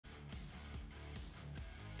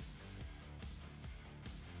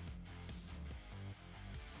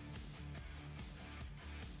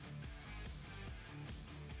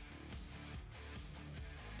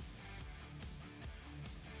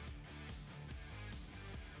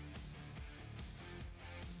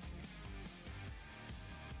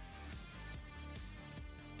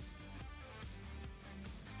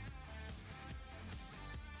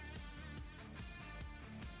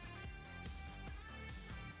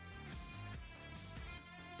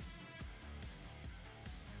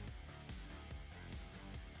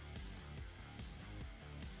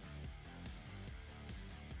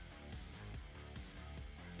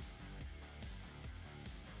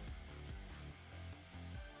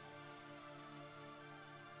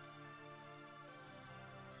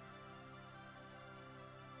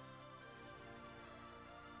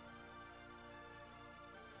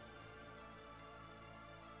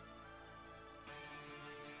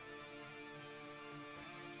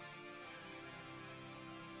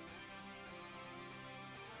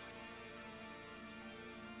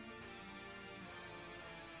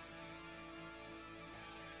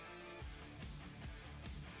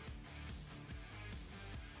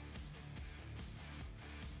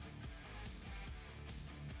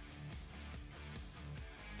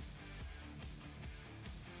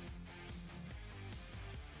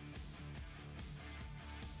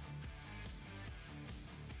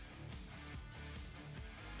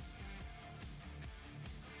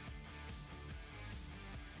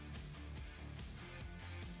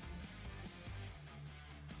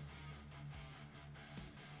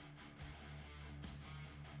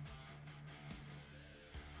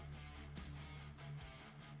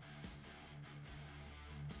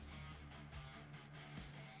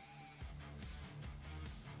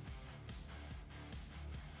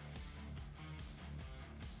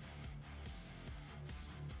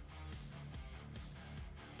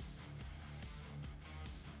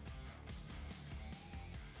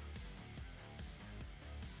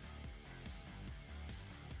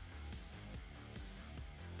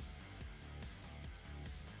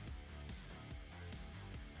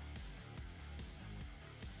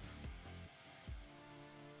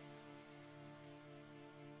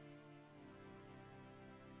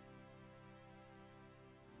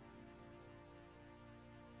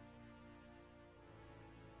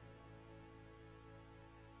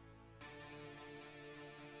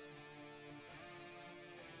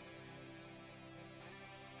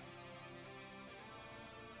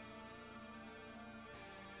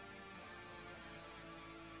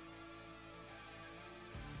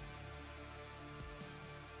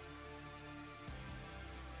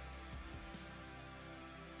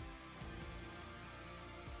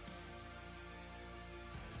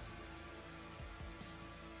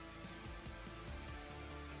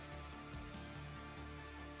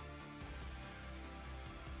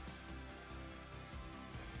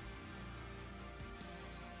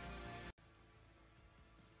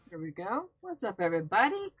Here we go. What's up,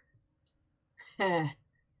 everybody? The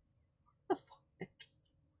fuck?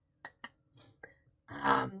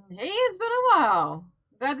 Hey, it's been a while.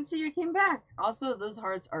 Glad to see you came back. Also, those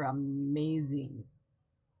hearts are amazing.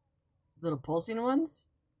 Little pulsing ones.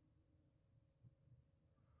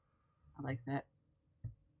 I like that.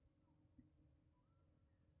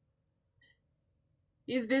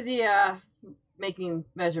 He's busy making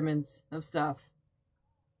measurements of stuff.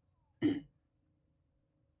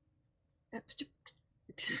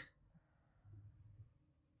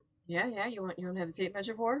 Yeah, you want to have a tape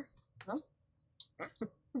measure for? Huh?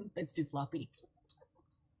 It's too floppy.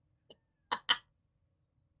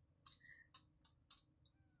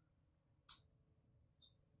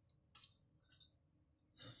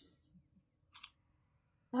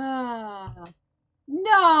 No,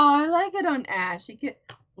 I like it on Ash.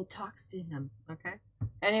 It talks to him. Okay.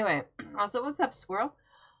 Anyway, also, what's up, squirrel?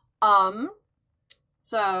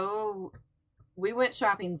 So we went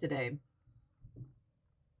shopping today.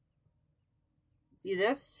 See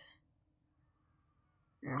this?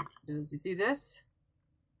 Yeah, you see this?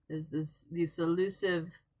 There's this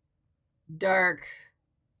elusive dark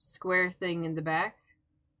square thing in the back.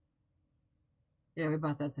 Yeah, we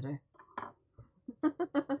bought that today.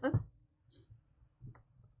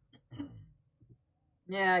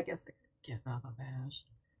 Yeah, I guess I could get it off of Ash.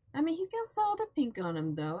 I mean, he's got some other pink on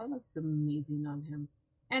him, though. It looks amazing on him.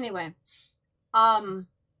 Anyway, it's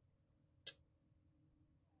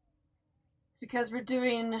because we're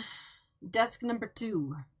doing desk number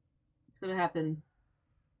 2. It's going to happen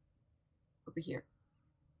over here.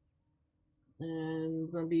 And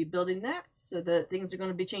we're going to be building that so that things are going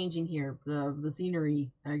to be changing here. The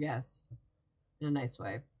scenery, I guess, in a nice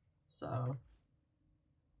way. So...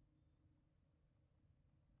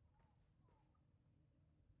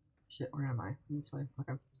 Shit, where am I? This way.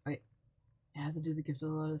 Okay. Wait. It has to do the Gift of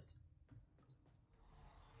the Lotus.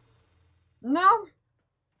 No.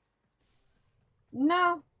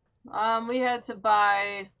 No. We had to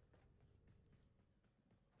buy...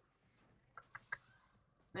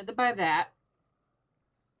 We had to buy that.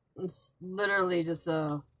 It's literally just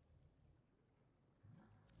a...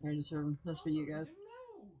 Here, just for you guys.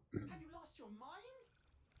 No. Have you lost your mind?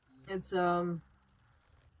 It's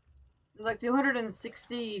like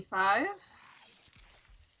 265,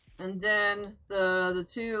 and then the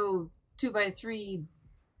two 2x3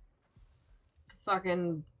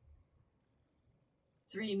 fucking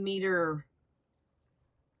 3-meter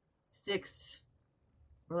sticks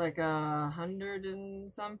were like 100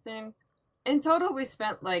 and something. In total, we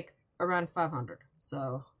spent like around 500.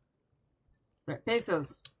 So, right,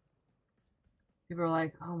 pesos. People are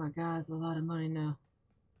like, "Oh my god, it's a lot of money now."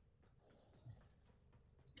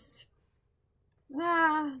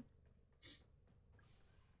 Ah.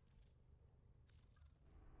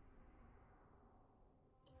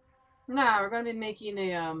 Now we're gonna be making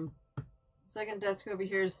a second desk over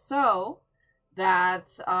here, so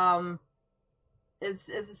that it's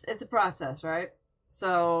a process, right?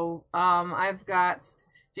 So I've got,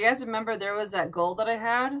 if you guys remember, there was that goal that I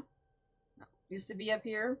had, used to be up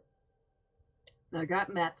here, that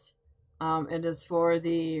got met. It is for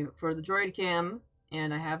the droid cam,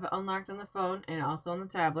 and I have it unlocked on the phone and also on the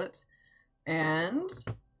tablet. And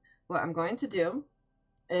what I'm going to do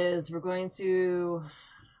is we're going to,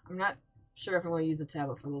 I'm not sure if I want to use the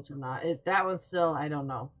tablet for this or not. That one's still, I don't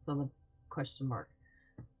know. It's on the question mark.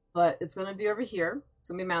 But it's going to be over here. It's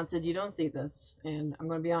going to be mounted. You don't see this. And I'm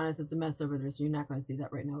going to be honest, it's a mess over there, so you're not going to see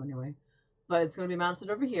that right now anyway. But it's going to be mounted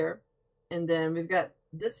over here. And then we've got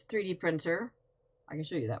this 3D printer. I can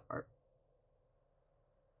show you that part.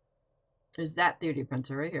 There's that 3D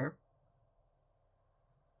printer right here.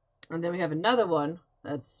 And then we have another one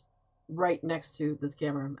that's right next to this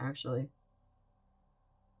camera, actually.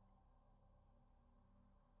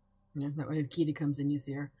 Yeah, that way if Kita comes in, you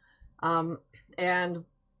see her. And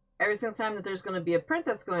every single time that there's going to be a print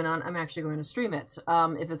that's going on, I'm actually going to stream it.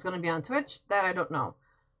 If it's going to be on Twitch, that I don't know.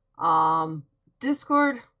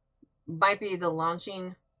 Discord might be the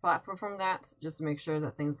launching platform from that, just to make sure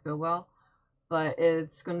that things go well. But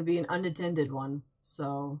it's going to be an unattended one.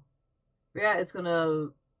 So, yeah, it's going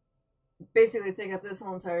to basically take up this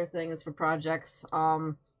whole entire thing. It's for projects.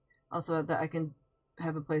 Also, that I can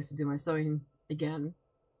have a place to do my sewing again.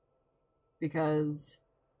 Because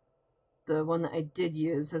the one that I did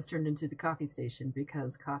use has turned into the coffee station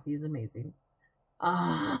because coffee is amazing.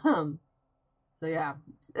 So yeah,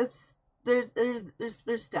 there's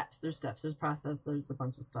steps, there's process, there's a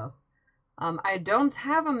bunch of stuff. I don't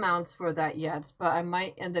have a mount for that yet, but I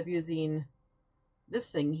might end up using this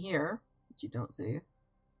thing here, which you don't see.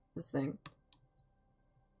 This thing.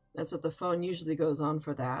 That's what the phone usually goes on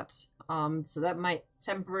for that. So that might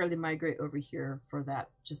temporarily migrate over here for that,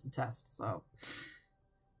 just a test. So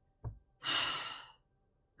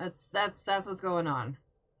that's what's going on.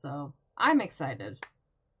 So I'm excited.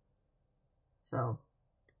 So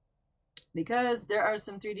because there are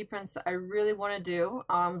some 3D prints that I really want to do.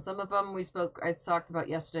 Some of them I talked about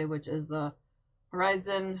yesterday, which is the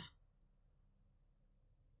Horizon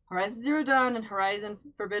Zero Dawn and Horizon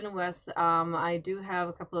Forbidden West. I do have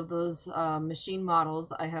a couple of those machine models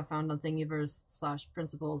that I have found on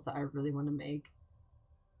Thingiverse/Principles that I really want to make.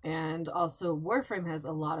 And also Warframe has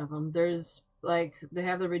a lot of them. There's like, they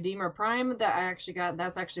have the Redeemer Prime that I actually got.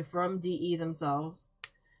 That's actually from DE themselves.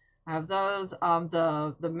 I have those.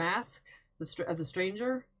 The mask of the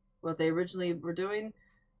stranger, what they originally were doing.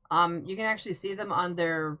 You can actually see them on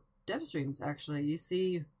their dev streams. Actually, you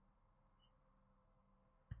see.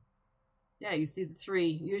 Yeah, you see the 3.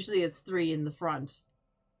 Usually it's 3 in the front.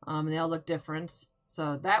 They all look different.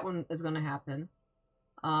 So that one is going to happen.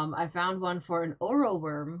 I found one for an oral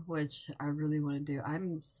worm, which I really want to do.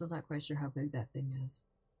 I'm still not quite sure how big that thing is.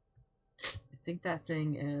 I think that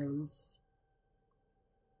thing is...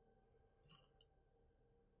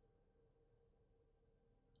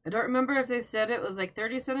 I don't remember if they said it was like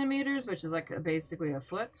 30 centimeters, which is like basically a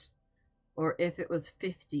foot, or if it was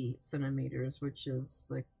 50 centimeters, which is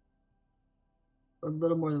like a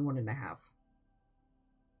little more than 1.5.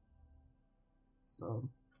 So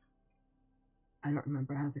I don't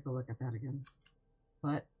remember. I have to go look at that again.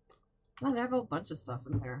 But well, they have a bunch of stuff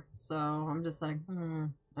in there. So I'm just like,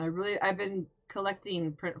 I've been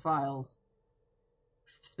collecting print files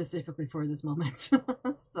specifically for this moment.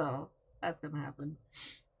 So that's gonna happen.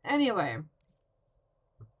 Anyway.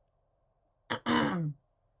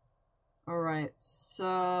 Alright,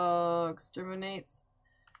 so exterminates.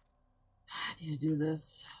 I need to do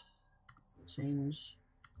this. Let's change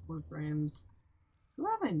Warframes. Who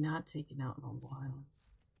have I not taken out in a while?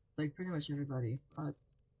 Like pretty much everybody, but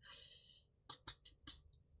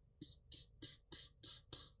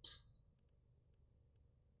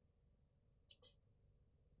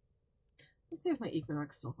let's see if my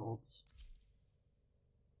Equinox still holds.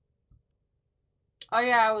 Oh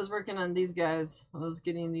yeah, I was working on these guys. I was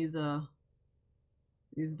getting these done.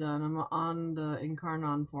 I'm on the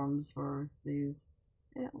Incarnon forms for these.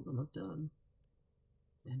 Yeah, it was almost done.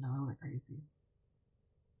 Yeah, no, I went crazy.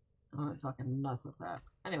 I went fucking nuts with that.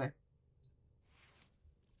 Anyway.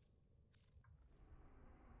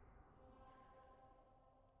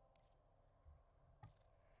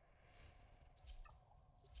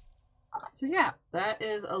 So yeah, that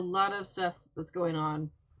is a lot of stuff that's going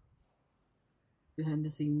on behind the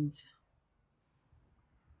scenes.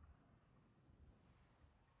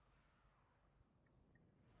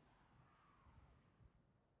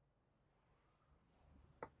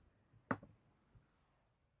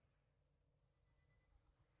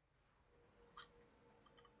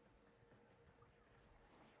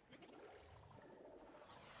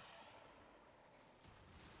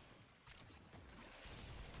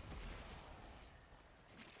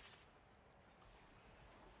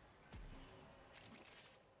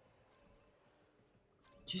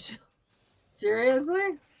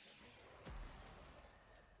 Seriously?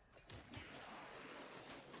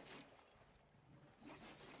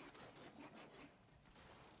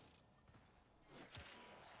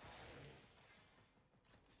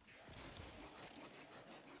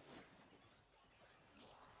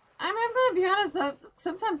 I'm gonna be honest,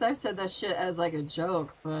 sometimes I've said that shit as like a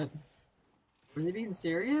joke, but were they being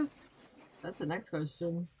serious? That's the next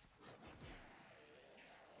question.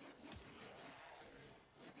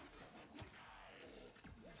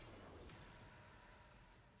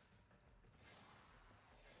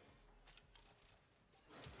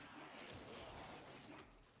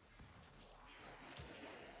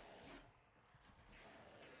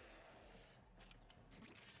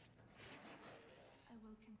 I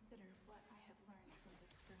will consider what I have learned from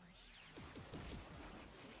this skirmish.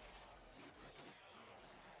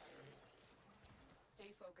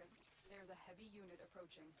 Stay focused. There's a heavy unit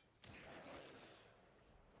approaching.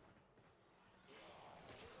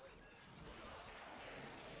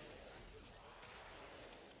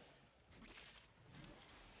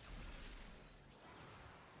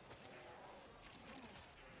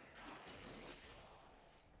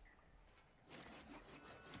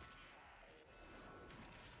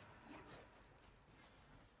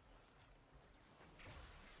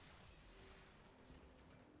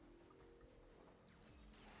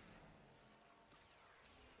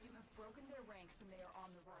 Broken their ranks and they are on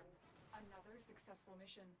the run. Another successful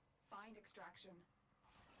mission. Find extraction.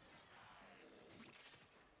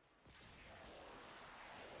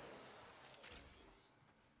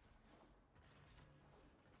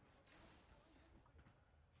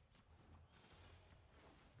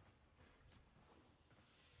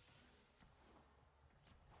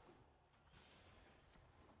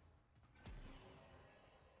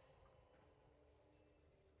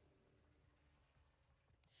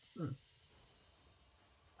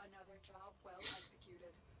 Another job well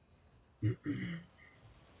executed.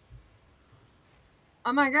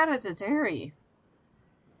 Oh my god, it's a Terry.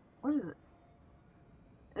 What is it?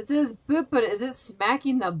 It says boop, but is it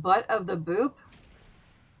smacking the butt of the boop?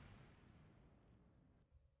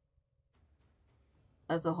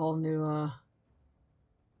 That's a whole new,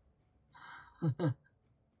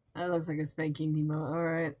 that looks like a spanking Nemo.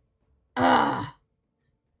 Alright. Ah!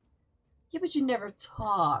 Yeah, but you never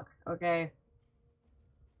talk, okay?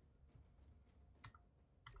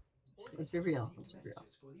 Let's be real. Let's be real.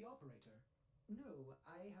 Messages for the operator. No,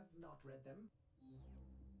 I have not read them.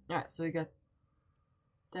 Alright, so we got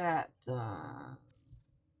that,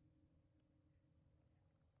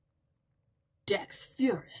 Dex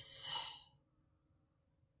Furious.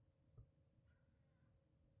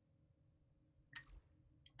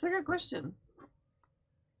 It's a good question.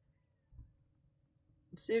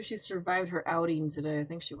 Let's see if she survived her outing today. I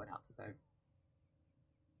think she went out today.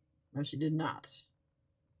 No, she did not.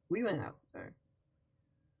 We went out today.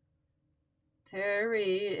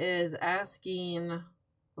 Terry is asking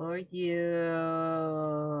for you.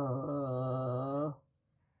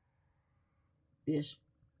 Bish.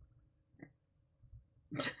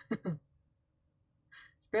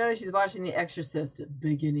 Apparently she's watching The Exorcist at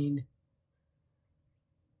beginning.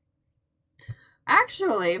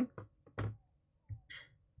 Actually,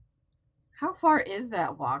 how far is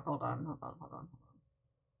that walk? Hold on, hold on, hold on.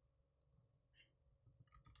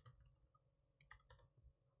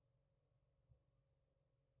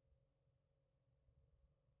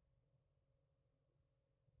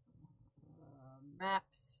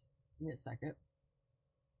 Maps. Give me a second.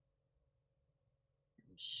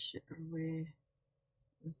 Shit, are we?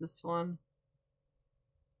 Is this one?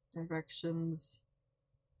 Directions.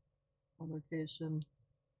 Location.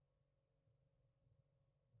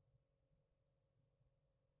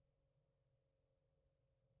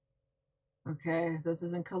 Okay, this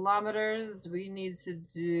is in kilometers. We need to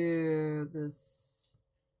do this.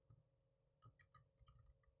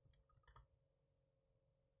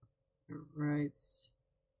 Right.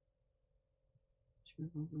 Which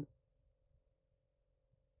one was it?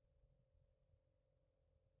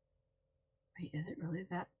 Wait, is it really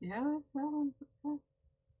that? Yeah, it's that one. Okay.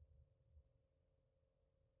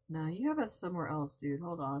 No, you have us somewhere else, dude.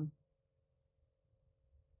 Hold on.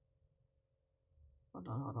 Hold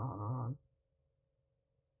on, hold on, hold on, hold on.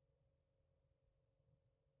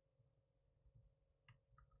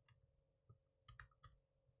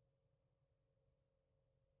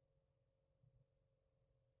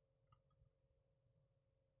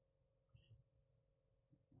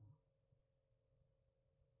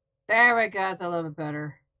 There we go. It's a little bit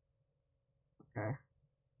better. Okay.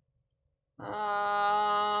 It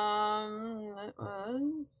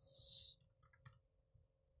was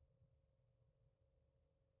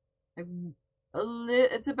like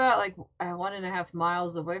it's about like 1.5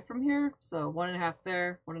 miles away from here. So 1.5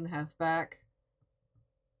 there, 1.5 back.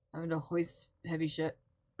 Having to hoist heavy shit.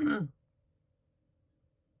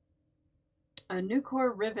 A new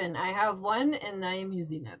core ribbon. I have one and I am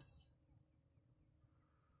using it.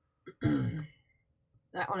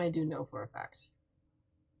 That one I do know for a fact.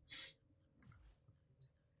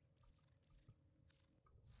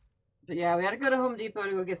 But yeah, we had to go to Home Depot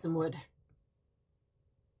to go get some wood.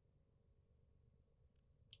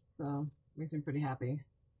 So, makes me pretty happy.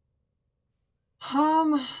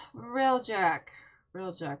 Railjack.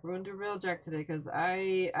 Railjack. We're gonna do Railjack today because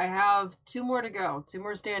I have 2 more to go. 2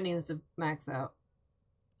 more standings to max out.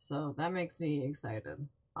 So that makes me excited.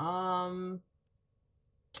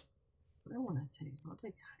 What do I want to take? I'll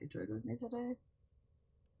take Hydroid with me today.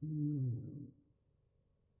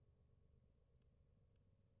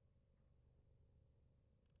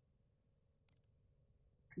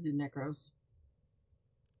 Could do Necros.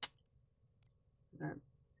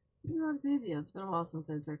 New Octavia. It's been a while since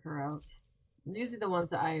I took her out. Usually the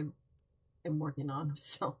ones that I am working on,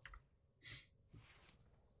 so.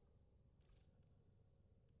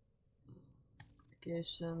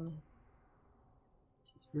 Vacation.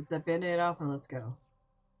 Just rip that band-aid off and let's go.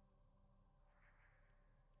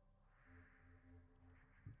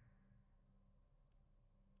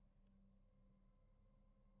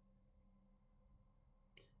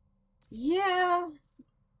 Yeah.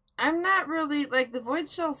 I'm not really, like, the Void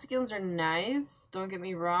Shell skins are nice, don't get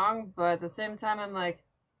me wrong, but at the same time, I'm like,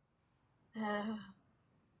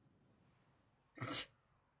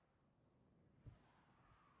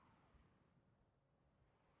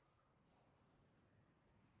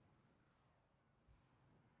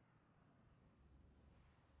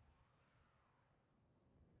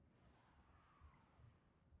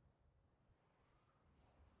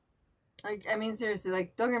 Like, I mean, seriously,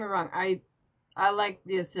 like, don't get me wrong. I like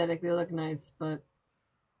the aesthetic. They look nice, but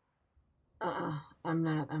I'm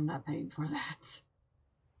not paying for that.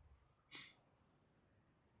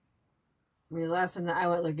 I mean, the last time that I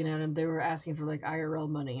went looking at them, they were asking for like IRL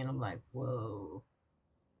money, and I'm like, whoa.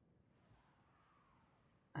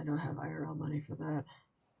 I don't have IRL money for that.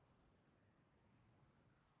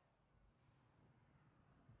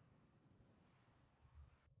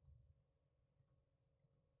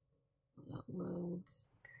 Uploads.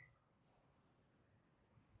 Okay.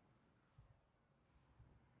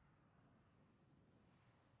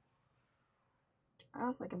 I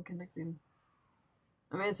was like, I'm connecting.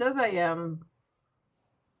 I mean, it says I am,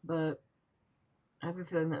 but I have a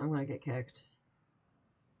feeling that I'm gonna get kicked.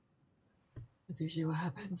 That's usually what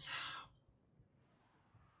happens.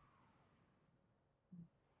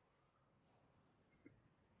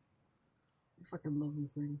 I fucking love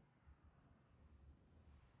this thing.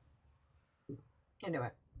 Anyway.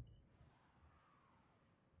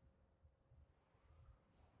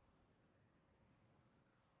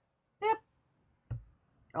 Yep.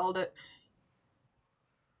 Called it.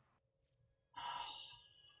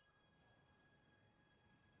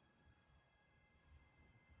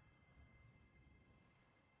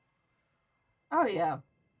 Oh yeah.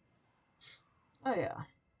 Oh yeah.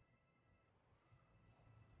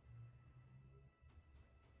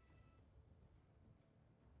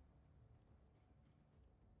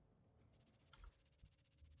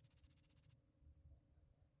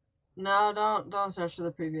 No, don't search for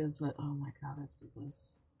the previous, but oh my god, let's do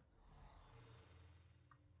this.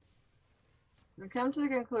 We come to the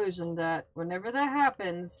conclusion that whenever that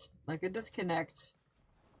happens, like a disconnect,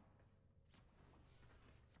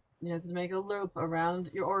 you have to make a loop around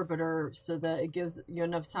your orbiter so that it gives you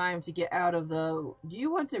enough time to get out of the. Do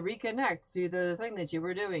you want to reconnect to the thing that you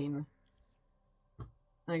were doing?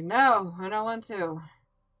 Like, no, I don't want to.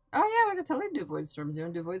 Oh yeah, we could totally do void storms. You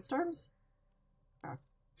want to do void storms? Oh.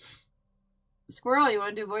 Squirrel, you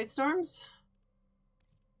want to do void storms?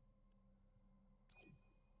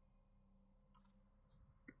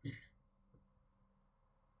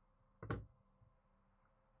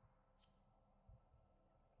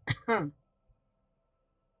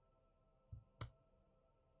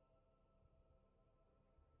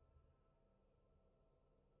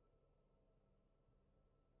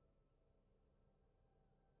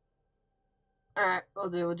 Alright, we'll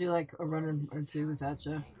do like a run or two with that,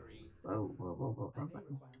 ya. Whoa, whoa, whoa, whoa, I wrong may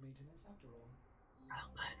button. require maintenance after all.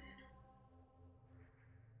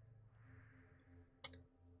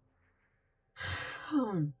 Wrong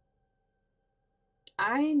button.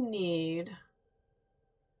 I need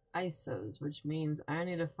ISOs, which means I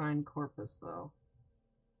need to find Corpus, though.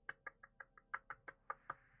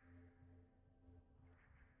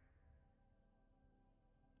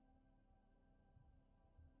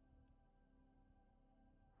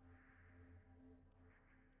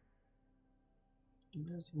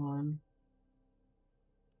 There's one.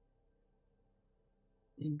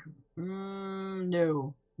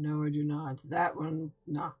 No. No, I do not. That one,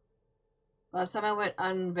 no. Last time I went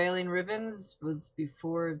unveiling ribbons was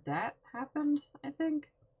before that happened, I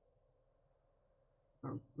think.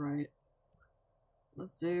 Oh, right.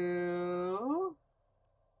 Let's do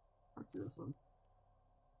this one.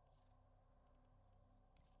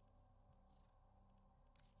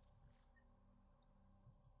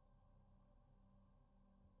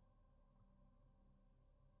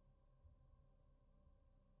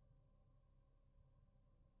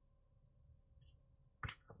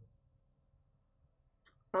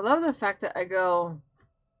 I love the fact that I go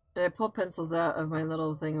and I pull pencils out of my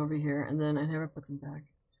little thing over here, and then I never put them back.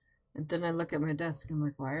 And then I look at my desk, and I'm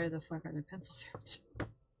like, why the fuck are there pencils in?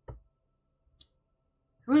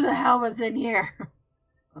 Who the hell was in here?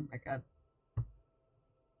 Oh my god.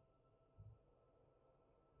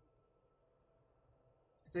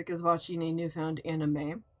 Vic is watching a newfound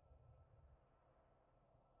anime.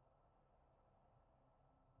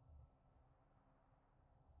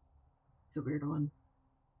 It's a weird one.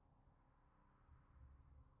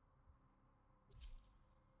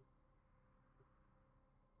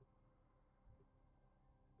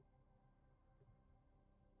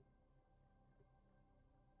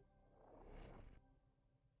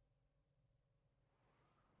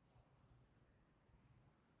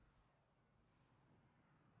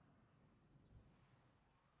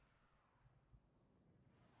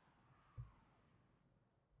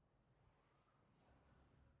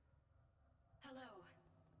 Hello.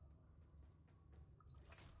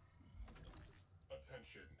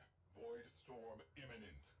 Attention. Void storm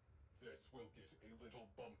imminent. This will get a little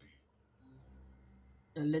bumpy.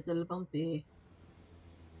 A little bumpy.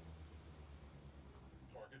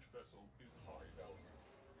 target vessel is high value.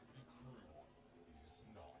 The crew is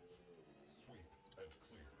not. Sweep and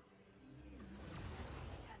clear.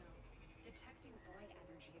 Tenno, detecting void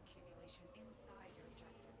energy accumulation inside your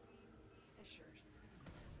objective. Fissures.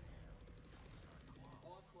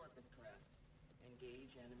 All Corpus craft.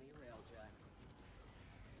 Engage enemy railjack.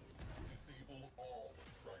 Disable all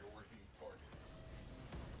priority targets.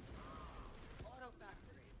 Auto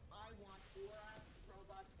factory. I want Borax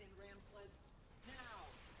robots in ram sleds now.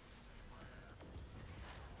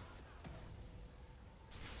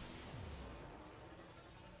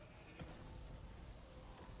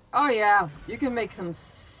 Oh yeah, you can make some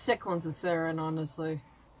sick ones of Saren, honestly.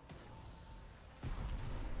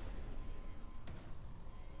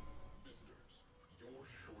 Visitors, your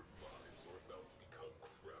short lives are about to become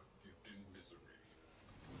crap dipped in misery.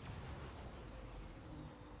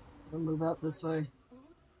 We'll move out this way.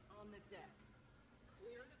 Boots on the deck.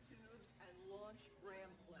 Clear the tubes and launch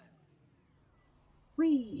ram sleds.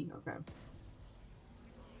 Whee! Okay.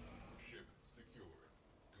 Ship secure.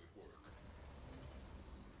 Good work.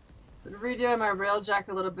 Been redoing my railjack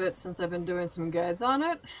a little bit since I've been doing some guides on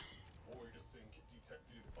it. Void sink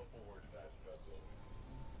detected aboard that vessel.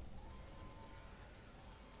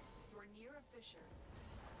 You're near a fissure.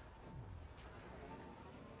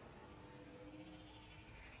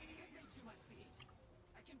 Get me to my feet.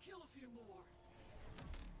 I can kill a few more.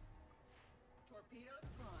 Torpedoes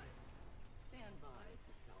primed. Stand by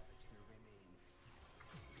to salvage their remains.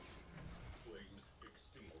 Flames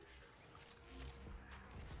extinguished.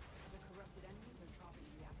 The corrupted enemies are dropping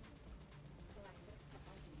reactant. Galactic to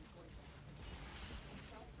fighting poison.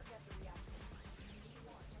 Don't forget the reactant. You need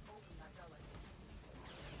one to open that relic.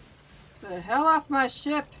 The hell off my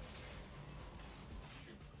ship!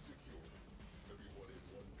 Ship secure. Everyone in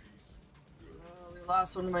one piece. Good. Oh, we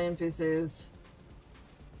lost one of my NPCs.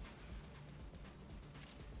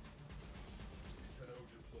 Tenno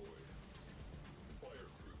deployed. Fire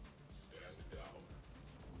crew, stand down.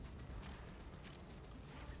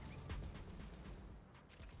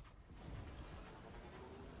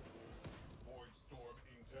 Void storm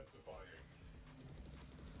intensifying.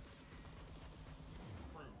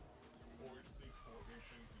 Crew, void sink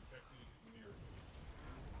formation detected near you.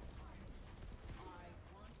 I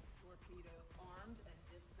want torpedoes armed and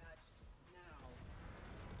dispatched now.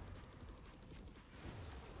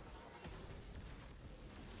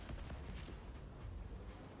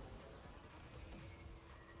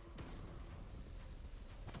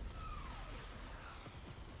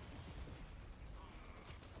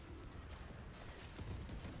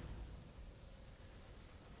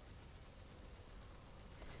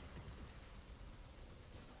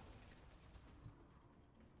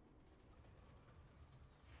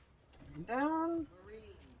 Down.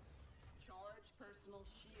 Marines, charge personal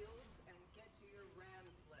shields and get to your ram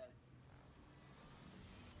sleds.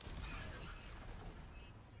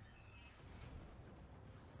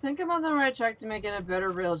 I think I'm on the right track to making a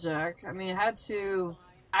better railjack. I mean,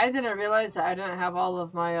 I didn't realize that I didn't have all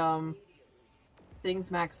of my,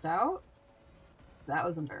 things maxed out. So that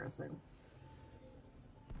was embarrassing.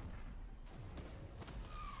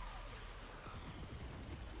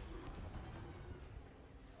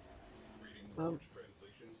 Reading So, large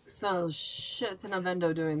translation spent a shit ton of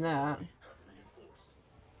endo doing that. have reinforced.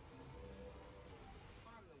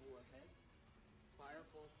 Arm the warheads. Fire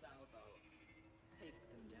full salvo. Take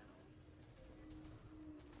them down.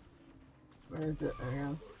 Where is it? There we go.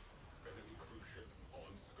 Enemy cruise ship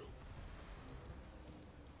on scope.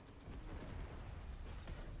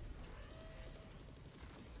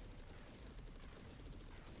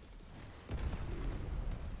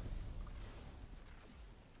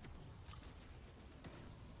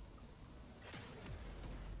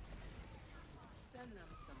 Send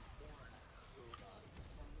them some Borax robots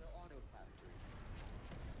from the auto factory.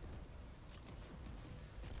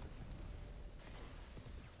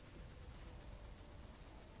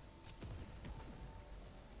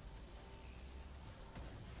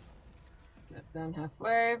 Get done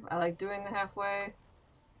halfway. I like doing the halfway.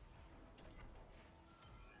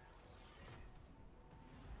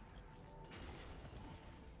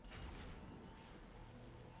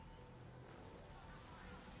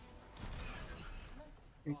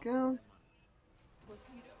 There you go.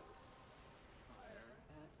 Torpedoes. Fire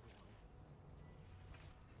at will.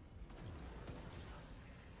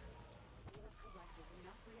 You have collected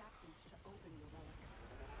enough reactants to open your relic.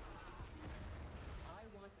 I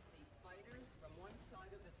want to see fighters from one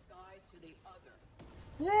side of the sky to the other.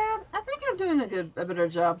 Yeah, I think I'm doing a better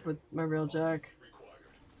job with my railjack. Required.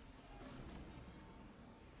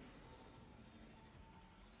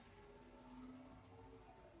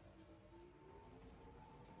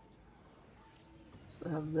 So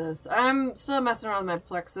I have this. I'm still messing around with my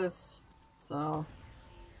plexus, so.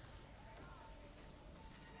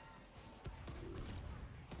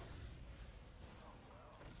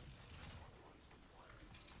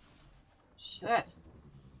 Shit.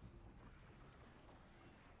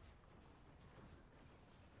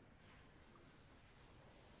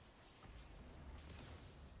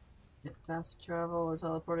 Get fast travel or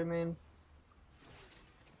teleport, I mean.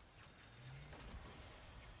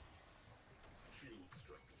 Shield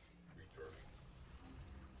strength returning.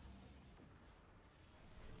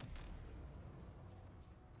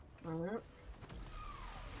 Alright.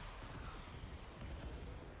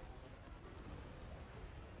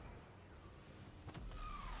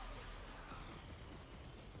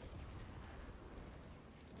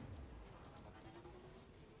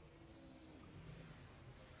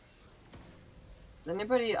 Is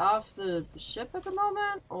anybody off the ship at the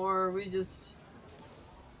moment? Or are we just...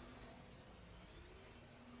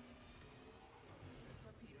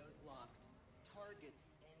 Torpedoes locked. Target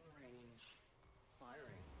in range.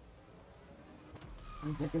 Firing.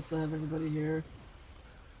 I think I still have everybody here.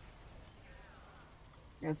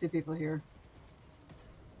 Got 2 people here.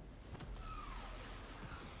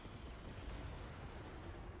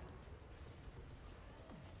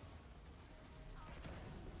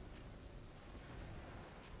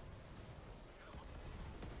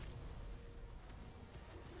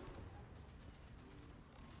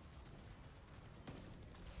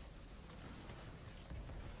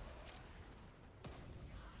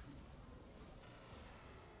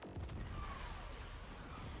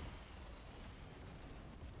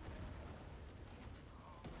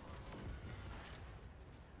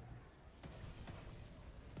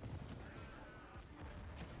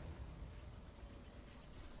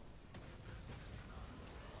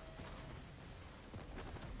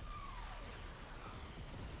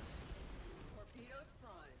 Torpedoes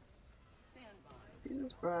primed. Stand by.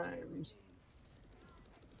 Jesus primed.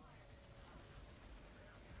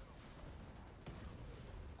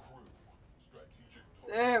 Crew, strategic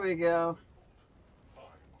There we go. time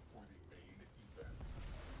for the main event.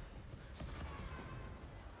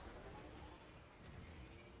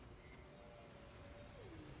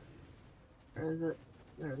 Where is it?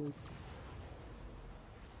 There it is.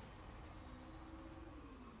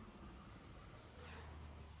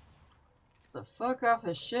 The fuck off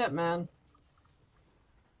the ship, man.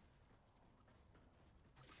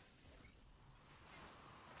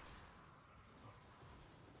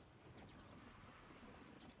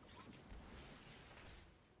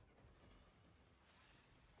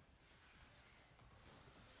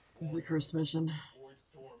 This is a cursed mission. Void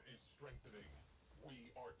storm is strengthening.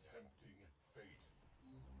 We are tempting fate.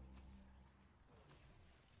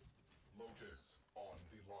 Lotus on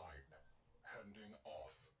the line. Handing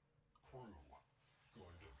off. Crew,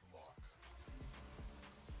 good luck.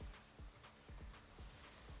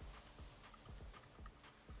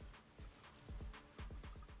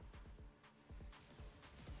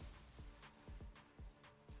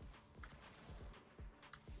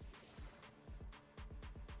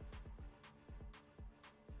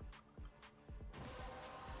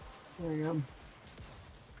 There we go.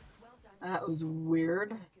 Well done. That was weird.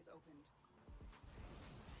 Deck is opened.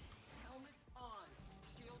 Helmets on.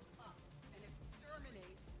 Shields up. And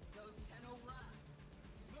exterminate those Tenno rats.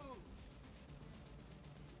 Move.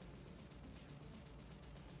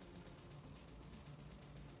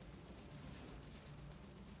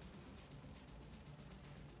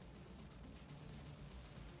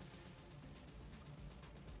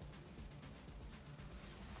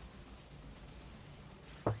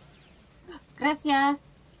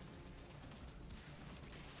 Gracias.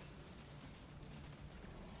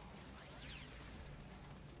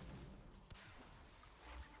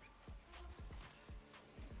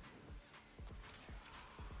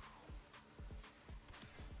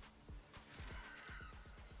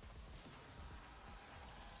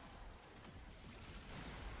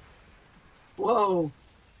 Whoa.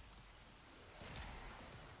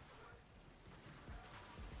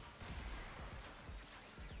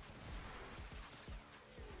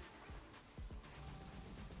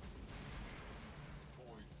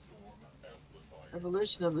 Void storm amplified.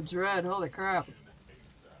 Evolution of the Dread. Holy crap. ASAP.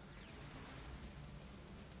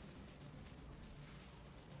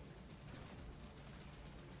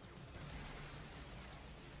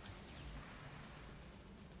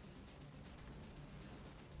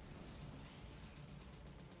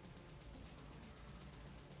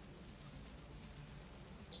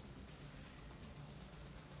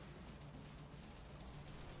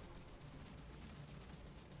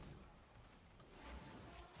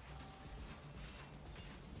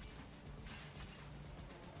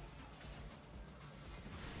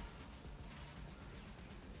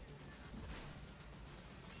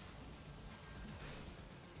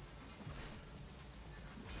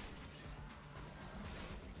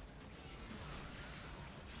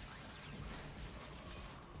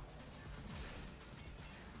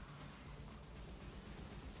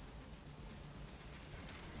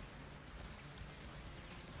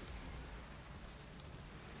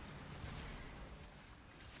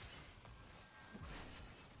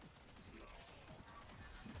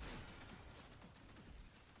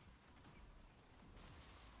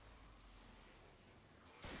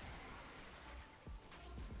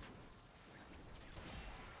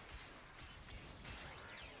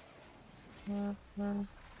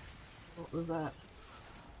 What was that?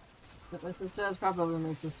 That my sister? That's probably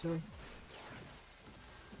my sister.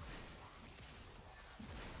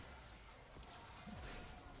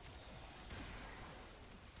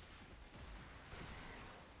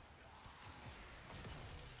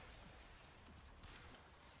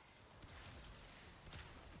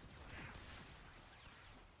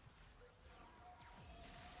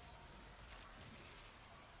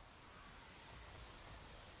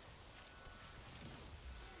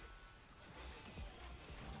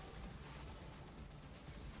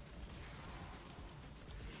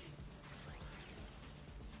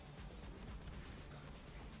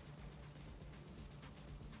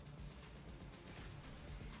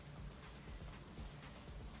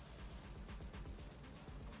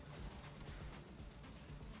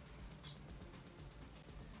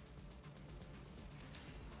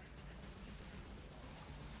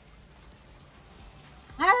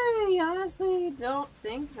 I honestly don't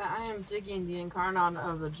think that I am digging the Incarnon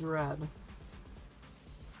of the Dread.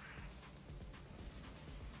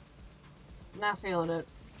 Not feeling it.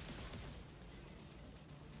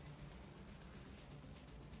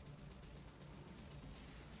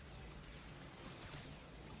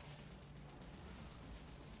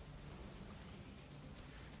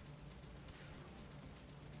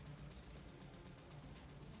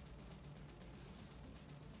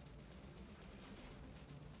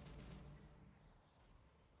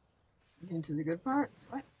 Getting to the good part?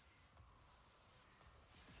 What?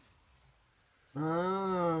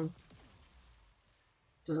 Oh.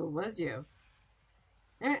 So it was you.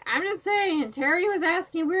 I'm just saying, Terry was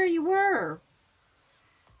asking where you were.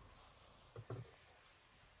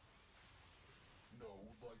 No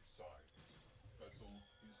life signs. Vessel is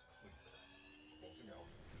clear. Closing out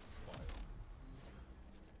this file.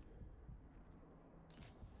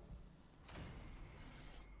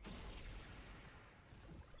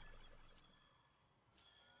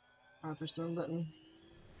 Upper storm button.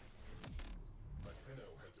 Latino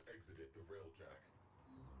has exited the railjack.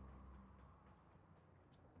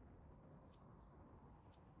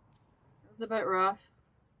 It was a bit rough.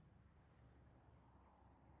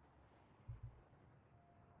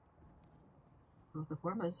 Oh, the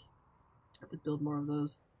formas. I have to build more of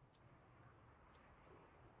those.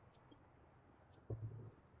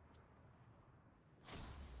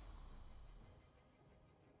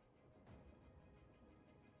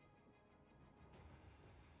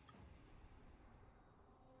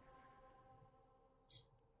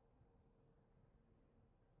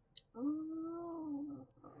 Oh.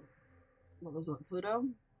 What was it? Pluto?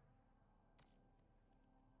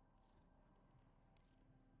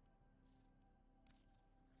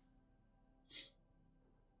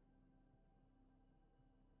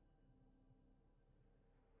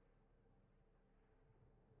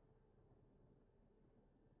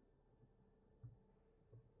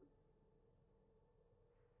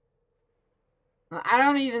 Well, I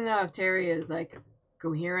don't even know if Terry is like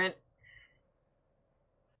coherent.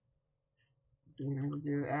 So you're gonna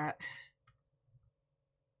do that.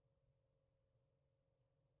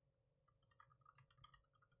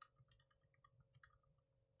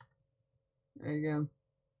 There you go.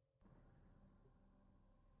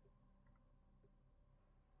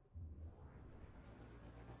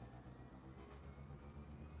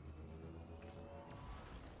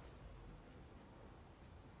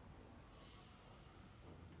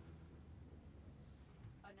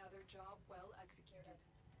 Another job well executed.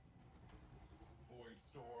 Void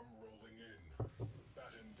storm rolling in.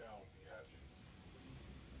 Batten down the hatches.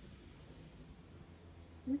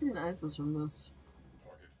 I'm getting ISOs from this.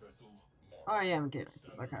 Target vessel marked. Oh, yeah, I'm getting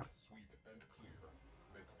ISOs. Okay. Sweep and clear.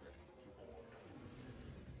 Make ready to board.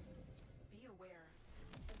 Be aware,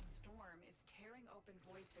 the storm is tearing open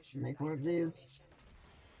void fissures. Make at more of your these. destination.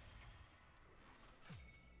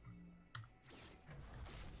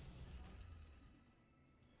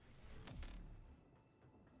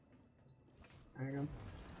 There you go.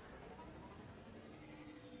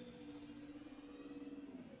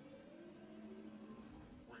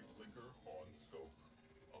 Freight linker on scope.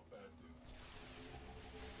 Abandoned.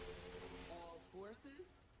 All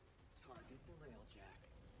forces, target the railjack.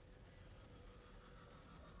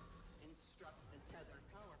 Instruct the tethered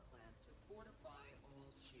power plant to fortify all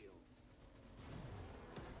shields.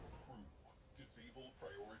 Crew. Disable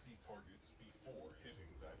priority targets before hitting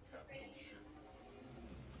that capital ship.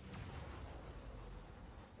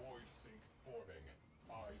 Void sink forming.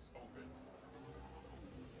 Eyes open.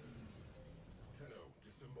 Tenno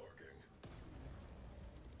disembarking.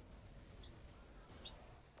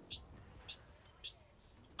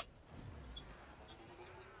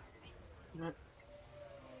 Yep.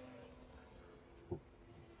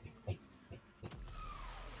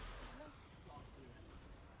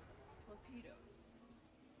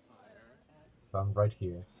 So I'm right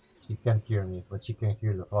here. She can't hear me, but she can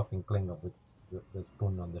hear the fucking cling of the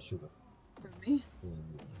spoon on the sugar. For me?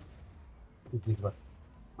 It is what?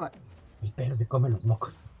 What? El perro se come los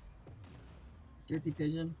mocos. Dirty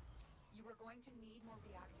pigeon. You are going to need more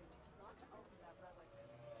reactant if you want to open that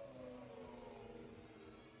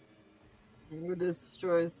relic. Who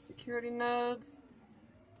destroys security nodes?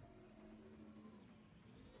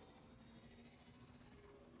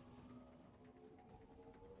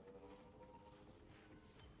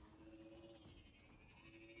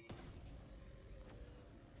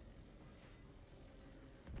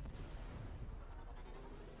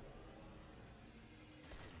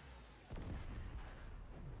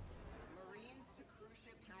 Marines to cruise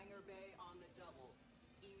ship hangar bay on the double.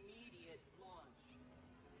 Immediate launch.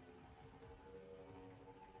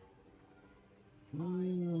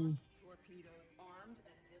 Mm. Torpedoes armed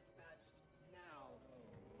and dispatched now.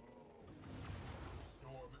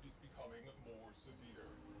 Storm is becoming more severe.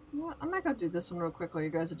 You know what? I might go do this one real quick while you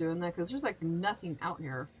guys are doing that, because there's like nothing out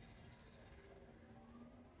here.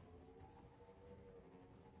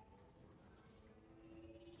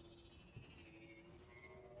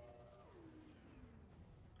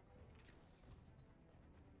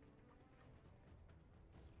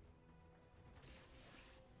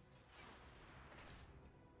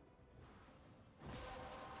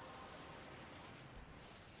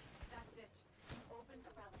 That's it. Open the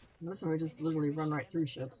relic. Listen, we just literally run right through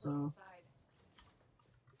shit, so.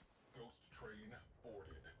 Ghost train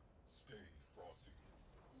boarded. Stay frosty.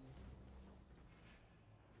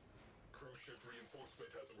 Cruise ship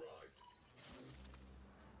reinforcement has arrived.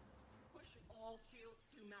 Push all shields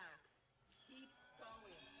to max. Keep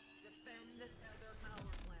going. Defend the tether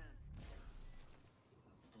power plant.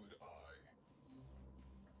 Good eye.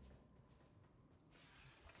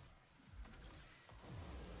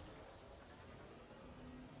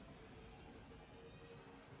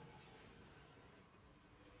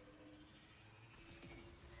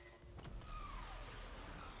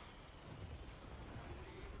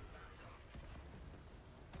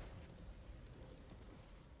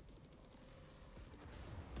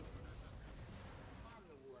 Arm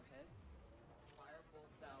the warheads. Fire full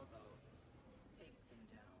salvo. Take them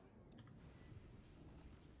down.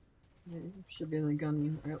 Should be in the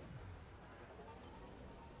gun. Yep.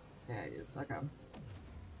 Yeah, it is. Okay.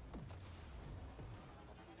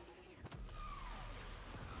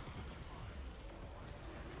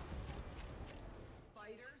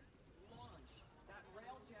 Fighters, launch. That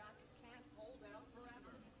railjack can't hold out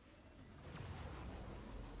forever.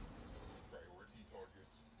 Priority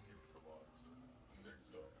targets neutralized.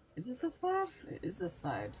 Next up. Is it this side? It is this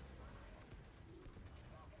side.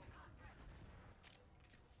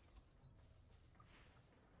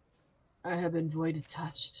 I have been void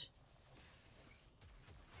touched.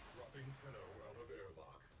 Dropping Tenno out of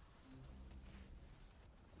airlock.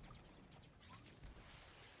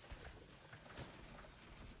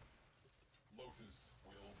 Lotus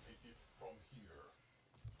will take it from here.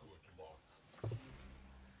 Good luck.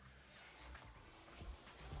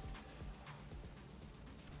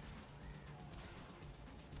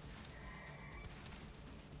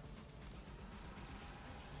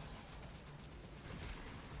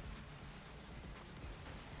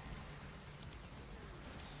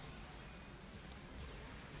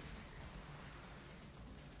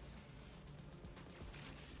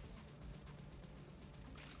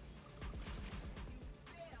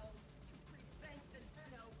 Failed to prevent the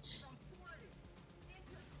Tenno from boarding.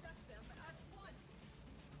 Intercept them at once.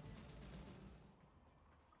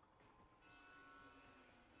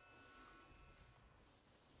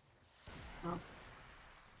 Oh.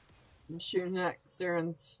 I'm shooting at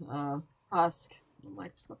Saren's husk. I'm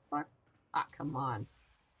like, what the fuck? Ah, come on.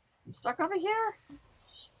 I'm stuck over here?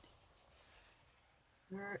 Shit.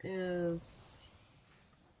 Where is...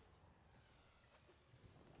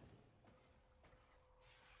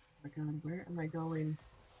 Oh my god, where am I going?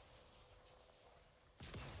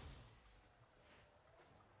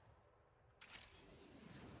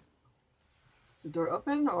 Is the door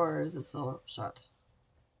open or is it still shut?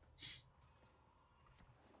 It's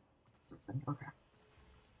open, okay.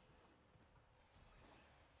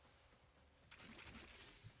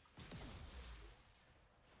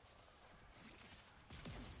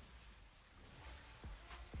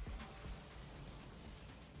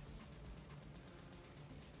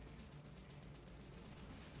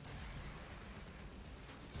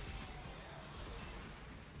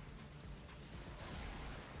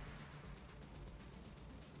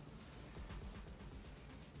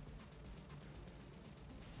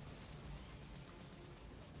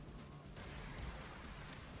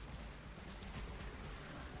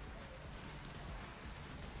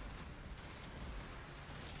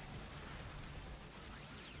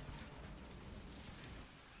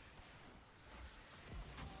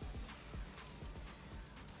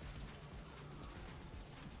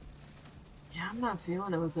 I'm not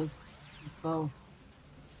feeling it with this bow.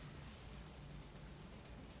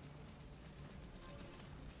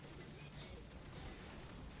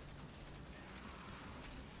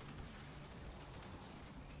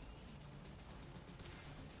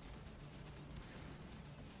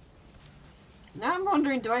 Now I'm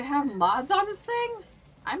wondering, do I have mods on this thing?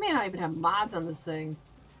 I may not even have mods on this thing.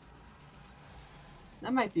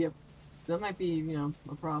 That might be, you know,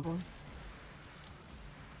 a problem.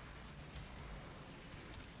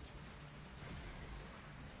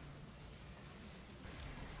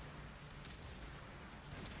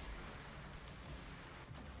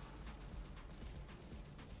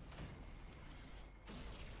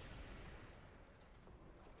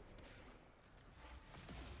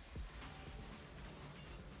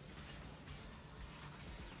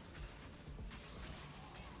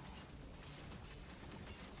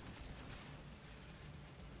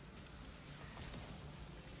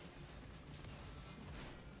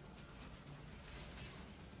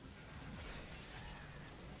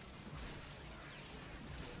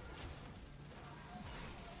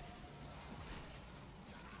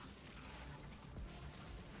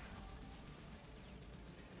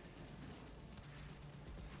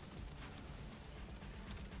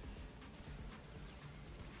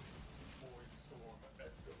 Void storm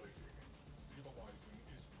escalating. Stabilizing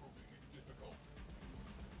is proving difficult.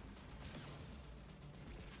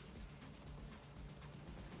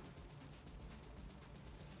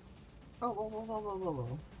 Oh, whoa, whoa, whoa, whoa, whoa,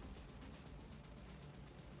 whoa.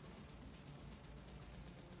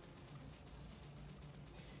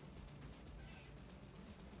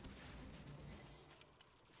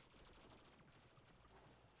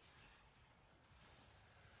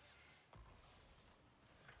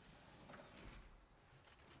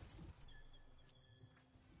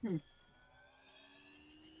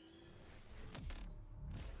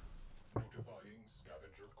 Notifying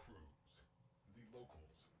scavenger crews. The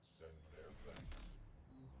locals send their thanks.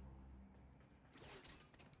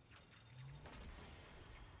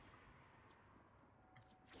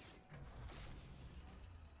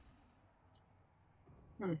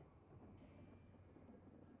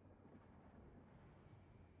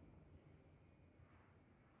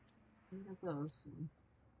 Look at those.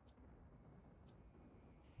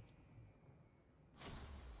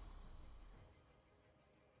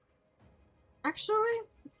 Actually,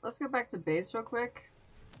 let's go back to base real quick.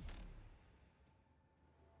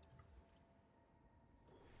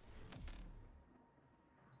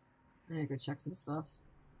 I need to go check some stuff.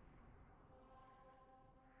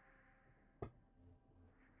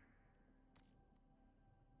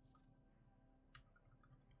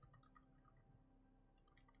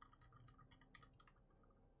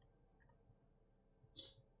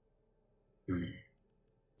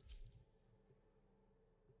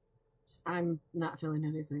 I'm not feeling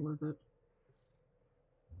anything with it.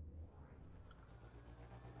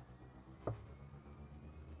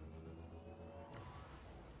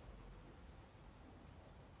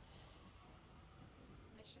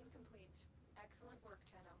 Mission complete. Excellent work,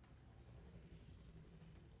 Tenno.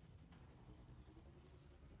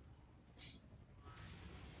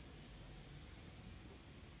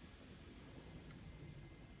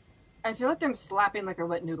 I feel like I'm slapping like a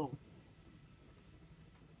wet noodle.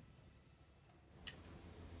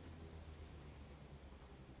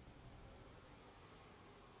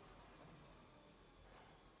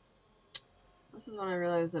 This is when I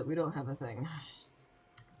realized that we don't have a thing.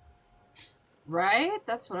 Right?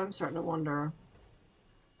 That's what I'm starting to wonder.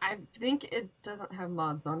 I think it doesn't have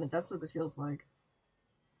mods on it. That's what it feels like.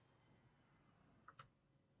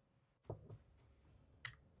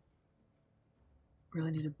 Really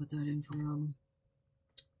need to put that in for wrong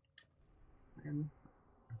one.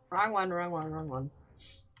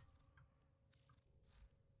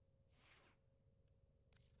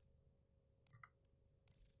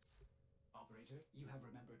 Operator, you have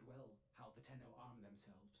remembered well how the Tenno arm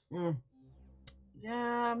themselves.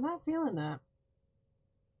 Yeah, I'm not feeling that.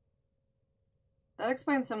 That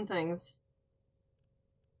explains some things.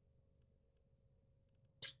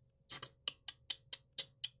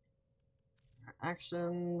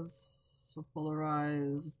 Actions, so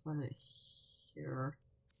polarize, put it here.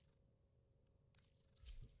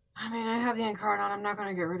 I mean, I have the Incarnate on. I'm not going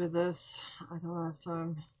to get rid of this like the last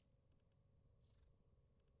time.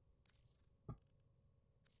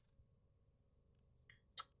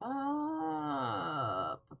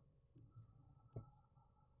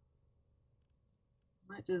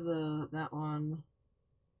 Might do that one.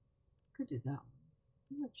 Could do that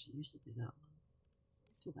one. I actually used to do that one.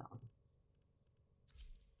 Let's do that one.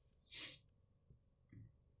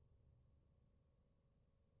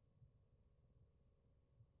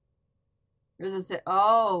 Or does it say,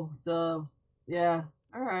 oh, the, yeah,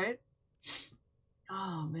 alright.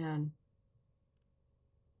 Oh, man.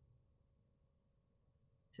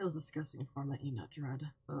 Feels disgusting for my not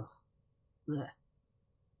dread. Ugh. Blech.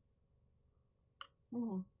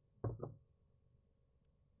 Mm.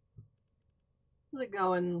 How's it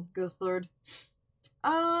going, Ghost Lord?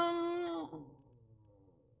 That's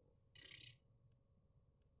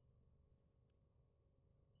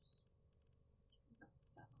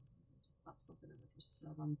 7. Just slap something in there for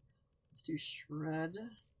 7. Let's do shred.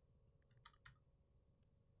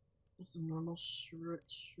 Just a normal shred.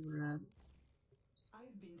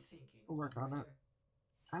 I've been thinking. We'll work on it.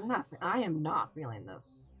 Operator. I am not feeling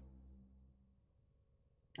this.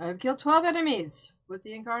 I have killed 12 enemies with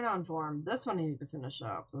the Incarnon form. This one I need to finish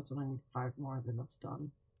up. This one I need 5 more, then that's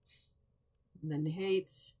done. And then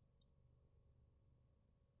hate.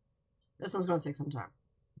 This one's gonna take some time.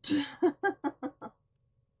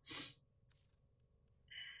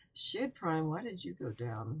 Shade Prime, why did you go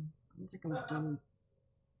down? I don't think I'm done.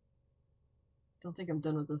 Don't think I'm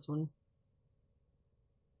done with this one.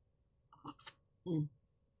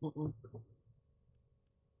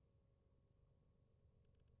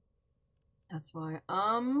 That's why,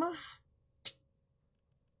 oh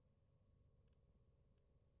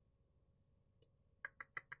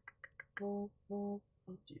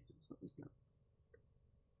Jesus, what was that?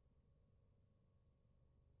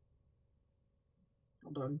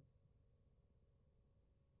 Hold on.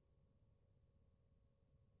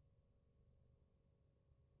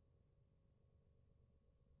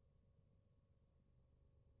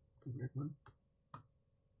 It's a weird one.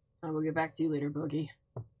 I will get back to you later, Boogie.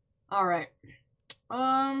 Alright.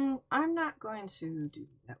 I'm not going to do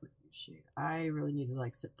that with you, Shade. I really need to,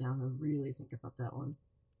 like, sit down and really think about that one.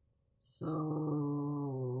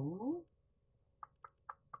 So...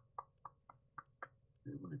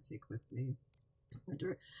 I want to take with me my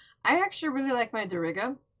I actually really like my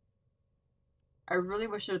Doriga. I really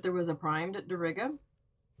wish that there was a primed Doriga.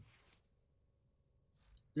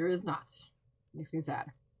 There is not. Makes me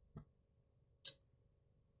sad.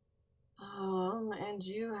 And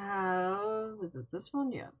you have, is it this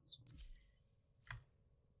one? Yes, this one.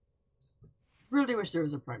 Really wish there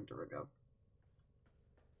was a prime Doriga.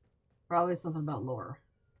 Probably something about lore.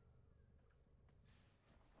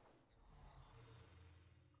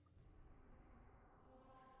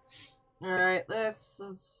 Alright,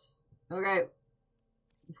 let's okay.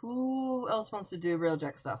 Who else wants to do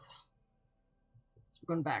Railjack stuff? So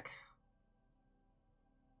we're going back.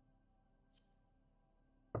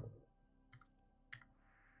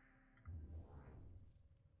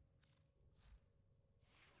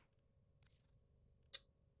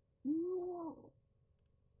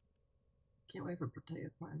 Can't wait for Protea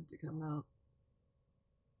Prime to come out.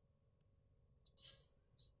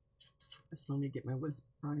 I still need to get my Wisp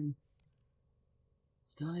Prime.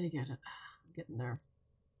 Still need to get it. I'm getting there.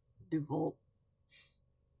 Do Volt.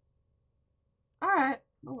 Alright,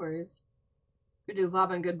 no worries. We do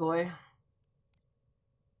Vobin, good boy.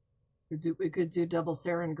 We could do double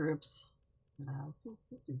Saren groups. Let's do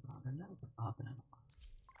Vobin. Vobin.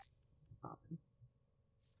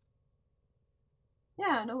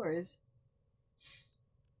 Yeah, no worries.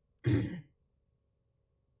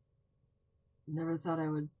 Never thought I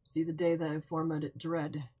would see the day that I formatted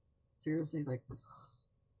Dread. Seriously, like... What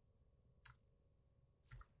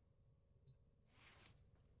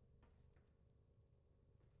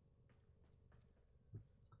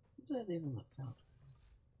did I leave on the fountain?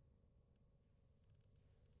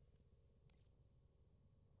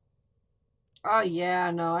 Oh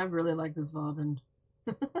yeah, no, I really like this Vobin.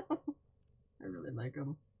 I really like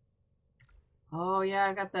him. Oh yeah,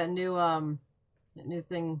 I got that new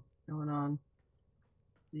thing going on.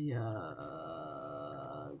 The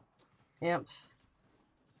amp.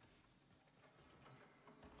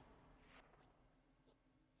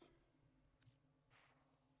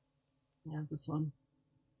 Yeah, this one.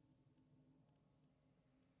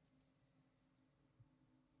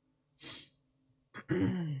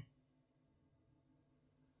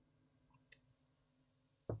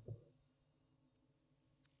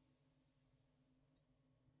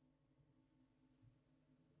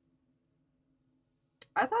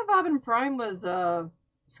 I thought Vobin Prime was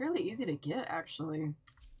fairly easy to get, actually.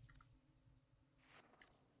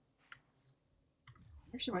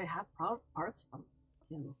 Actually, might have parts from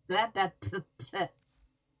him.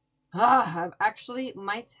 I actually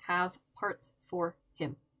might have parts for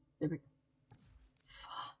him. There we go.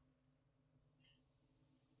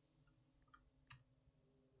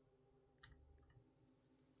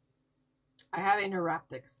 I have a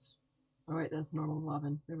Neuraptics. Oh wait, that's normal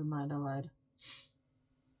Vobin. Never mind, I lied.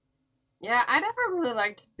 Yeah, I never really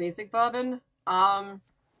liked basic Vauban. Vauban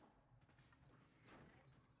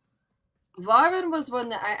was one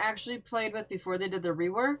that I actually played with before they did the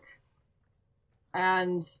rework.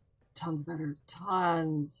 And tons better.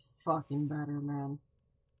 Tons fucking better, man.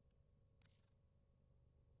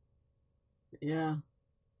 Yeah.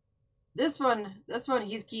 This one,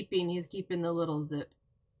 he's keeping the little zit.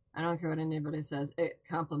 I don't care what anybody says. It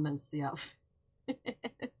complements the outfit.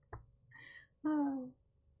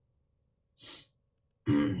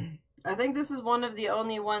 I think this is one of the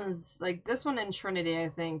only ones, like this one and Trinity, I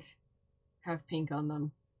think, have pink on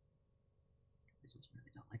them. I just really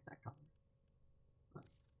don't like that color. But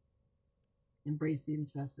embrace the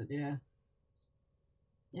infested, yeah.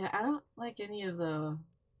 Yeah, I don't like any of the...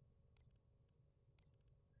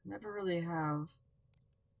 Never really have.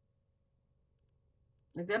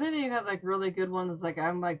 Like, then I didn't even have, like, really good ones, like,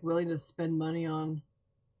 I'm, like, willing to spend money on.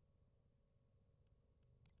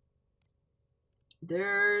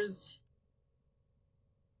 There's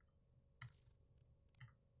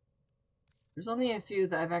only a few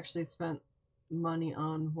that I've actually spent money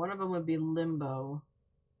on. One of them would be Limbo.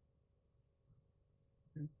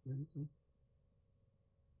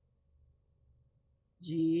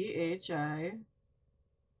 GHI.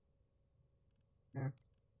 There.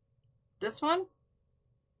 This one?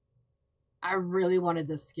 I really wanted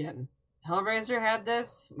this skin. Hellraiser had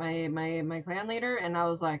this, my clan leader, and I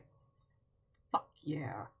was like, fuck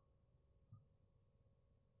yeah.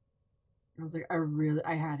 I was like,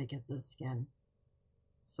 I had to get this skin.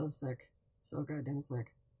 So sick. So goddamn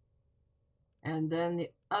sick. And then the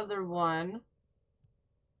other one,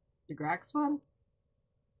 the Grax one?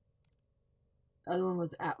 The other one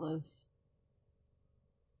was Atlas.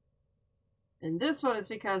 And this one is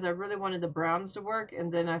because I really wanted the browns to work,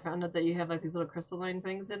 and then I found out that you have like these little crystalline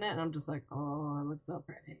things in it, and I'm just like, oh, it looks so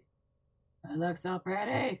pretty. It looks so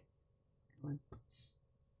pretty.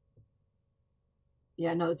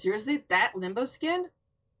 Yeah, no, seriously, that Limbo skin,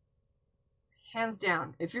 hands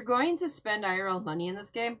down. If you're going to spend IRL money in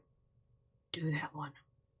this game, do that one.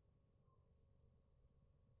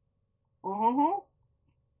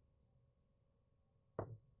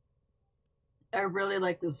 I really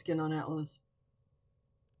like this skin on Atlas.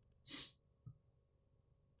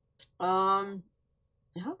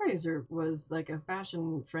 Hellraiser was like a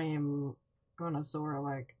fashion frame connoisseur.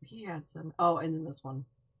 Like, he had some. Oh, and then this one.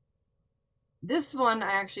 This one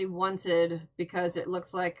I actually wanted because it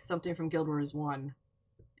looks like something from Guild Wars 1.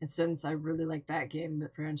 And since I really like that game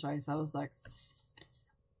franchise, I was like,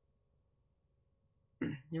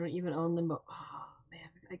 you don't even own Limbo. Oh, man,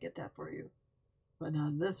 I gotta get that for you. But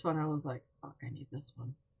this one, I was like, fuck, I need this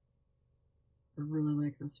one. I really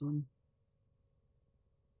like this one.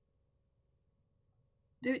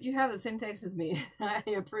 Dude, you have the same taste as me. I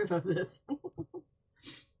approve of this.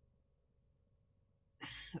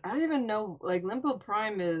 I don't even know, like, Limbo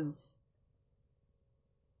Prime is...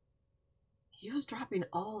 He was dropping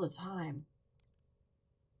all the time.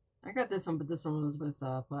 I got this one, but this one was with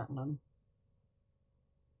Platinum.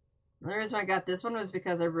 The reason I got this one was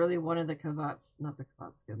because I really wanted the Kavat, not the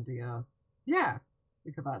Kavat skin, the, yeah,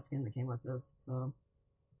 the Kavat skin that came with this, so.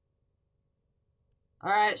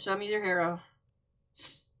 Alright, show me your hero.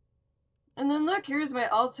 And then look, here's my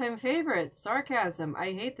all-time favorite, Sarcasm.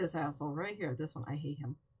 I hate this asshole right here. This one, I hate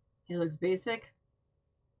him. He looks basic.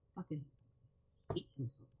 Fucking hate him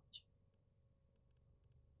so much.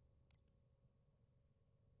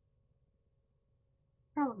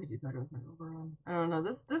 Probably do better with my overall. I don't know.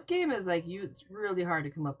 This game is like it's really hard to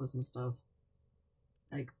come up with some stuff.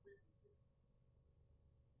 Like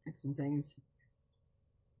some things.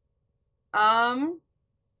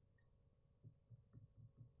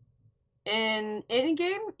 In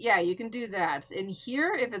game, yeah, you can do that. In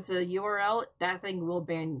here, if it's a URL, that thing will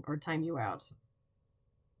ban or time you out.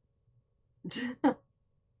 It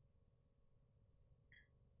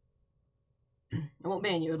won't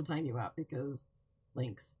ban you, it'll time you out because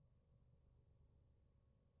links.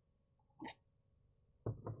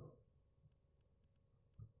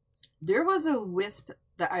 There was a Wisp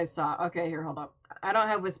that I saw. Okay, here, hold up. I don't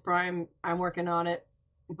have Wisp Prime. I'm working on it.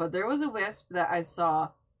 But there was a Wisp that I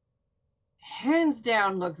saw. Hands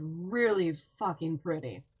down looked really fucking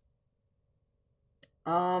pretty. It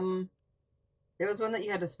was one that you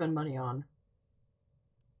had to spend money on.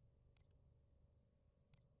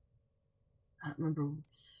 I don't remember.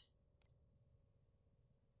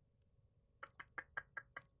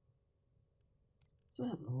 This one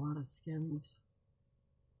has a lot of skins.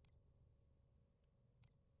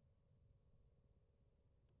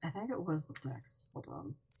 I think it was the Dex. Hold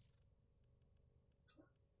on.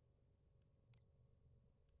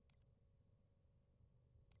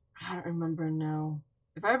 I don't remember now.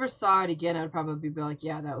 If I ever saw it again, I'd probably be like,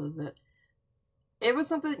 yeah, that was it. It was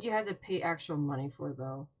something that you had to pay actual money for,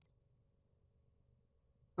 though.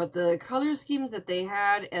 But the color schemes that they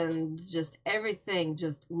had and just everything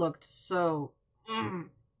just looked so... I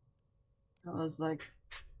was like,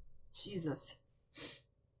 Jesus.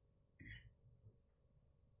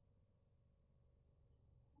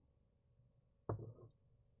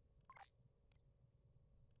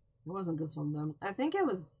 It wasn't this one though. I think it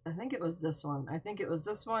was this one. I think it was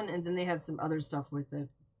this one, and then they had some other stuff with it.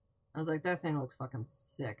 I was like, that thing looks fucking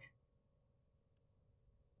sick.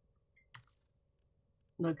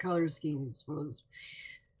 The color schemes was...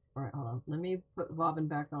 Alright, hold on. Let me put Bobbin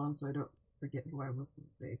back on so I don't forget who I was going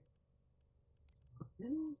to say.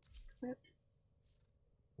 Quit.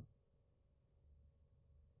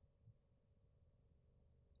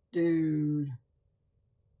 Dude.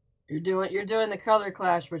 You're doing the color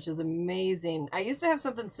clash, which is amazing. I used to have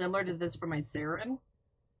something similar to this for my Saren.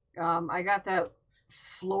 I got that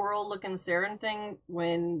floral looking Saren thing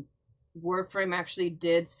when Warframe actually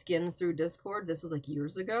did skins through Discord. This is like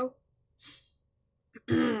years ago.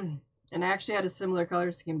 And I actually had a similar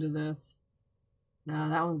color scheme to this. Nah,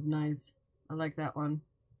 that one's nice. I like that one.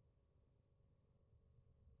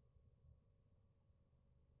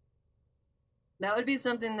 That would be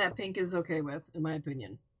something that pink is okay with, in my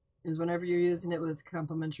opinion. Is whenever you're using it with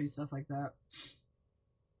complementary stuff like that.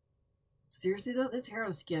 Seriously though, this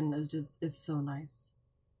hero skin is just, it's so nice.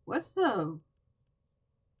 What's the...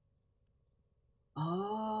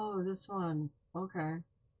 Oh, this one. Okay.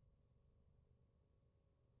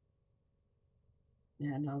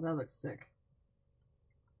 Yeah, no, that looks sick.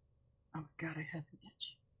 Oh my god, I have an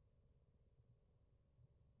itch.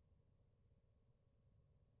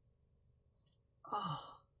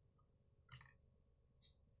 Oh.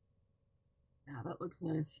 Yeah, that looks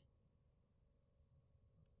nice.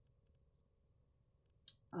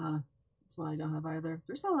 That's one I don't have either.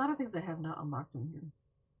 There's a lot of things I have not unlocked in here.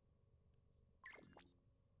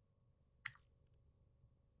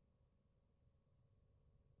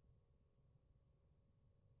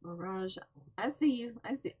 Mirage. I see you.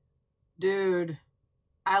 I see. Dude.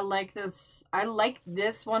 I like this. I like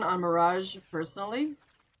this one on Mirage personally.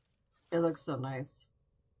 It looks so nice.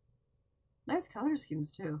 Nice color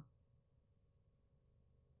schemes too.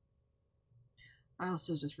 I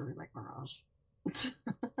also just really like Mirage.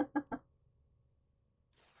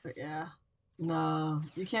 But yeah. No,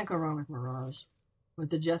 you can't go wrong with Mirage. With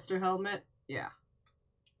the Jester helmet, yeah.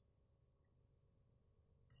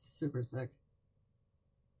 Super sick.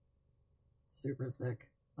 Super sick.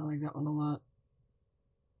 I like that one a lot.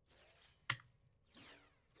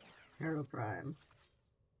 Hero Prime.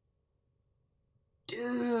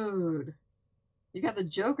 Dude! You got the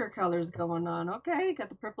Joker colors going on. Okay, you got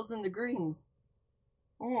the purples and the greens.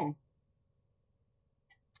 Oh.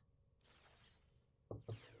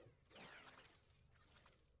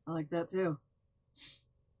 I like that too.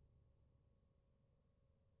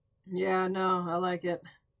 Yeah, no, I like it.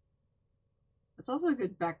 It's also a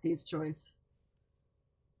good back piece choice.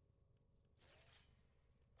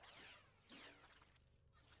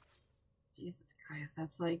 Jesus Christ,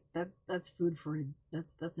 that's like that's food for a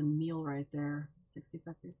that's a meal right there.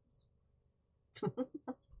 65 pesos.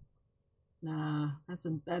 Nah, that's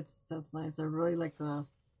nice. I really like the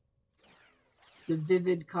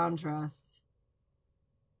vivid contrasts.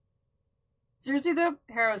 Seriously though,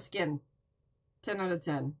 Hero skin. 10 out of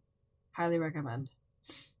 10. Highly recommend.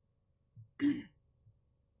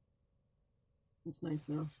 It's nice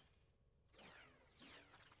though.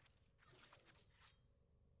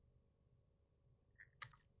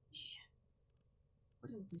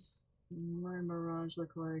 What does my Mirage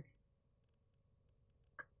look like?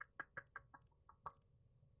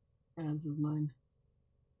 Yeah, this is mine.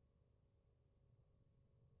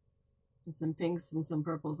 And some pinks and some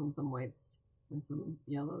purples and some whites and some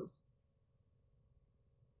yellows.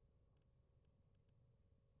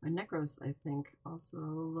 My Necros, I think, also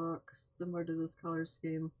look similar to this color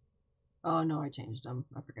scheme. Oh no, I changed them.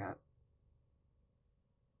 I forgot.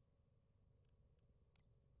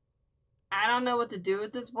 I don't know what to do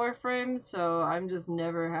with this Warframe, so I'm just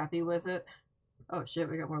never happy with it. Oh shit,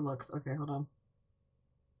 we got more looks. Okay, hold on.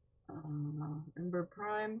 Ember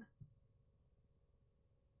Prime.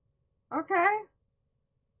 Okay.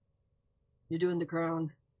 You're doing the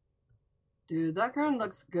crown. Dude, that crown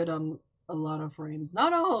looks good on a lot of frames.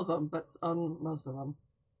 Not all of them, but on most of them.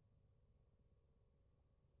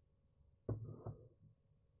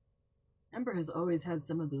 Ember has always had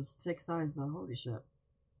some of those thick thighs though, holy shit.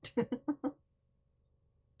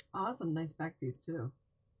 Oh, that's a nice back piece too.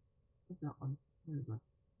 What's that one? Where is it?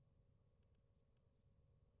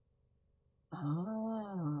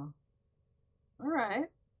 Oh. Alright.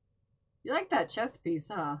 You like that chest piece,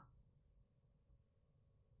 huh?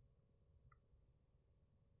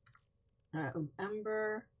 Alright, it was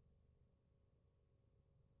Ember.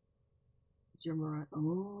 Jermora.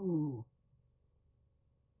 Ooh.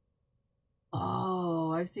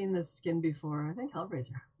 Oh, I've seen this skin before. I think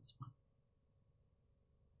Hellraiser has this one.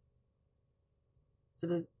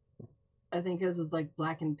 So I think his was like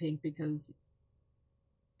black and pink because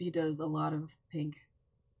he does a lot of pink.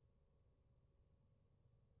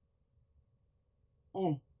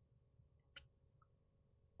 Mm.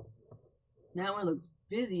 That one looks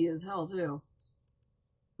busy as hell too.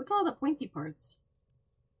 What's all the pointy parts?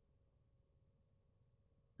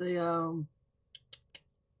 The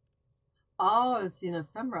oh, it's an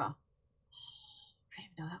ephemera. I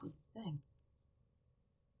didn't even know that was a thing.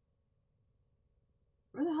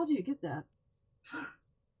 Where the hell do you get that?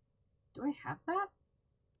 Do I have that?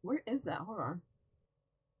 Where is that? Hold on.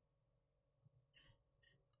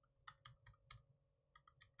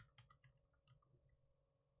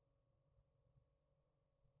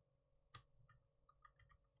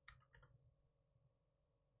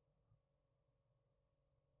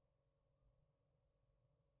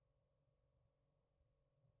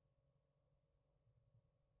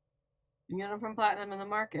 You get them from Platinum in the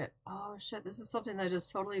market. Oh shit, this is something that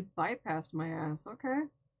just totally bypassed my ass. Okay.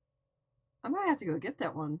 I might have to go get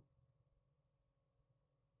that one.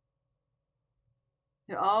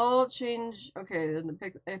 They all change. Okay,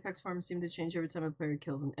 the Apex forms seem to change every time a player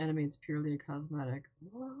kills an enemy. It's purely a cosmetic.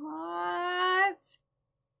 What?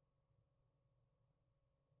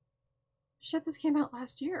 Shit, this came out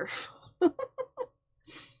last year. What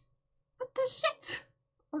the shit?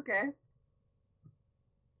 Okay.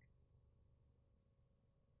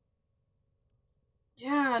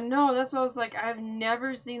 Yeah, no, that's what I was like. I've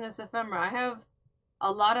never seen this ephemera. I have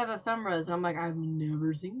a lot of ephemeras, and I'm like, I've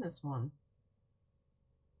never seen this one.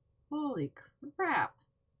 Holy crap.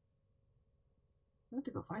 I have to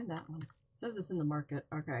go find that one. It says it's in the market.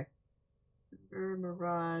 Okay.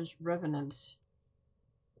 Mirage Revenant.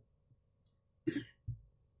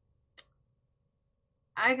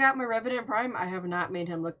 I got my Revenant Prime. I have not made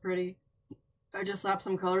him look pretty. I just slapped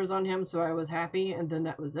some colors on him, so I was happy, and then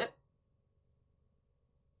that was it.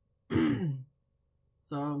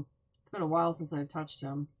 So, it's been a while since I've touched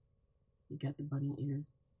him. You got the bunny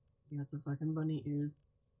ears. You got the fucking bunny ears.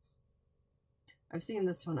 I've seen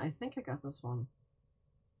this one. I think I got this one.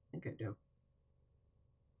 I think I do.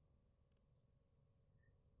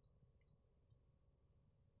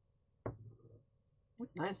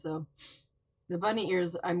 It's nice, though. The bunny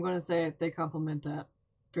ears, I'm going to say they complement that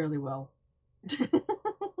fairly well.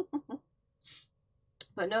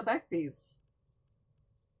 But no back piece.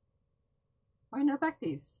 Why no back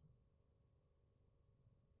piece?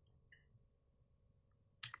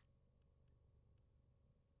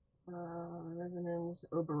 Revenant's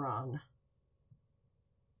Oberon.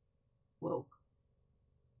 Whoa.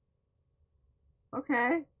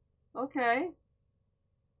 Okay. Okay.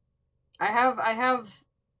 I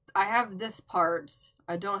have this part.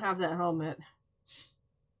 I don't have that helmet.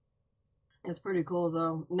 It's pretty cool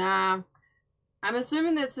though. Nah. I'm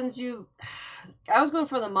assuming that since you I was going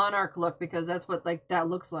for the monarch look because that's what like that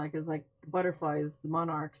looks like, is like the butterflies, the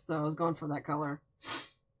monarchs, so I was going for that color.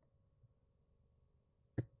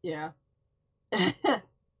 Yeah.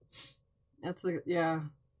 That's a yeah.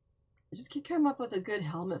 I just can't come up with a good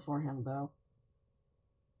helmet for him though.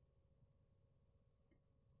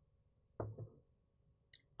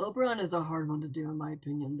 Oberon is a hard one to do in my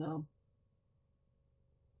opinion though.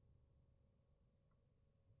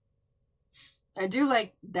 I do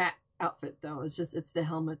like that outfit though. It's just it's the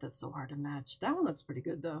helmet that's so hard to match. That one looks pretty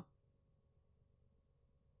good though.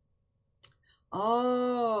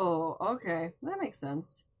 Oh, okay. That makes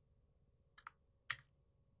sense.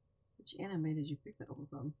 Which anime did you pick that one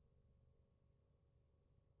from?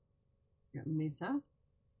 You got Mesa?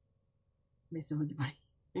 Mesa with the bunny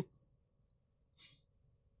ears.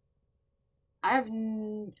 I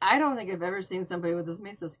don't think I've ever seen somebody with this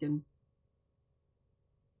Mesa skin.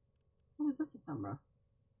 What is this ephemera?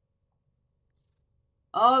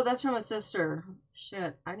 Oh, that's from a sister.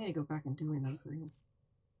 Shit, I need to go back and doing those things.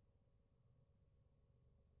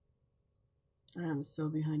 I am so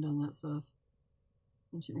behind on that stuff.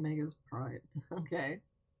 Ancient Mega's Pride. Okay.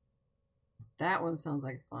 That one sounds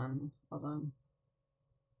like fun. Hold on.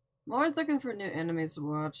 I'm always looking for new animes to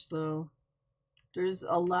watch, so there's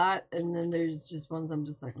a lot, and then there's just ones I'm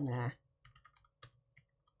just like, nah.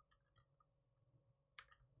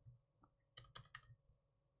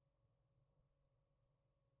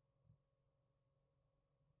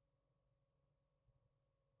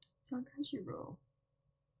 It's on Crunchyroll.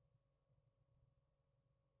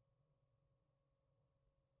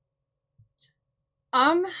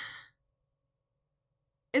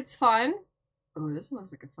 It's fun. Oh, this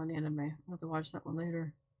looks like a fun anime. I'll have to watch that one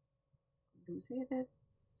later. Do we save it?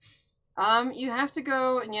 You have to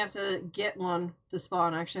go and you have to get one to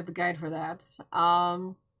spawn. I actually have a guide for that.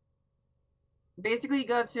 Basically you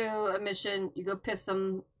go to a mission, you go piss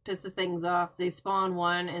the things off. They spawn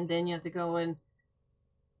one, and then you have to go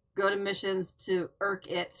to missions to irk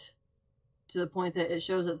it to the point that it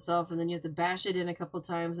shows itself, and then you have to bash it in a couple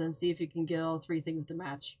times and see if you can get all 3 things to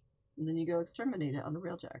match. And then you go exterminate it on a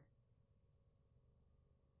railjack.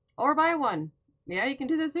 Or buy one. Yeah, you can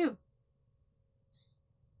do that too.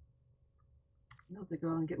 I'll have to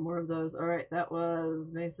go and get more of those. Alright, that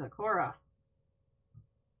was Mesa Cora.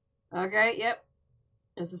 Okay, yep.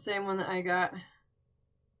 It's the same one that I got.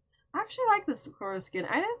 I actually like this Cora skin.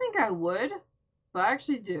 I didn't think I would, but I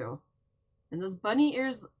actually do. And those bunny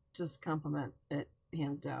ears just compliment it,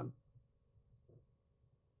 hands down.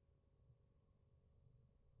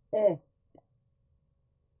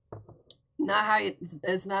 Not how you,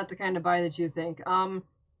 it's not the kind of buy that you think. In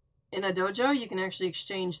a dojo, you can actually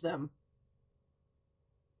exchange them.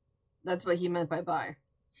 That's what he meant by buy.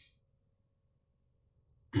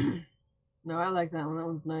 No, I like that one. That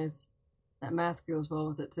one's nice. That mask goes well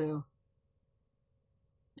with it too.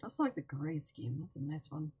 I also like the gray scheme. That's a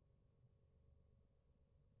nice one.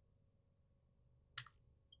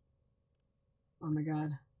 Oh my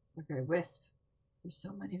god. Okay, Wisp. There's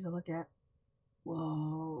so many to look at.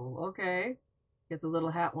 Whoa, okay. Get the little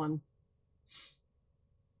hat one.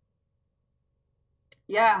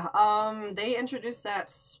 Yeah, they introduced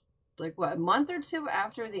that, like, what, a month or 2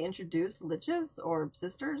 after they introduced Liches, or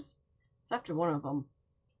Sisters? It's after one of them.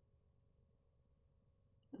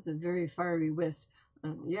 It's a very fiery Wisp.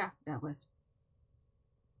 Yeah, Wisp.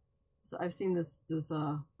 So I've seen this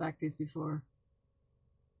back piece before.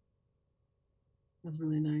 That's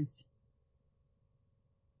really nice.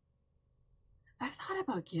 I've thought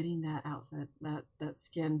about getting that outfit, that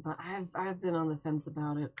skin, but I've been on the fence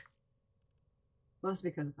about it. Mostly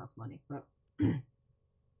because it costs money, but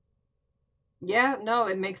yeah, no,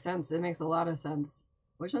 it makes sense. It makes a lot of sense.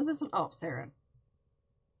 Which one's this one? Oh, Saren.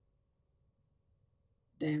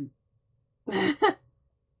 Damn.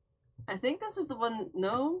 I think this is the one.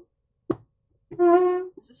 No,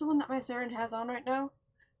 is this the one that my Saren has on right now?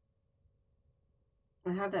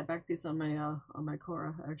 I have that back piece on my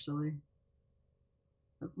Cora, actually.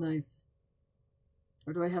 That's nice.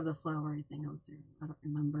 Or do I have the flowery thing on Saren? I don't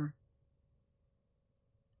remember.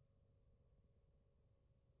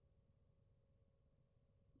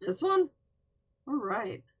 This one?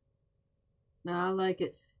 Alright. No, I like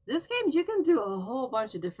it. This game, you can do a whole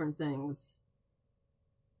bunch of different things.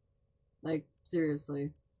 Like,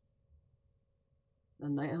 seriously. The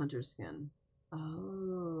Night Hunter skin.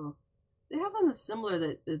 Oh. They have one that's similar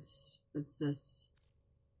that it's this.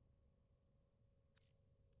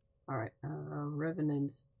 Alright,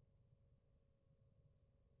 Revenant.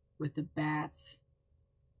 With the bats.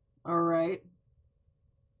 Alright.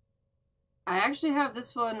 I actually have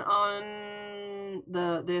this one on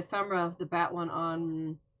the ephemera, the bat one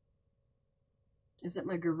on. Is it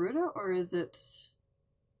my Garuda or is it?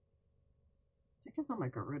 I think it's on my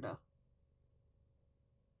Garuda.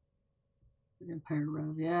 Vampire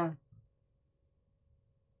Rev, yeah.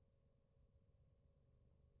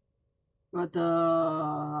 But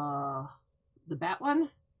the bat one.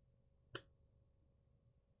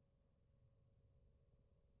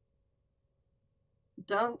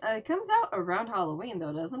 It comes out around Halloween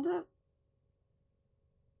though, doesn't it?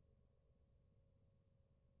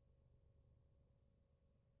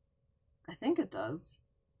 I think it does.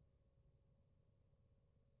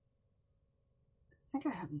 I think I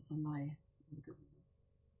have this on my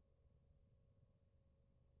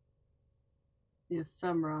the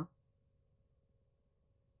ephemera.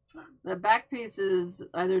 The back piece is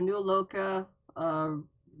either New Loca,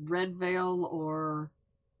 Red Veil, or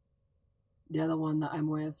the other one that I'm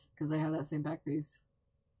with, because I have that same back piece.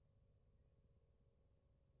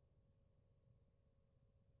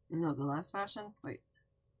 No, the last fashion? Wait.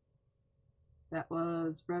 That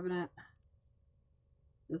was Revenant.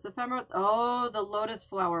 This ephemera? Oh, the Lotus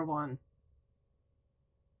Flower one.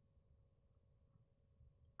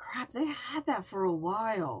 Crap, they had that for a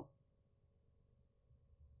while.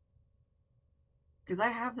 Because I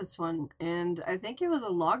have this one, and I think it was a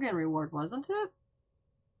login reward, wasn't it?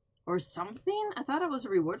 Or something? I thought it was a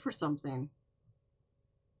reward for something.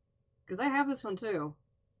 Because I have this one too.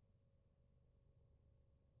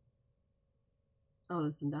 Oh, the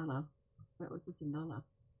Sindana. Wait, what's the Sindana?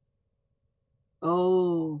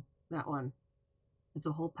 Oh, That one. It's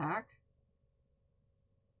a whole pack?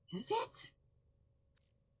 Is it?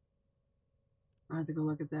 I have to go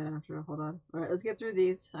look at that after. Hold on. Alright, let's get through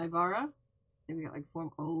these. Ivara. I think we got like 4.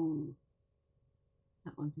 Oh.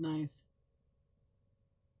 That one's nice.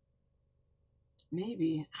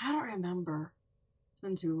 Maybe. I don't remember. It's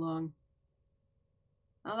been too long.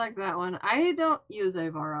 I like that one. I don't use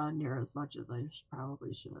Ivara near as much as I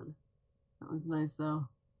probably should. That one's nice though.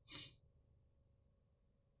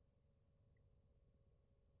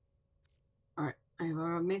 Alright,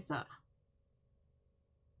 Ivara Mesa.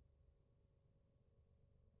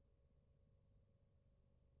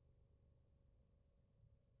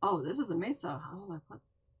 Oh, this is a Mesa. I was like, what?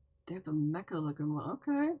 They have a mecha looking one.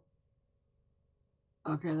 Okay.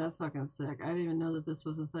 Okay, that's fucking sick. I didn't even know that this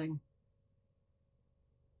was a thing.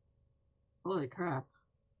 Holy crap.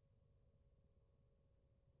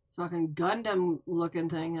 Fucking Gundam looking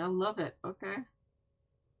thing. I love it. Okay.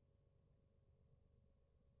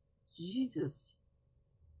 Jesus.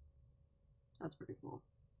 That's pretty cool.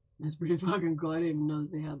 That's pretty fucking cool. I didn't even know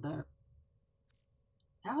that they had that.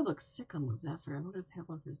 That would look sick on the Zephyr. I wonder if they have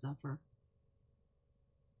one for Zephyr.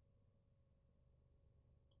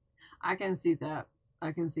 I can see that.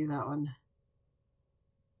 I can see that one.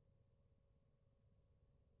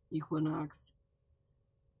 Equinox.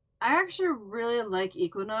 I actually really like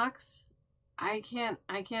Equinox. I can't,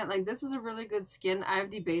 like, this is a really good skin.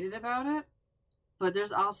 I've debated about it, but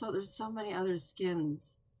there's so many other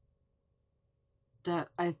skins that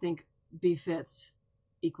I think befits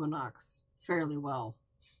Equinox fairly well.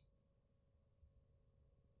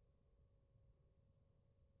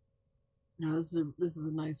 No, this is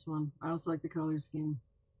a nice one. I also like the color scheme.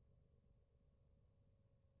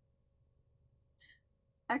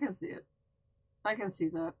 I can see it. I can see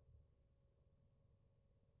that.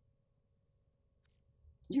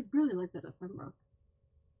 You really like that ephemera.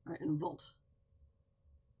 Alright, and Volt.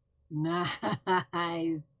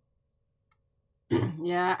 Nice.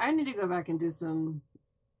 Yeah, I need to go back and do some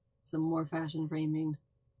more fashion framing.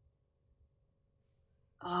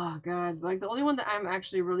 Oh god, like the only one that I'm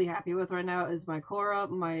actually really happy with right now is my Korra,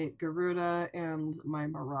 my Garuda, and my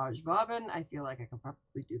Mirage Bobbin. I feel like I can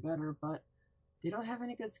probably do better, but they don't have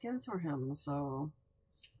any good skins for him, so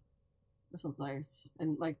this one's nice.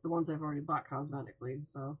 And like the ones I've already bought cosmetically,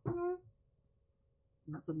 so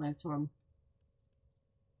that's a nice one.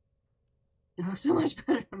 It looks so much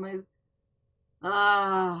better than my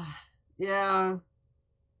yeah.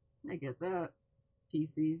 I get that.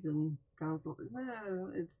 PCs and console.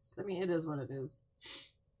 I mean, it is what it is.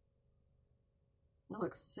 That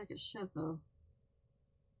looks sick as shit, though.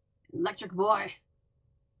 Electric Boy.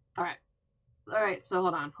 Alright. Alright, so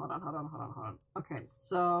hold on. Okay,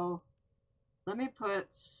 so let me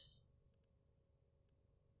put...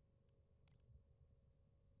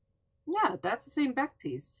 Yeah, that's the same back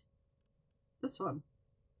piece. This one.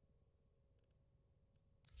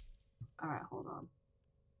 Alright, hold on.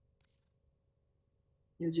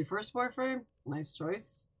 Here's your first Warframe. Nice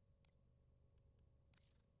choice.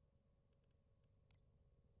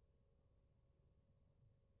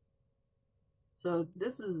 So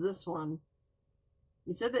this is this one.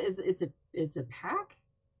 You said that it's a pack?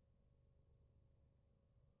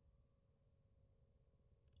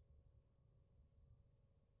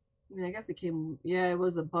 I mean, I guess it came... Yeah, it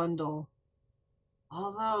was a bundle.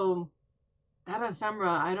 Although, that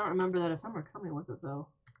ephemera, I don't remember that ephemera coming with it, though.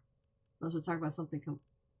 Unless we're talking about something...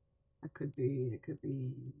 It could be...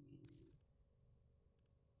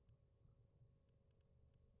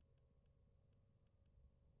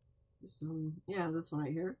 Yeah, this one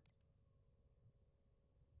right here.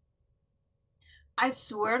 I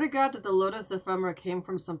swear to God that the Lotus ephemera came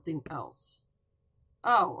from something else.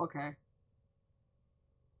 Oh, okay.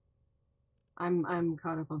 I'm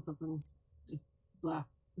caught up on something. Just blah.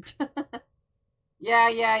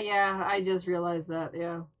 Yeah. I just realized that,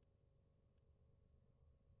 yeah.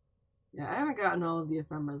 Yeah, I haven't gotten all of the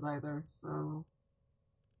ephemeras either, so...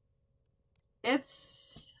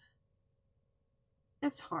 It's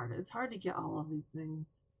hard. It's hard to get all of these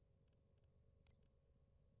things.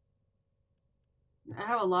 I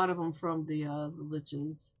have a lot of them from the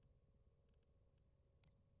liches.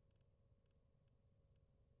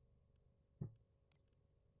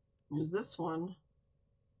 There's this one.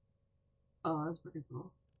 Oh, that's pretty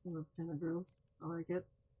cool. That's kind of gross. I like it.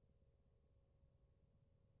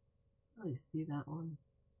 I really see that one.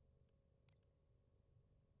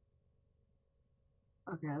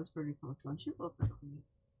 Okay, that's pretty cool. Why don't you open it for me?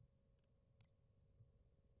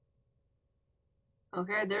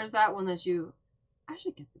 Okay, there's that one that you... I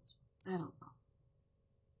should get this one. I don't know.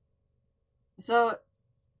 So,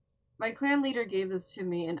 My clan leader gave this to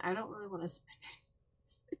me, and I don't really want to spend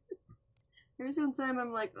it. Every single time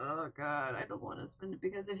I'm like, oh god, I don't want to spend it,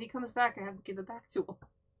 because if he comes back, I have to give it back to him.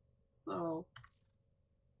 So,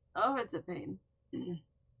 oh, it's a pain.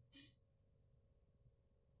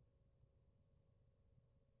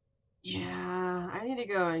 Yeah, I need to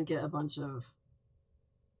go and get a bunch of...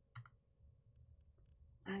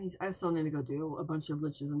 I still need to go do a bunch of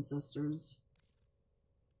Liches and Sisters.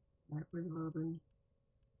 Alright, where's Robin?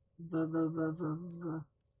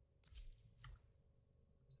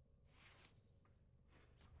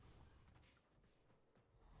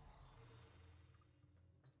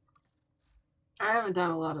 I haven't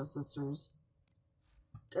done a lot of Sisters.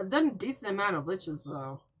 I've done a decent amount of Liches,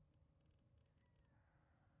 though.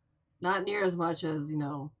 Not near as much as, you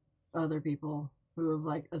know, other people who have,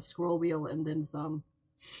 like, a scroll wheel and then some.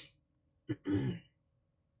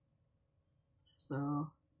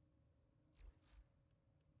 So...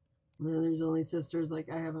 there's only Sisters, like,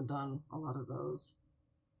 I haven't done a lot of those.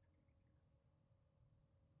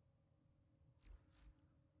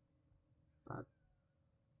 But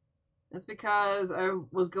it's because I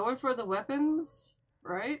was going for the weapons,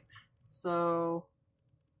 right? So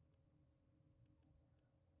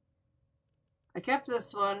I kept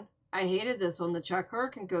this one. I hated this one. The Chakra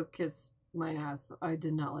can go kiss my ass. I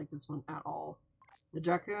did not like this one at all. The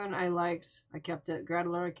Dracoon I liked. I kept it.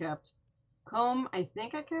 Gradler I kept. Comb, I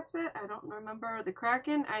think I kept it. I don't remember. The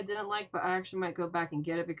Kraken I didn't like, but I actually might go back and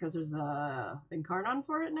get it because there's a Incarnon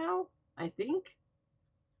for it now. I think.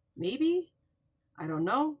 Maybe. I don't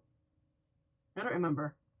know. I don't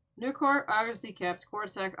remember. Nucor obviously kept.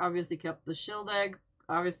 Cortec obviously kept. The Shield Egg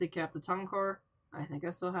obviously kept. The Tongue Core, I think I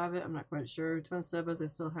still have it. I'm not quite sure. Twin Stubbas I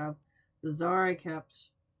still have. The Czar I kept.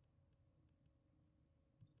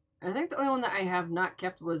 I think the only one that I have not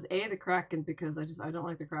kept was the Kraken, because I don't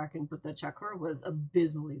like the Kraken, but the Chakra was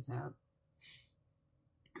abysmally sad.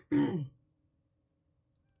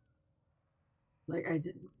 Like, I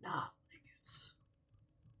did not like it.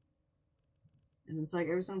 And it's like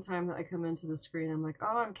every single time that I come into the screen, I'm like,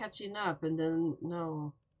 oh, I'm catching up, and then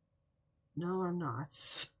no. No, I'm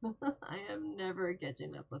not. I am never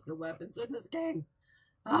catching up with the weapons in this game.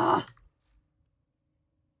 Ah!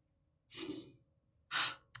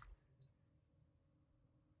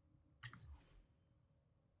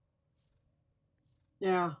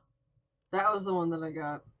 Yeah, that was the one that I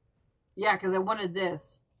got. Yeah, because I wanted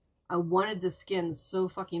this. I wanted the skin so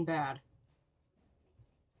fucking bad.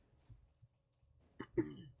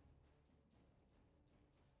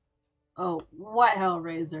 Oh, what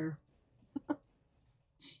Hellraiser?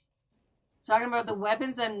 Talking about the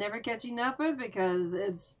weapons I'm never catching up with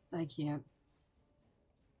because I can't.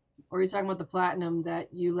 Or you're talking about the platinum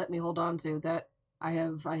that you let me hold on to that I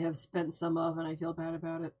have spent some of and I feel bad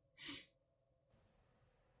about it.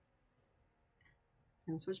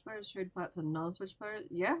 Can switch players trade pot to non-switch players?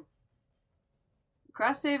 Yeah.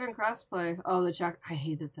 Cross save and cross play. Oh, the Chakra. I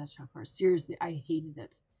hated that Chakra. Seriously, I hated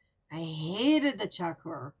it. I hated the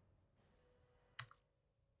Chakra.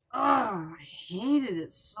 Oh, I hated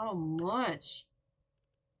it so much.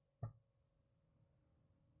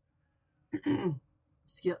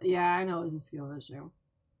 Skill. Yeah, I know it was a skill issue.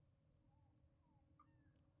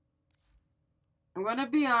 I'm gonna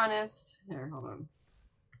be honest. Here, hold on.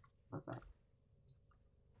 What that?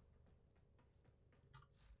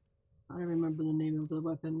 I don't remember the name of the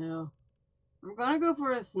weapon now. I'm gonna go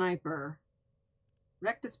for a sniper.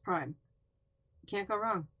 Rectus Prime. Can't go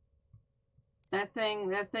wrong. That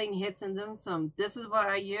thing hits and then some. This is what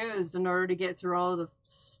I used in order to get through all the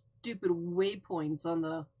stupid waypoints on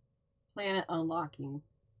the planet unlocking.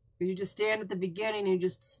 You just stand at the beginning and you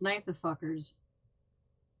just snipe the fuckers.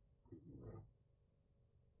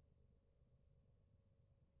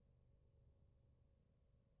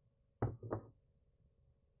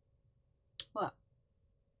 What?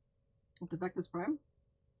 Defectus Prime?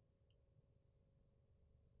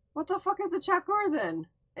 What the fuck is the Chakor then?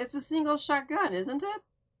 It's a single shotgun, isn't it?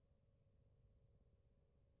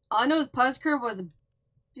 All I know is Puzzker was a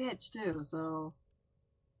bitch too, so...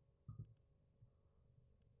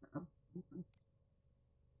 Oh,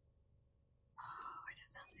 I did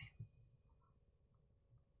something.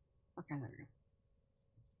 Okay, there we go.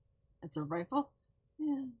 It's a rifle?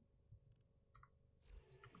 Yeah.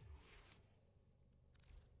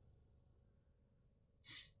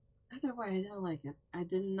 Either way, I didn't like it. I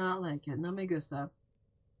did not like it. No me gusta.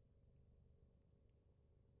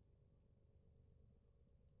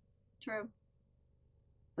 True.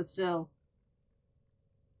 But still.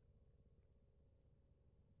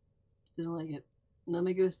 Didn't like it. No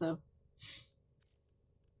me gusta.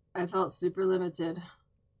 I felt super limited.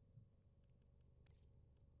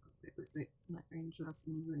 Night range drop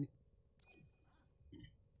movement.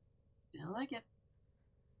 Didn't like it.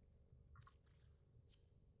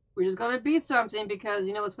 We're just gonna be something because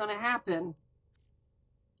you know what's gonna happen.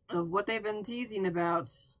 Of what they've been teasing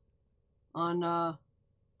about on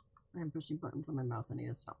I'm pushing buttons on my mouse, I need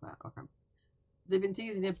to stop that. Okay. They've been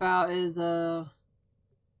teasing about is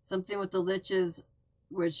something with the liches,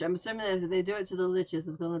 which I'm assuming that if they do it to the liches,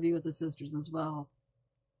 it's gonna be with the sisters as well.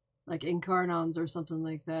 Like incarnons or something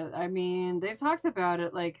like that. I mean, they've talked about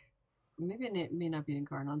it like maybe it may not be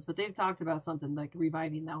incarnons, but they've talked about something like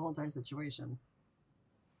reviving that whole entire situation.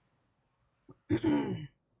 And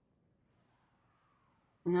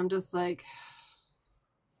I'm just like,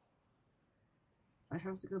 I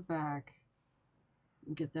have to go back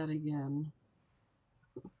and get that again.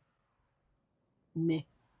 Meh.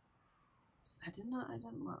 I did not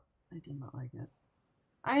like it.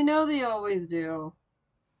 I know they always do.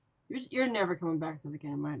 You're never coming back to the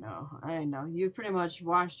game. I know. You pretty much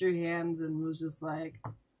washed your hands and was just like,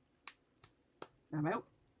 I'm out.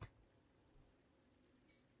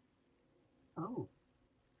 Oh.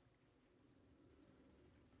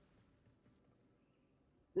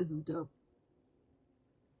 This is dope.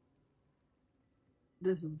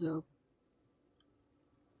 This is dope.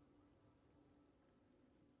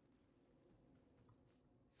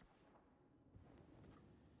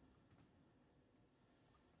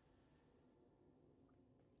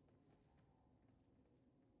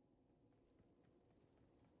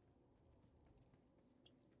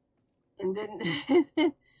 And then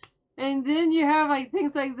and then you have like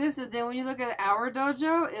things like this, and then when you look at our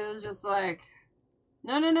dojo, it was just like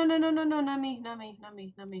no, not me.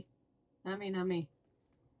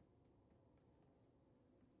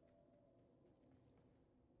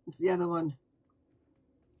 It's the other one.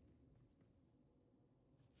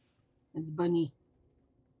 It's Bunny.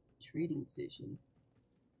 Trading station.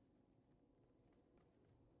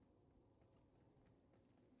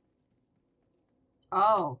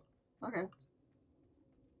 Oh, okay.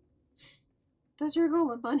 Thought you were going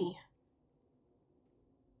with Bunny.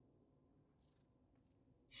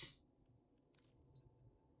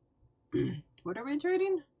 What are we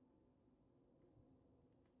trading?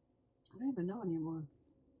 I don't even know anymore.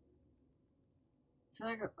 I feel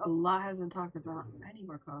like a lot has been talked about. I need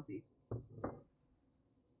more coffee.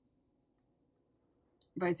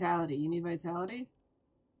 Vitality. You need vitality?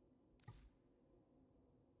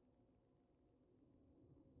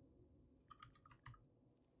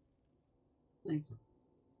 Like,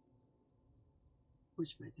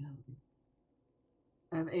 which vitality?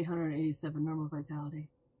 I have 887 normal vitality.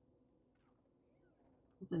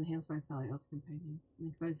 What's enhanced vitality? Oh, it's companion.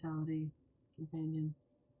 Make vitality, companion.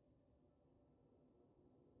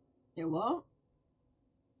 It won't?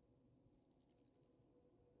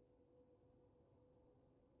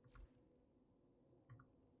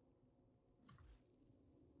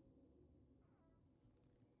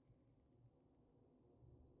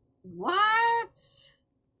 What?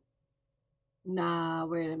 Nah,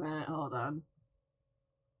 wait a minute. Hold on.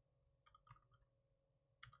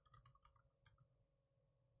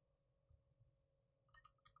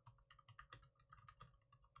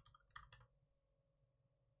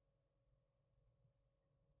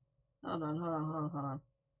 Hold on.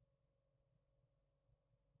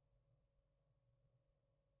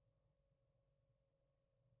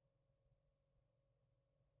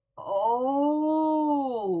 Oh,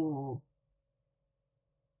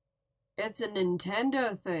 it's a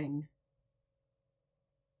Nintendo thing.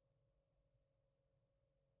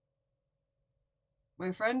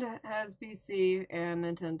 My friend has PC and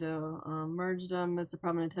Nintendo. Merged them. It's a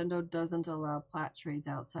problem. Nintendo doesn't allow plat trades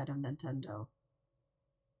outside of Nintendo.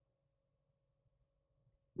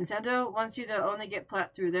 Nintendo wants you to only get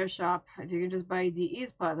plat through their shop. If you can just buy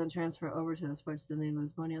DE's plat, then transfer over to the Switch, then they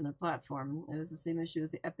lose money on their platform. It is the same issue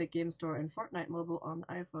as the Epic Game Store and Fortnite Mobile on the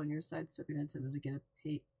iPhone. You're sidestepping Nintendo to get a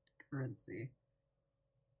paid currency.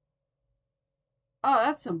 Oh,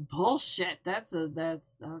 that's some bullshit. That's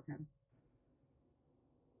okay.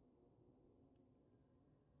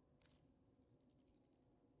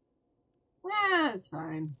 Yeah, it's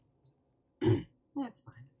fine. That's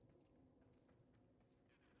fine.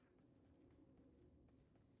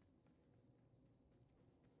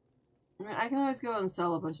 I mean, I can always go and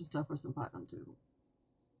sell a bunch of stuff for some platinum too.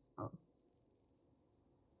 So.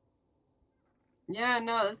 Yeah,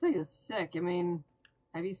 no, this thing is sick. I mean,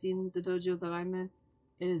 have you seen the dojo that I'm in?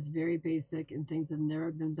 It is very basic, and things have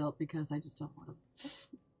never been built because I just don't want to.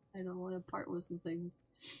 I don't want to part with some things.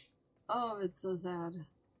 Oh, it's so sad.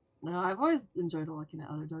 No, I've always enjoyed looking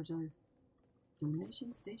at other dojos.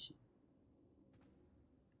 Donation station.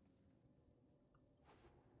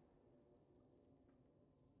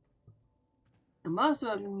 I'm also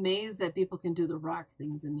amazed that people can do the rock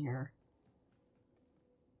things in here.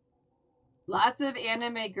 Lots of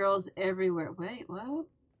anime girls everywhere. Wait, what?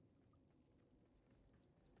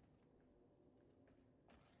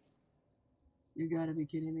 You gotta be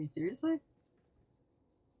kidding me. Seriously?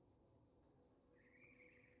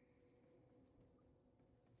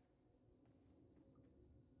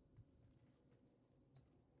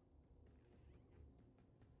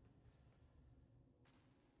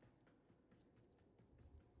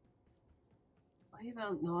 I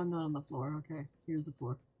even no, I'm not on the floor. Okay, here's the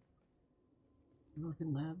floor.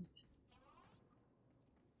 Broken labs.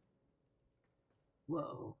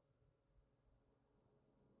 Whoa.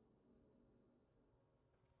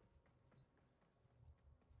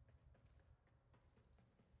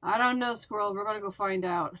 I don't know, Squirrel. We're gonna go find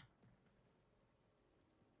out.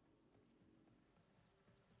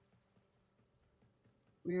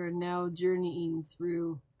 We are now journeying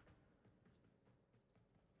through.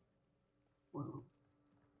 Whoa.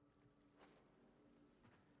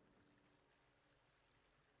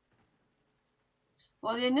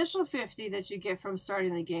 Well, the initial 50 that you get from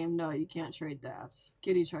starting the game, no, you can't trade that.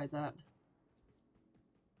 Kitty tried that.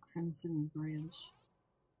 Crimson Branch.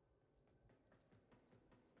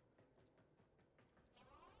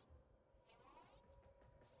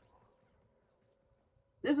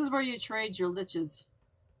 This is where you trade your liches.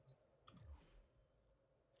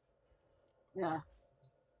 Yeah.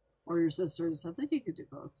 Or your sisters. I think you could do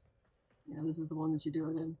both. Yeah, this is the one that you do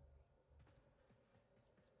it in.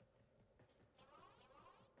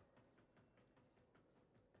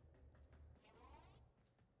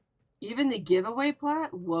 Even the giveaway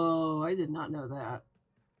plat? Whoa, I did not know that.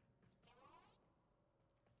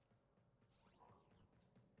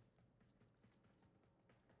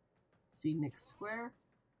 Phoenix Square?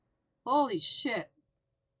 Holy shit.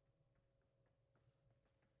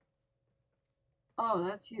 Oh,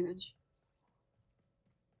 that's huge.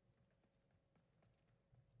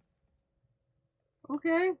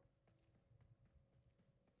 Okay.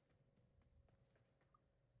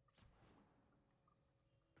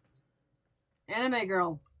 Anime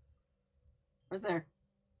girl. Right there.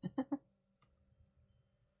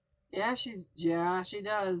 Yeah, she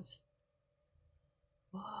does.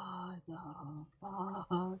 What the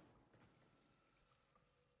fuck?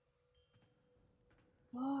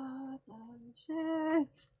 What the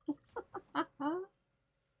shit?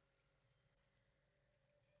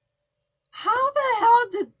 How the hell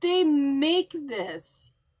did they make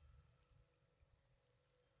this?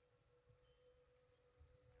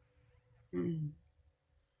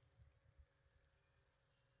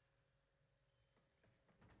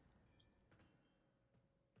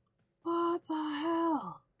 What the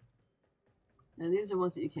hell? Yeah, these are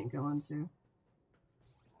ones that you can't go into.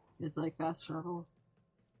 It's like fast travel.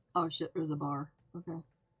 Oh shit, there's a bar. Okay.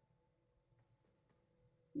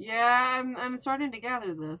 Yeah, I'm starting to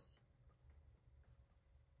gather this.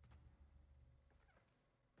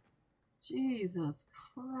 Jesus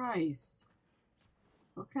Christ.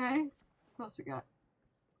 Okay. What else we got?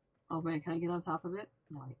 Oh man, can I get on top of it?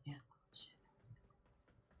 No, I can't. Shit.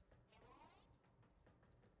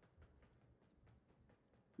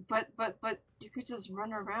 But you could just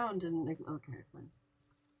run around and okay, fine.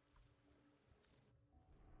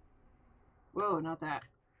 Whoa, not that.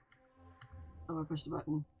 Oh, I pushed the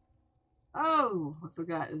button. Oh, I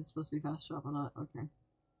forgot it was supposed to be fast travel, not okay.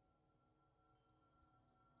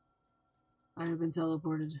 I have been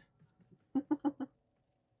teleported.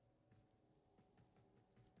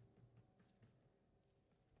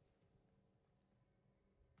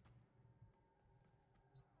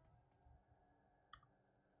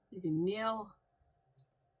 You can kneel.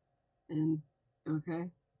 And okay.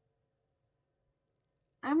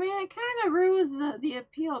 I mean, it kind of ruins the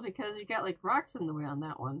appeal because you got like rocks in the way on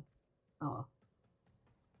that one. Oh.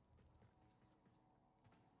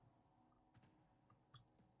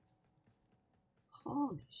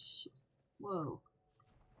 Holy shit. Whoa.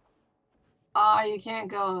 Oh, you can't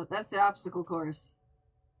go. That's the obstacle course.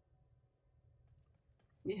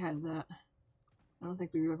 We had that. I don't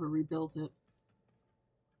think we ever rebuilt it.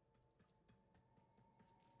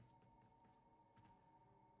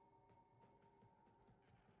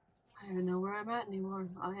 I don't even know where I'm at anymore.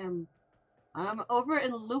 I'm over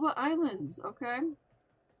in Lua Islands, okay?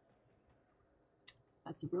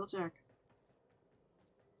 That's a real jack.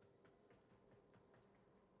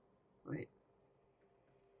 Wait.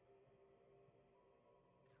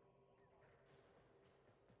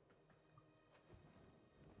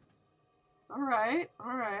 Alright,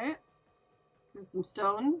 alright. There's some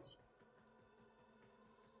stones.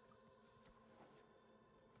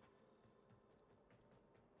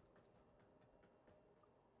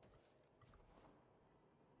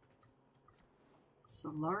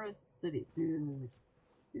 Solaris City. Dude,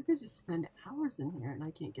 you could just spend hours in here and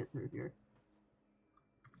I can't get through here.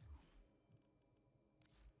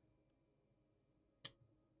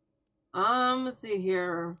 Let's see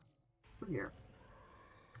here. Let's go here.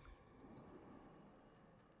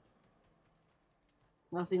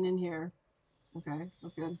 Nothing in here. Okay,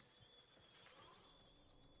 that's good.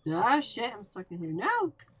 Ah, shit, I'm stuck in here.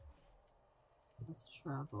 No! Let's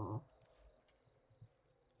travel.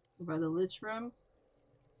 By the Lich Room.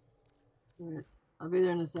 Alright, I'll be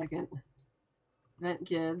there in a second. Vent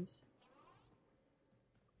kids.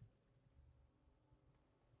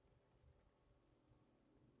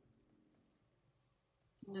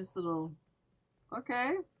 Nice little...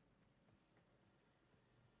 Okay.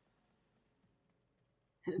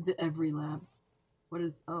 The every lab. What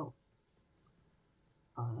is... Oh.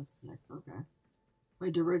 Oh, that's sick. Okay. My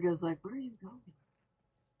Doriga's like, where are you going?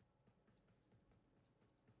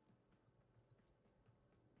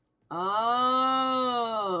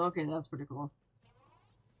 Oh, okay, that's pretty cool.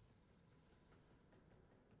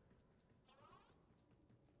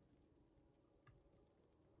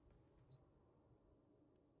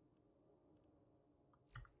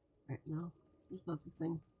 Right, no, it's not this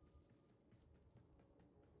thing.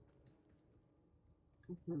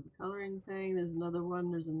 So the coloring thing, there's another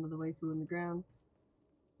one, there's another waifu in the ground.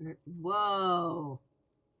 Right. Whoa!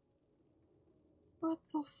 What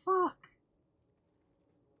the fuck?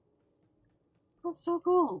 That's so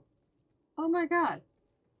cool! Oh my god!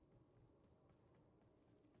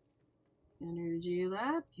 Energy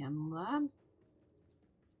lab, chem lab,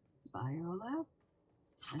 bio lab,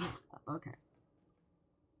 tiny lab, okay.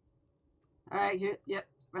 Alright, here, yep,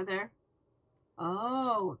 right there.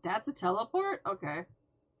 Oh, that's a teleport? Okay.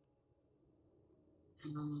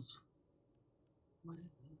 What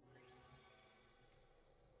is this?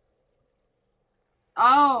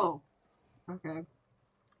 Oh! Okay.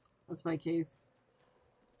 That's my case.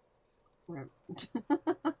 Right.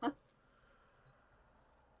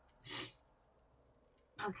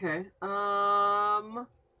 Okay.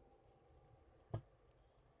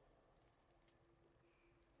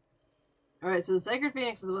 Alright, so the Sacred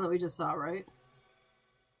Phoenix is the one that we just saw, right?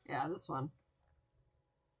 Yeah, this one.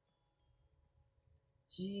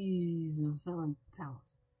 Jesus, selling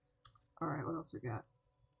thousands. Alright, what else we got?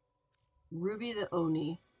 Ruby the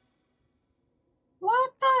Oni.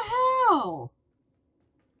 What the hell?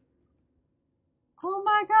 Oh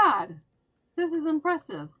my god. This is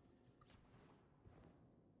impressive.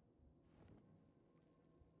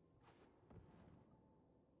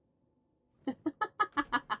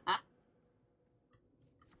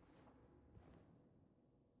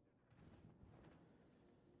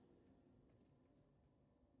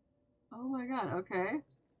 Oh my god, okay.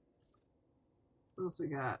 What else we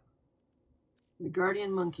got? The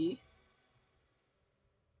Guardian Monkey.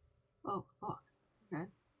 Oh, fuck. Okay.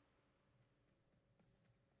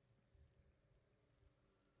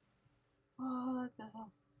 What the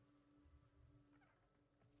hell?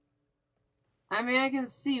 I mean, I can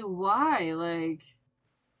see why, like...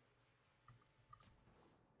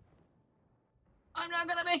 I'm not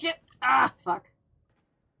gonna make it! Ah, fuck.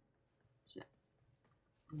 Shit.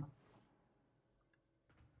 No.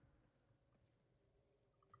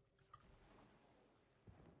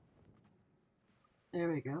 There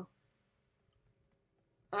we go.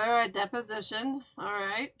 Alright, that position.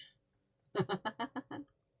 Alright.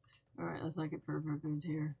 Alright, let's not get perverted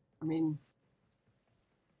here. I mean,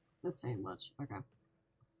 that's saying much. Okay.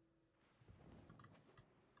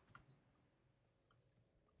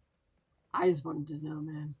 I just wanted to know,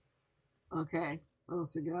 man. Okay, what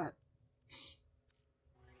else we got?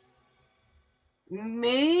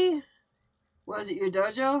 Me? Was it your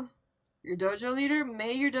dojo? Your dojo leader?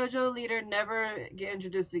 May your dojo leader never get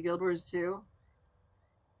introduced to Guild Wars 2?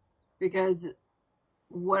 Because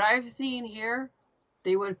what I've seen here,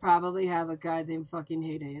 they would probably have a guy named fucking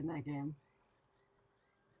Heyday in that game.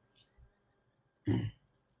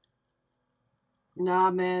 Nah,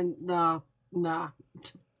 man. Nah. Nah.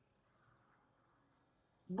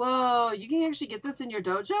 Whoa, you can actually get this in your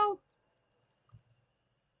dojo?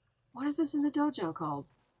 What is this in the dojo called?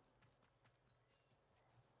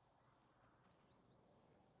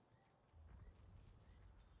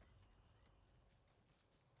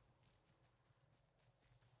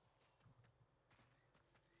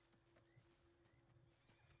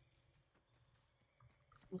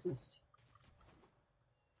 What's this?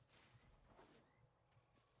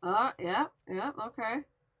 Yeah, okay.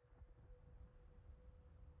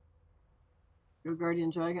 Go Guardian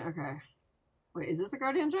Dragon, okay. Wait, is this the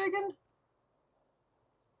Guardian Dragon?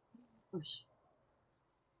 Push.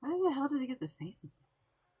 How the hell did he get the faces?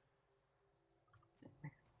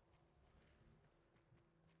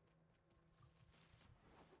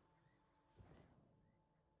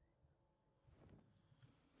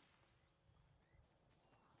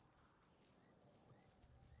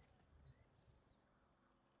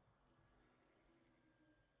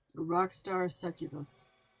 A rock star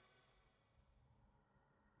succubus.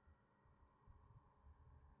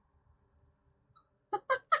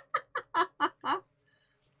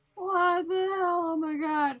 What the hell? Oh my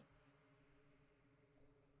god.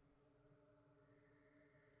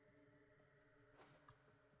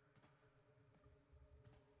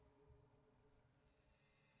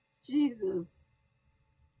 Jesus.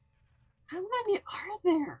 How many are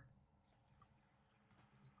there?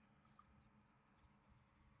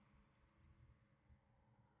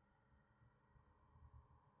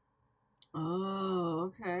 Oh,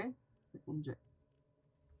 okay.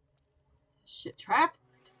 Shit. Trapped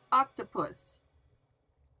octopus.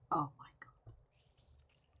 Oh my god.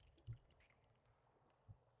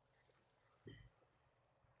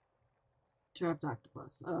 Trapped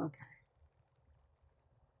octopus. Okay.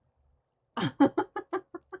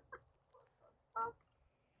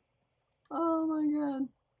 Oh my god.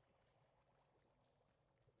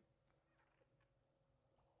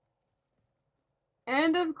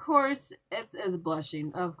 And of course, it's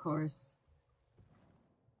blushing. Of course.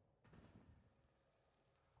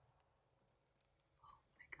 Oh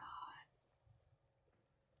my god.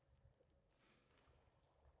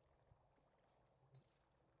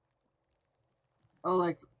 Oh,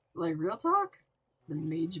 like real talk? The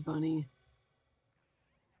mage bunny.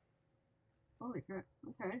 Holy crap.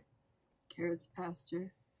 Okay. Carrots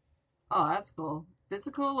pasture. Oh, that's cool.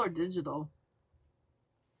 Physical or digital?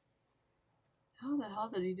 How the hell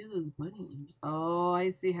did he do those bunny ears? Oh, I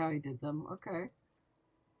see how he did them. Okay.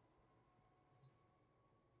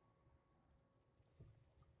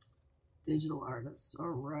 Digital artist.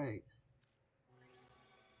 Alright.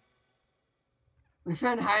 We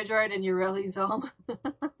found Hydroid in Ureli's home.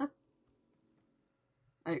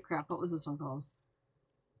 Alright, crap. What was this one called?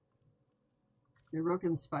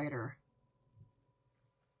 Yorokan Spider.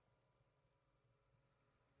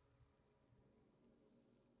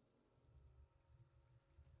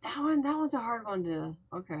 That one's a hard one to...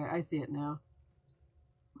 Okay, I see it now.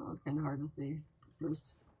 That was kind of hard to see at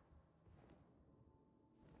first.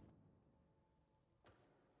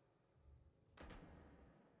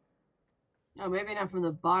 Oh, maybe not from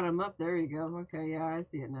the bottom up. There you go. Okay, yeah, I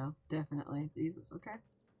see it now. Definitely. Jesus, okay.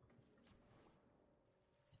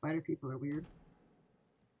 Spider people are weird.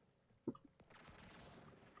 I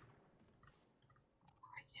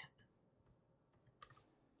can't.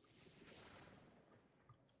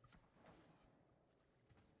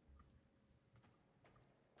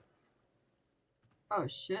 Oh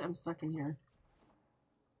shit, I'm stuck in here.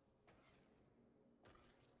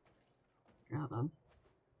 Hold on.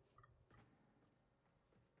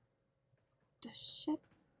 The shit.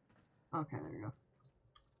 Okay, there we go.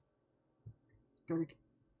 Go to.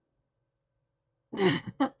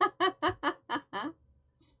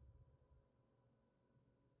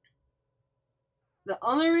 The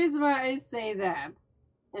only reason why I say that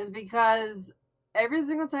is because every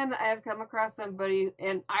single time that I have come across somebody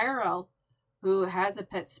in IRL who has a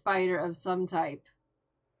pet spider of some type,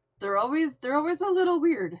 they're always a little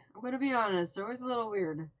weird. I'm gonna be honest, they're always a little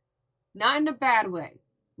weird. Not in a bad way.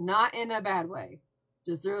 Not in a bad way.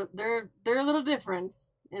 Just they're a little different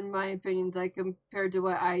in my opinion, like compared to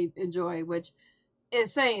what I enjoy, which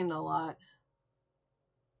is saying a lot.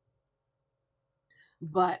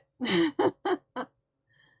 But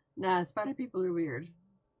nah, spider people are weird.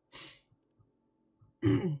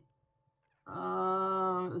 It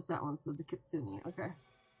was that one, so the kitsune, okay.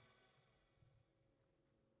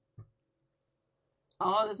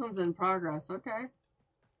 Oh, this one's in progress, okay.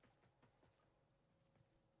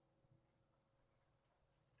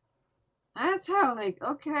 That's how they,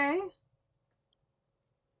 okay.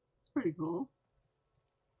 It's pretty cool.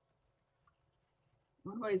 I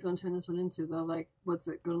wonder what he's going to turn this one into, though. Like, what's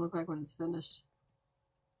it going to look like when it's finished?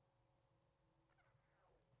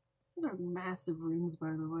 These are massive rooms,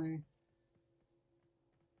 by the way.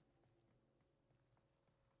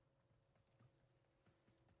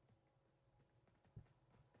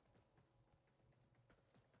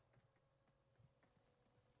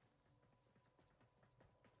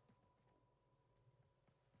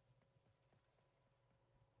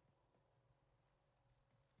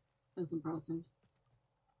 That's impressive.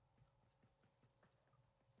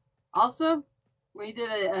 Also, we did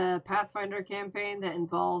a Pathfinder campaign that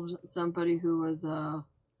involved somebody who was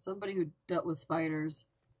somebody who dealt with spiders,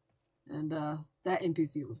 and that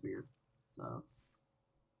NPC was weird. So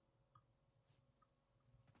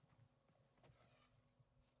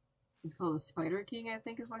it's called the Spider King, I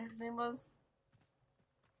think is what his name was.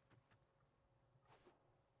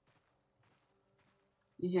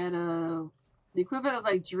 He had the equivalent of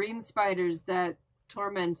like dream spiders that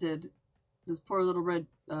tormented this poor little red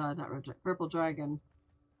not red, purple dragon.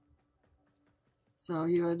 So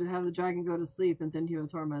he would have the dragon go to sleep, and then he would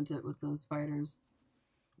torment it with those spiders.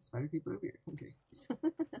 Spider people are weird. Okay.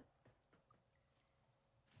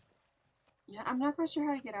 Yeah, I'm not quite sure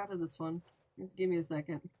how to get out of this one. You have to give me a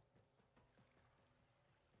second.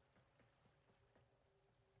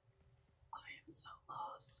 I am so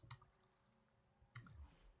lost.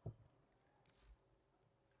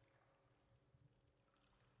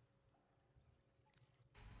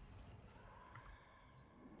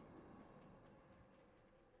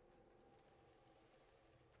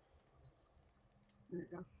 There we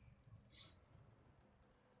go.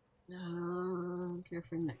 Care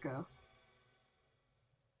for Neko.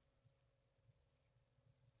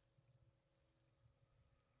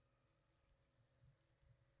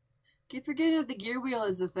 Keep forgetting that the gear wheel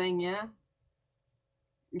is the thing, yeah?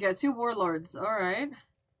 You got 2 warlords, alright.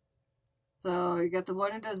 So you got the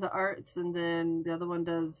one who does the arts, and then the other one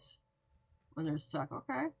does when they're stuck.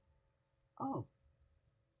 Okay. Oh.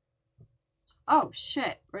 Oh,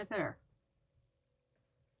 shit. Right there.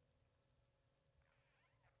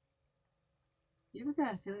 You ever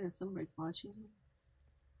got a feeling that somebody's watching you?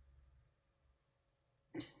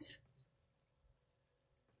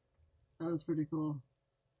 That was pretty cool.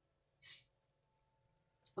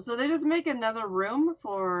 So they just make another room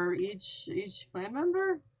for each clan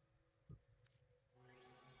member?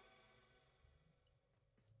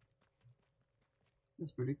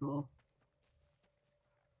 That's pretty cool.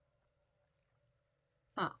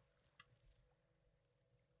 Huh.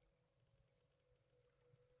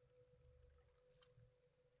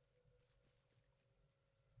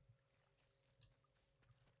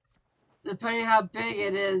 Depending on how big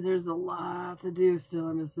it is, there's a lot to do still,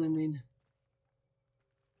 I'm assuming.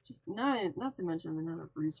 Just not to mention the amount of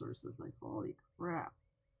resources, like holy crap.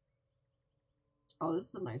 Oh, this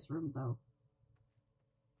is a nice room though.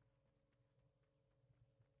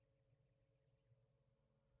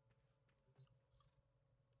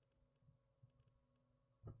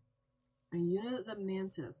 A unit of the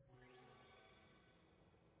Mantis.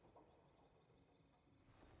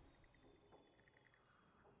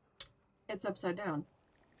 It's upside down.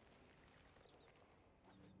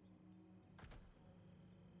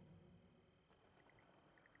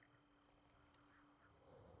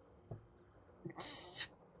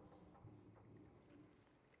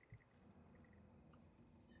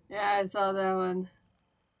 Yeah, I saw that one.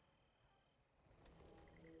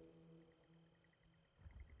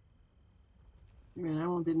 I mean, I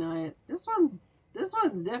won't deny it. This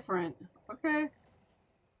one's different. Okay.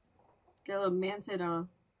 Got a little mantid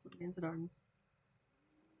arms.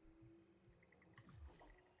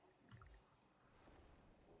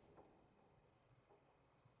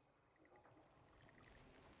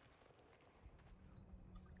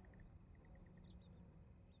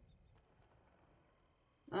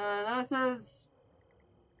 Now it says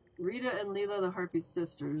Rita and Leela, the Harpy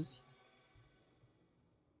sisters.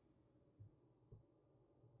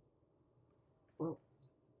 Whoa.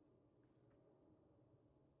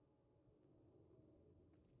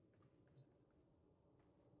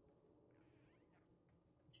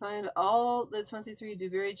 Find all the 23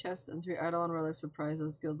 Duviri chests and 3 Eidolon relics for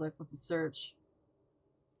prizes. Good luck with the search.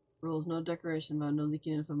 Rules: no decoration mode, no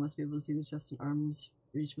leaking info. Must be able to see the chest and arms.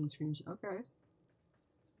 Reach one screenshot. Okay.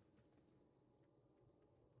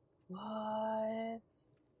 What?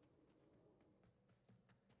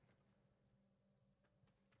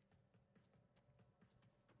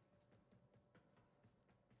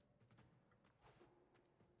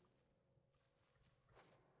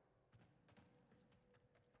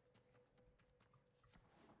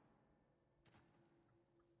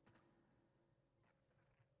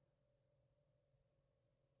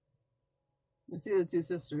 I see the 2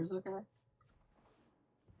 sisters, okay. I'm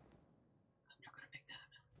not gonna make that.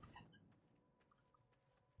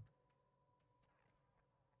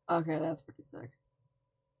 Okay, that's pretty sick.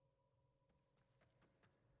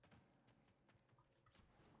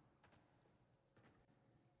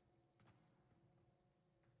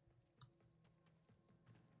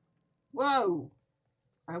 Whoa!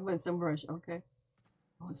 I went somewhere okay.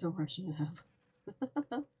 I went somewhere I shouldn't have.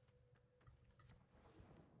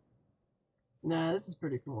 Nah, this is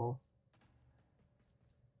pretty cool.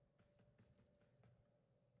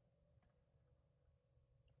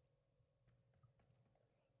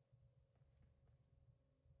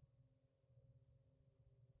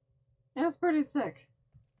 Yeah, it's pretty sick.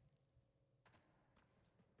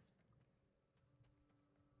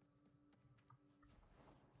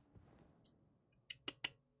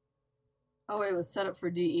 Oh, it was set up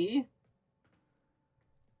for DE?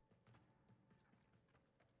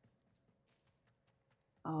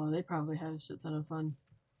 Oh, they probably had a shit ton of fun.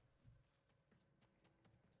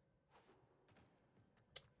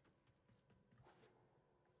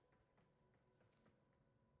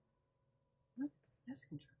 What is this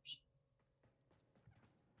contraption?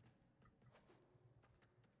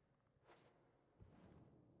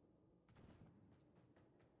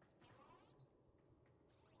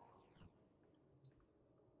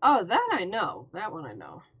 Oh, that I know. That one I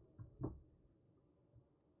know.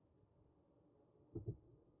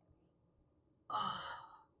 Oh.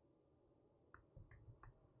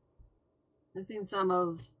 I've seen some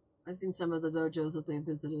of the dojos that they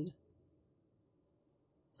visited.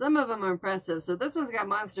 Some of them are impressive. So this one's got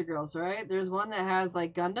monster girls, right? There's one that has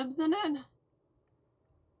like Gundams in it.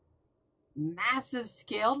 Massive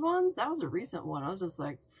scaled ones? That was a recent one. I was just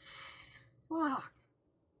like, fuck.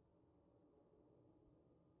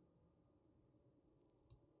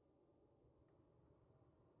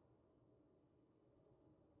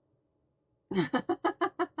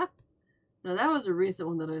 No, that was a recent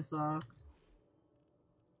one that I saw.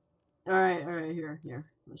 Alright, here.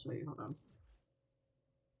 I'll show you. Hold on.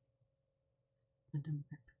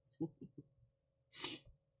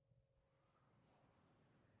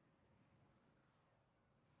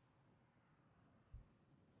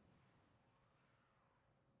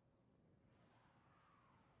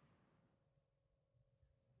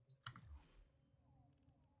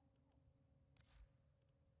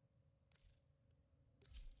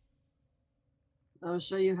 I'll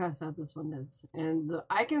show you how sad this one is. And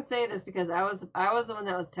I can say this because I was the one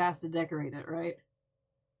that was tasked to decorate it, right?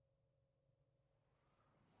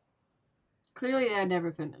 Clearly I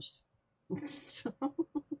never finished. So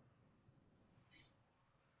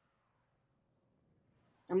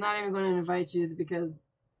I'm not even going to invite you because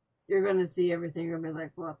you're going to see everything. You're going to be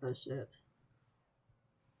like, what the shit?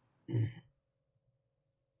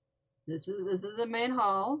 This is the main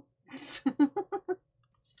hall.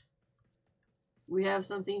 We have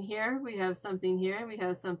something here, we have something here, we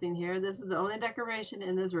have something here. This is the only decoration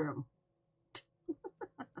in this room.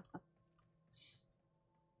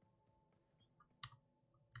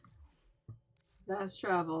 Fast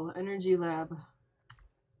travel, energy lab.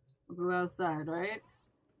 We'll go outside, right?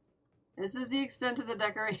 This is the extent of the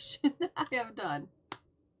decoration that I have done.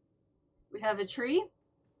 We have a tree.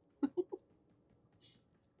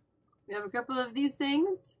 We have a couple of these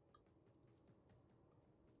things.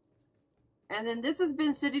 And then this has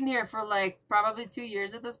been sitting here for like probably 2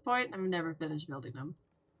 years at this point. I've never finished building them.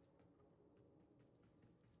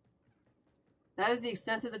 That is the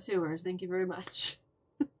extent of the tour. Thank you very much.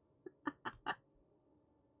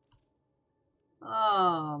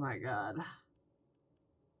 Oh my god.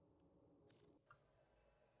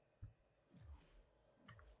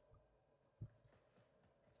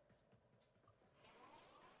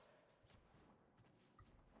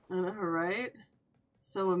 I know, right?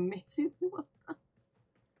 So amazing.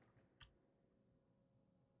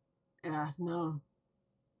 Yeah, no.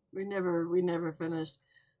 We never finished.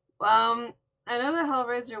 I know that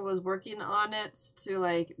Hellraiser was working on it to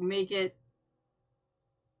like make it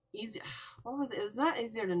easier. What was it? It was not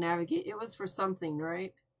easier to navigate. It was for something,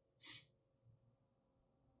 right?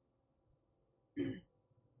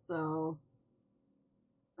 So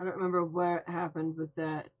I don't remember what happened with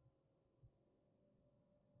that.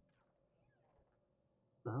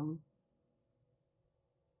 So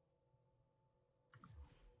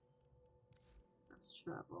let's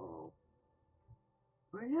travel.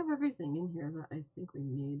 We have everything in here that I think we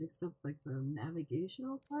need, except like the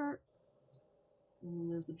navigational part. And then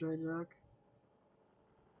there's the dry dock.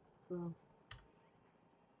 So.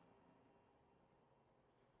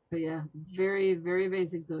 But yeah, very, very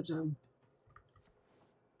basic dojo.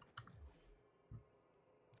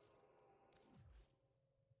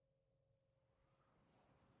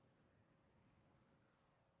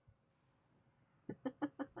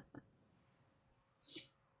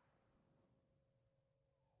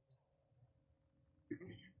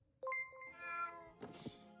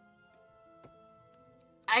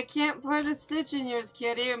 I can't put a stitch in yours,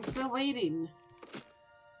 kitty. I'm still waiting.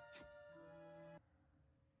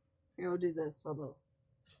 Here, we'll do this. Hold on.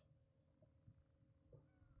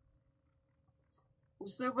 I'm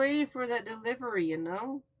still waiting for that delivery, you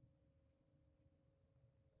know?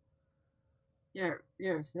 Here,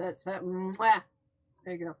 that's that. Mwah.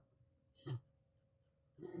 There you go.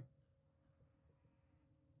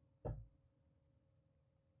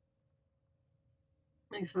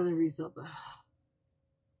 Thanks for the resub.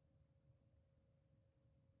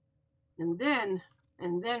 And then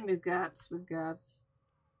we've got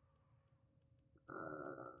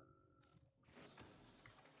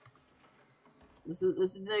This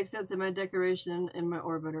is the extent of my decoration and my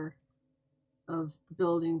orbiter of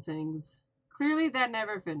building things. Clearly that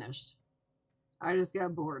never finished. I just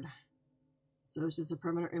got bored. So it's just a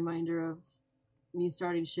permanent reminder of me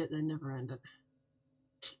starting shit that never ended.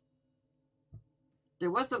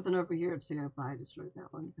 There was something over here too, but I destroyed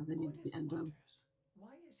that one because I needed What the is end of. wonders? Why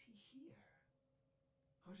is he here?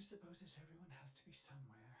 Oda supposes everyone has to be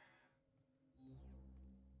somewhere.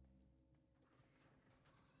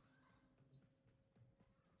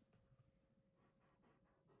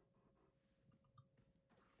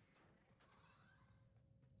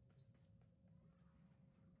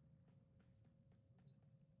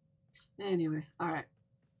 Anyway, alright.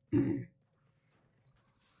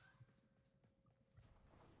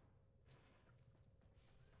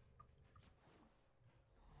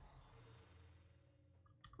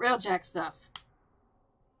 Railjack stuff.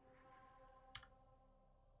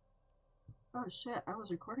 Oh shit, I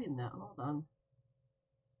was recording that. Hold on.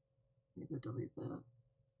 Let me go delete that.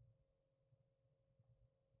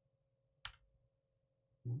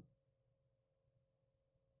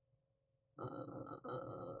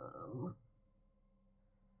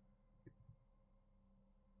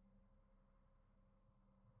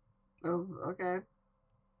 Oh, okay.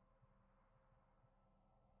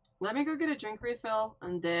 Let me go get a drink refill,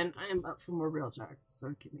 and then I am up for more Railjack.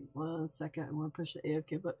 So give me 1 second. I'm gonna push the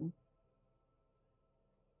AFK button.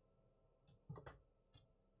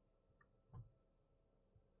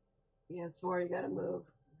 Yeah, it's 4. You gotta move.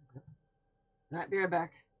 Alright, be right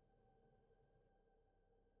back.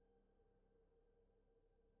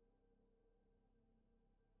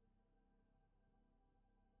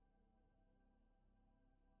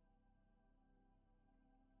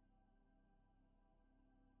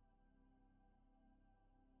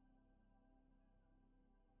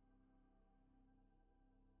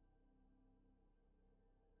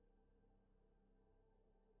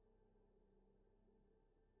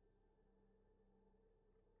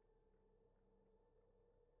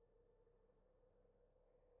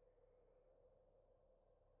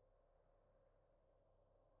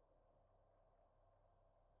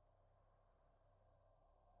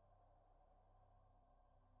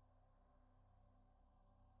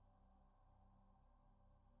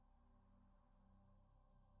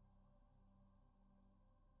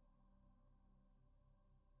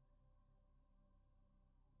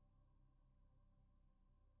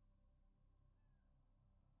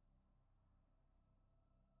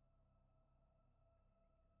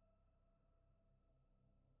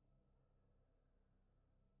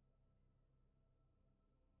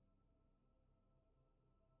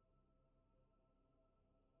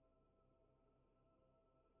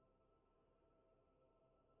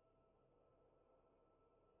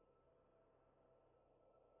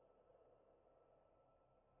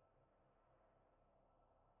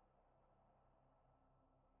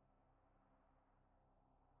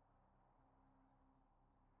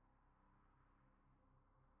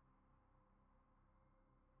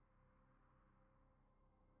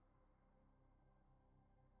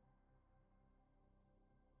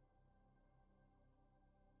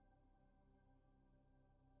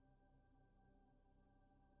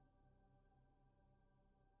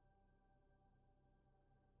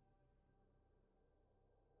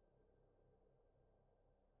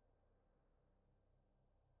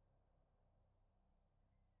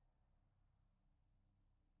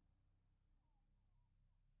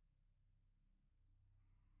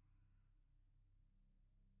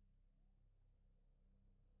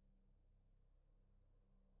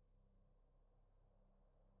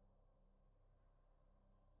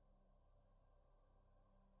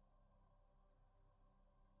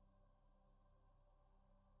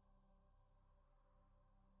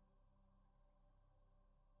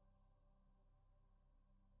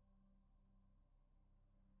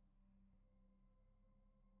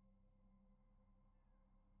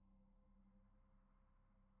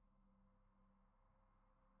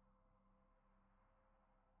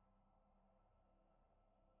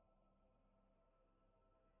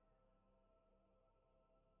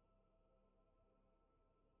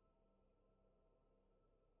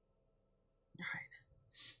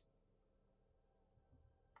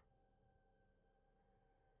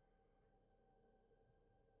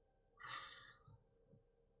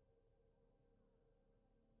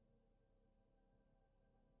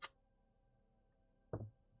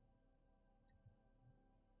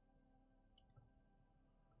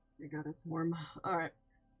 My god, it's warm. Alright.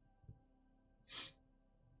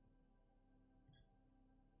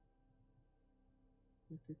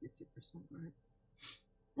 $52%, right?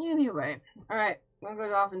 Anyway, alright. I'm gonna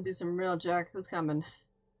go off and do some Railjack. Who's coming?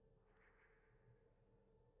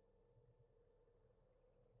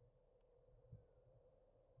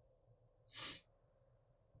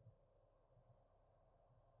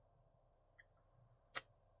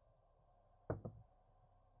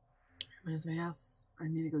 As my ass, I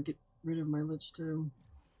need to go get rid of my lich too.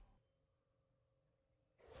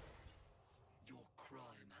 Your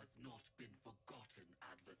crime has not been forgotten,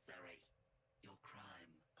 adversary. Your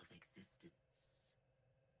crime of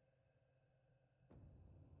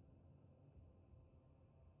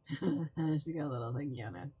existence. She's got a little thingy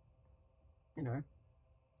on it. Anyway.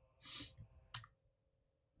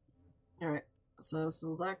 Alright, so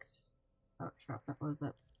select. Oh crap, that was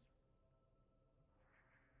it.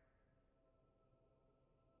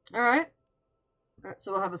 Alright. Alright,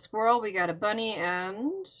 so we'll have a squirrel, we got a bunny,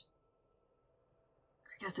 and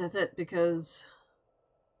I guess that's it because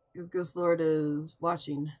Ghost Lord is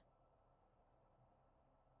watching.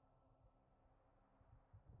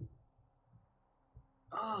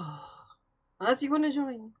 Oh, unless you want to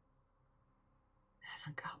join. It's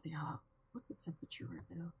ungodly hot. What's the temperature right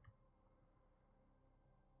now?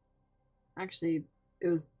 Actually, it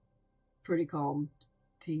was pretty calm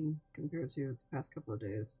compared to the past couple of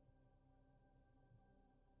days.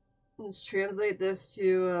 Let's translate this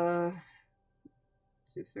to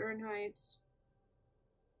Fahrenheit.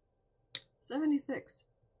 76.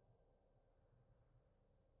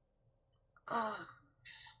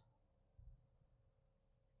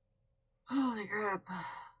 Holy crap.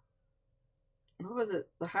 What was it?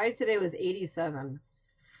 The high today was 87.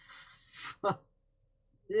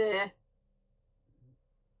 Yeah.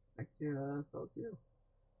 Back to Celsius.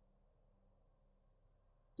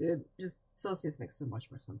 Dude, just Celsius makes so much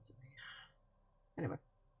more sense to me. Anyway.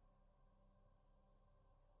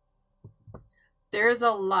 There is a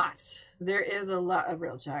lot of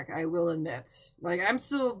real check, I will admit. Like, I'm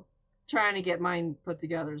still trying to get mine put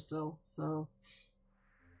together still, so.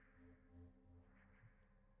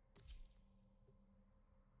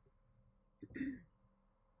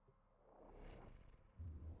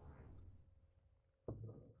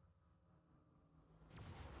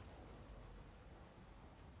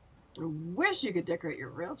 I wish you could decorate your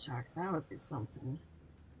rail track. That would be something.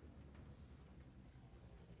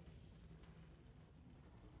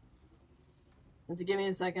 To give me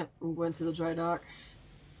a second, I'm going to the dry dock.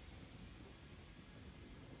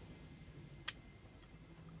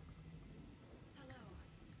 Hello.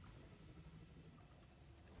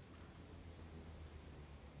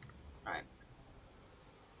 Alright.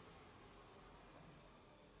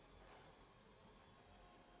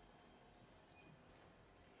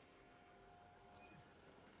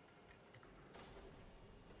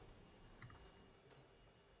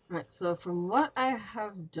 Right, so from what I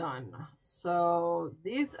have done, so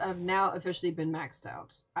these have now officially been maxed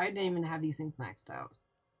out. I didn't even have these things maxed out.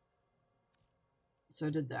 So I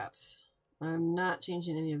did that. I'm not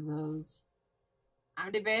changing any of those.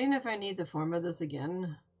 I'm debating if I need to format this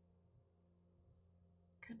again.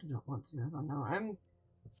 Kind of don't want to, I don't know.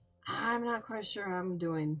 I'm not quite sure how I'm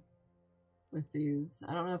doing with these.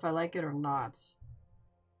 I don't know if I like it or not.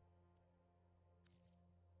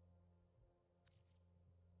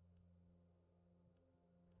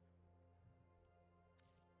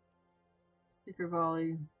 Seeker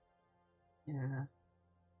Volley. Yeah.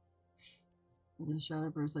 And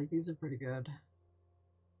Shadow Burst, like, these are pretty good.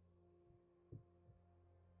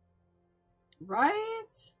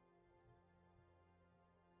 Right?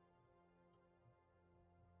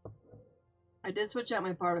 I did switch out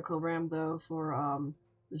my particle ram, though, for,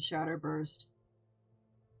 the Shatter Burst.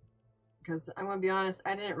 Because, I'm gonna be honest,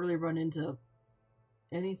 I didn't really run into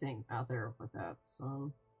anything out there with that,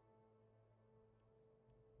 so...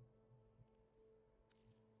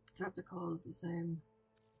 Tactical is the same.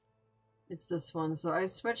 It's this one. So I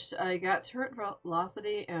switched, I got turret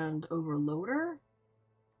velocity and overloader.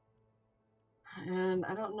 And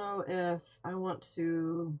I don't know if I want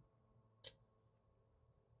to...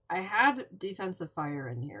 I had defensive fire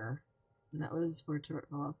in here. And that was where turret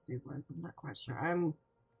velocity went. I'm not quite sure.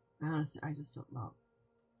 Honestly, I just don't know.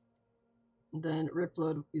 Then rip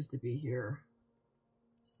load used to be here.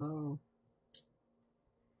 So...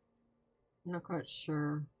 I'm not quite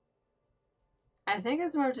sure. I think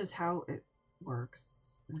it's more just how it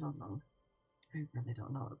works. I don't know. I really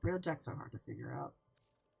don't know. Real jacks are hard to figure out.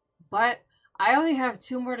 But I only have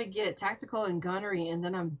 2 more to get, tactical and gunnery, and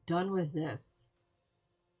then I'm done with this.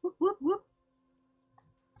 Whoop, whoop, whoop.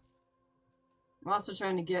 I'm also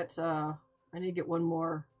trying to get, I need to get 1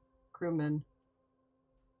 more crewman.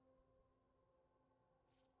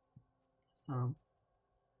 So,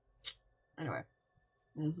 anyway.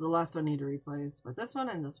 This is the last one I need to replace. But this one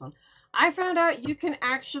and this one. I found out you can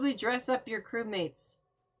actually dress up your crewmates.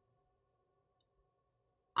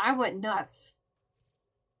 I went nuts.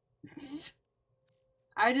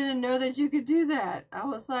 I didn't know that you could do that. I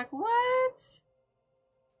was like, what?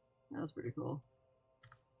 That was pretty cool.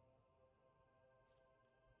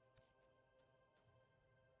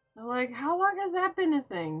 I'm like, how long has that been a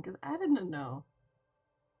thing? Because I didn't know.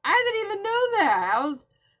 I didn't even know that. I was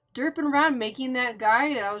derping around making that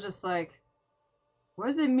guide, and I was just like, what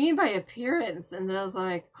does it mean by appearance? And then I was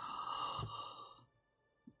like,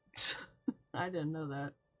 I didn't know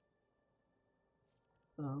that.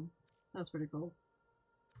 So, that's pretty cool.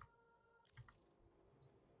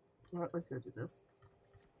 Alright, let's go do this.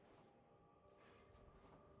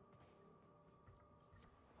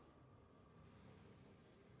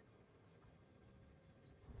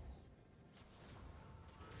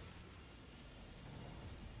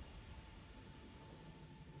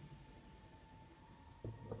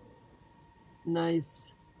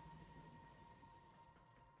 Nice.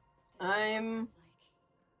 I'm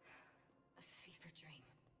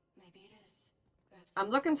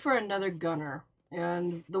looking for another gunner.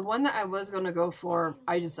 And the one that I was gonna go for,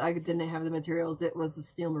 I didn't have the materials. It was the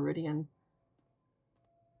Steel Meridian.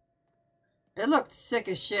 It looked sick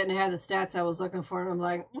as shit and it had the stats I was looking for, and I'm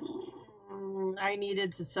like, I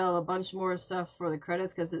needed to sell a bunch more stuff for the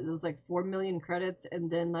credits because it was like 4 million credits and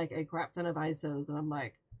then like a crap ton of ISOs, and I'm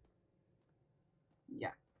like,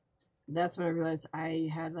 yeah. That's when I realized I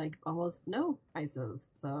had like almost no ISOs,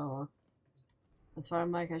 so that's why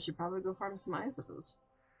I'm like, I should probably go farm some ISOs.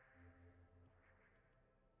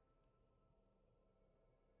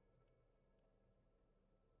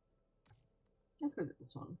 Let's go do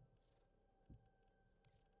this one.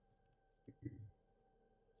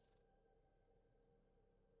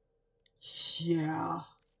 Yeah.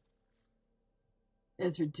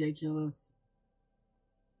 It's ridiculous.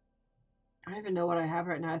 I don't even know what I have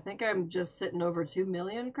right now. I think I'm just sitting over 2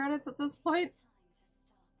 million credits at this point.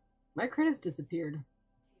 My credits disappeared.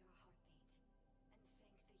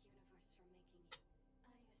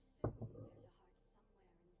 I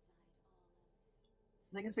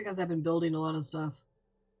think it's because I've been building a lot of stuff.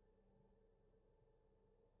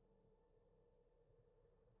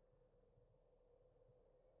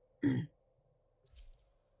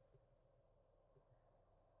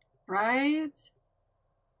 Right?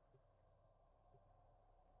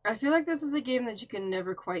 I feel like this is a game that you can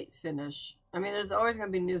never quite finish. I mean, there's always going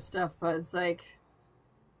to be new stuff, but it's like,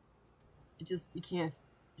 you can't,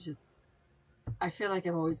 I feel like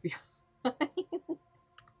I'm always behind.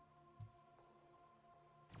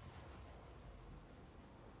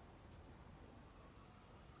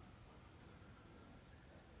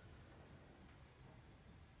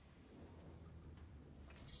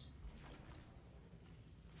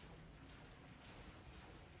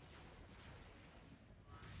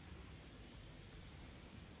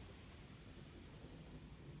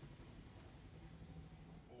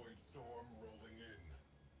 Void storm rolling in.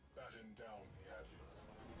 Batten down the hatches.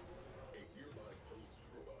 A nearby pulse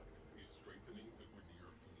turbine is strengthening the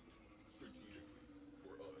Grineer fleet. Strategically,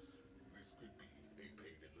 for us, this could be a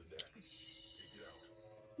pain in the neck.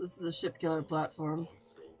 This is the ship killer platform. On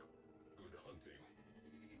scope. Good hunting.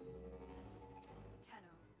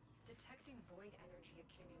 Tenno, detecting void energy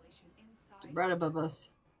accumulation inside Right above us.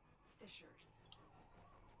 fissures.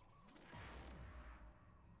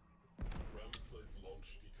 Ramsled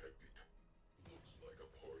launch detected. Looks like a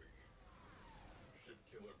party. Ship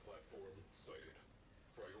killer platform sighted.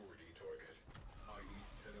 Priority target. I need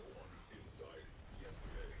Tenno on inside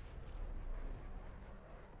yesterday.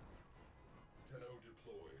 Tenno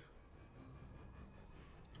deployed.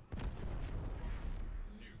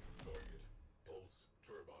 New target. Pulse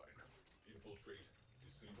turbine. Infiltrate.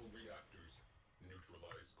 Disable reactors.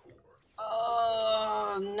 Neutralize core.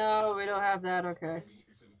 Oh, no, we don't have that. Okay. Enemy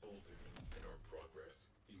is emboldened and our progress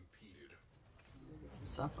impeded. Get some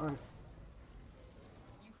stuff on.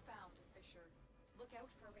 You found a fissure. Look out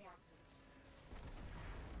for reactant.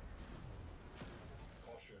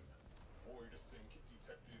 Caution. Void sink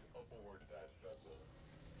detected aboard that vessel.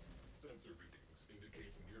 Sensor readings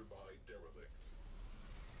indicate nearby derelict.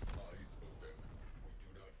 Eyes open. We do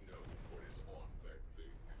not know what is on that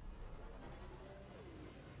thing.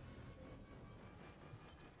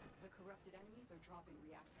 The corrupted enemies are dropping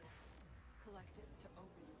reactant. Collect it to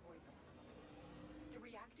open your void. The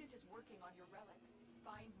reactant is working on your relic.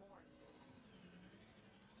 Find more.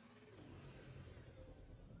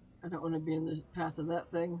 I don't want to be in the path of that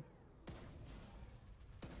thing.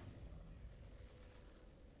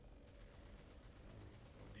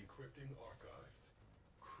 Decrypting archives.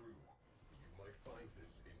 Crew, you might find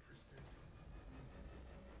this interesting.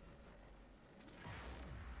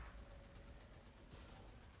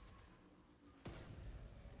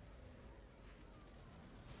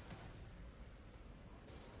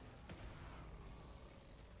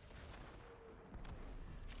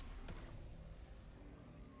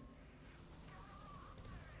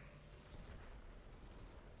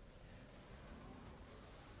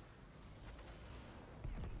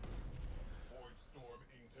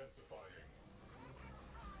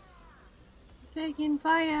 taking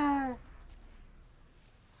fire.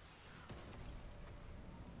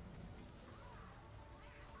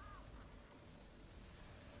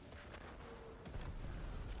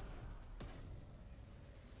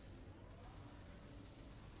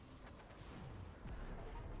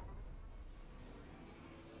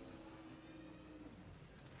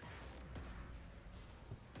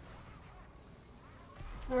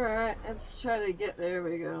 Alright, let's try to get there.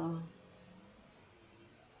 We go.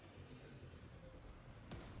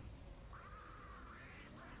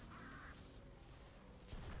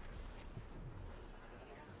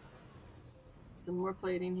 Some more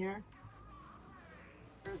plating here.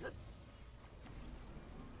 Where is it?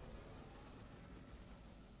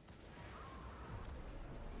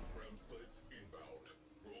 Ram sleds inbound.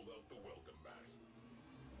 Roll out the welcome mat.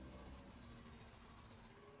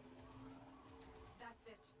 That's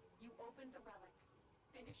it. You opened the relic.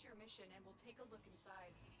 Finish your mission and we'll take a look inside.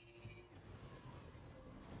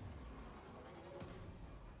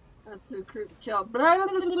 That's a crew kill. Blah, blah,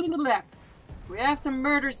 blah, blah, blah. We have to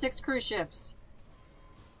murder 6 cruise ships.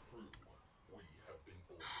 Crew, we have been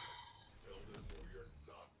ordered. Tell them we're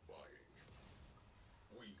not buying.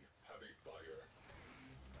 We have a fire.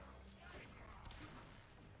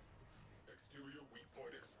 Exterior weak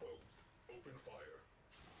point exposed. Open fire.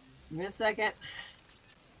 Give me a second.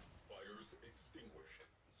 Fires extinguished.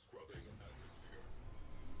 Scrubbing atmosphere.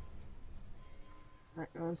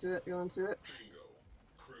 Alright, go into it, go into it. Bingo.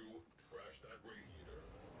 Crew, trash that radiator.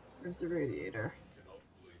 Where's the radiator? Cannot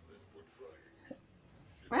blame them for trying.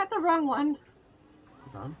 Am I at the wrong one?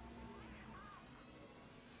 Hold on.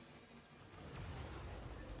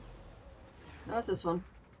 No, it's this one.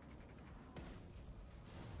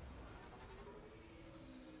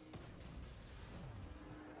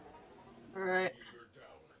 Alright. Radiator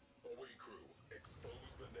down. Away crew.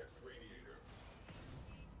 Expose the next radiator.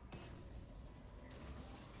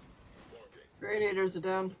 Marking. Radiators are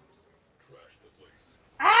down. Trash the place.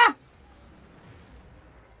 Ah!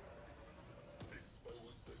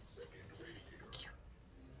 Expose the second radiator.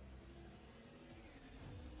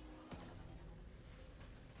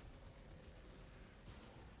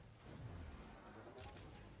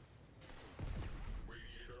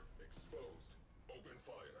 Radiator exposed. Open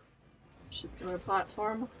fire. Shipkiller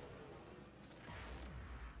platform.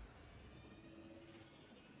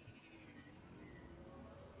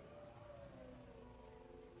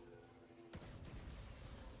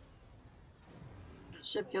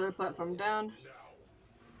 Shipkiller platform down. Now.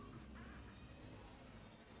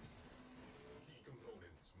 Key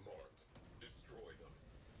components marked. Destroy them.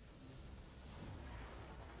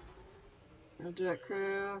 No jet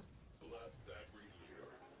crew. Blast that radiator.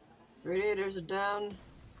 Radiators are down.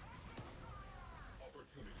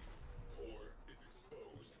 Opportunity. Core is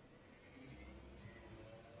exposed.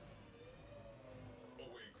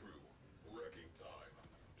 Away crew. Wrecking time.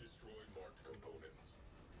 Destroy marked components.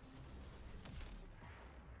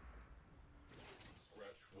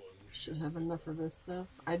 Scratch one. Should have enough of this stuff.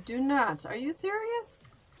 I do not. Are you serious?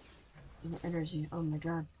 No energy. Oh my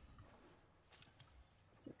god.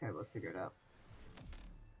 It's okay, we'll figure it out.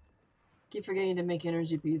 Keep forgetting to make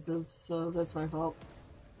energy pizzas, so that's my fault.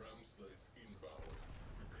 Ram sleds inbound.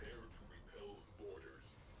 Prepare to repel boarders.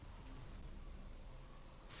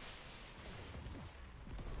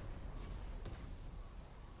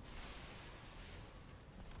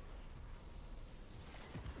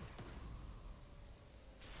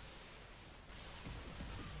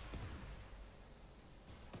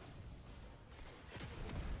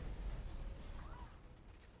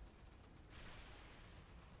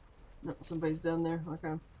 No, somebody's down there. Okay.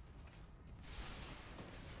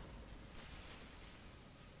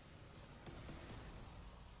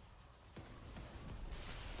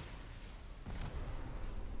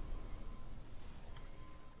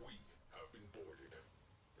 We have been boarded.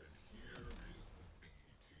 And here is the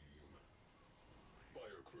B team.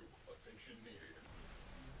 Fire crew, attention needed.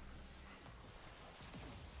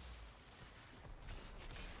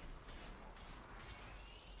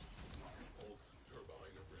 Pulse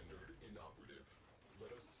turbine rendered inoperative. Let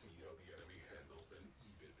us see how the enemy handles an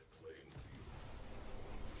even playing field.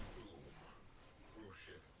 Boom. Cruise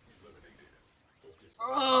ship eliminated. Focus.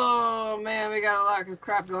 Oh man, we got a lot of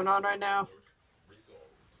crap going on right now. Alert.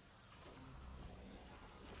 Resolved.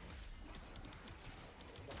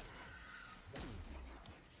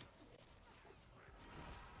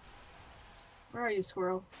 Where are you,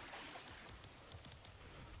 squirrel?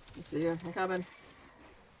 I see you. I'm coming.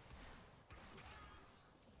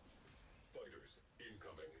 Fighters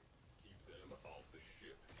incoming. Keep them off the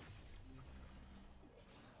ship.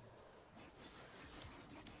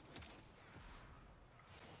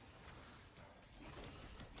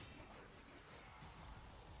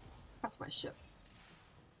 my ship.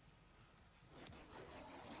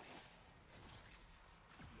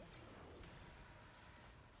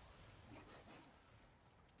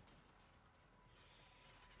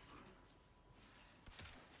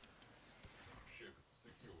 Ship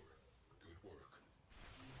secure. Good work.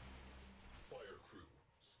 Fire crew,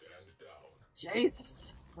 stand down.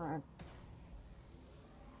 Jesus. Alright.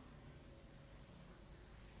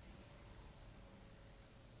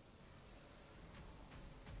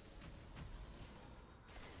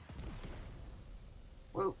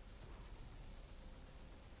 Whoa.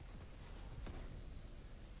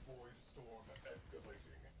 Void storm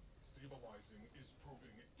escalating. Stabilizing is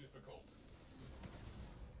proving difficult.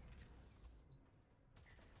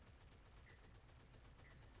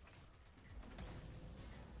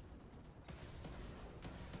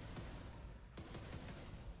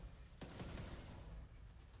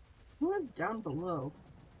 Who is down below?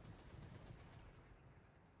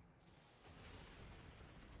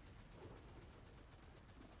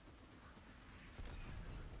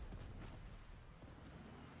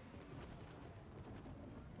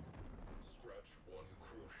 Scratch one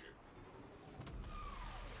cruise ship.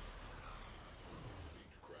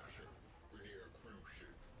 Fleet crasher. Rainier cruise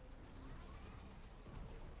ship.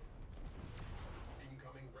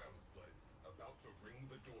 Incoming ram sleds. About to ring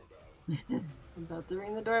the doorbell. I'm about to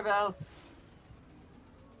ring the doorbell.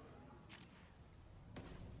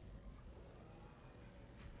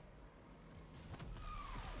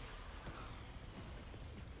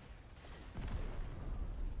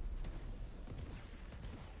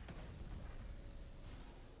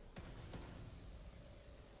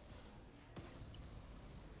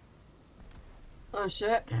 Oh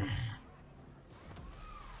shit. Latino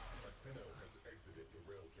has exited the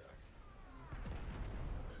railjack.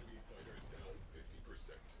 Enemy fighters down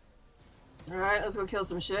 50%. Alright, let's go kill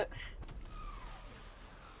some shit.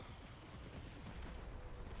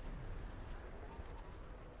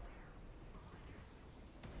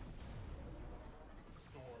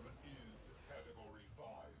 Storm is category 5.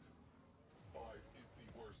 5 is the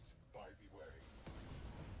worst by the way.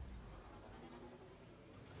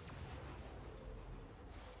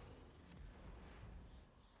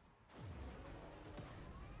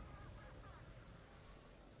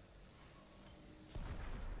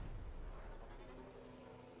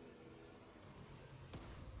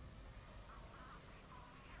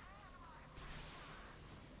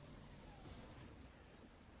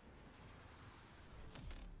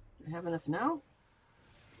 Do we have enough now?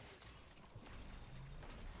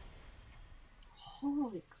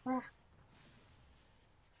 Holy crap.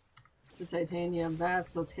 It's the titanium.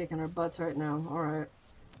 That's what's kicking our butts right now. Alright.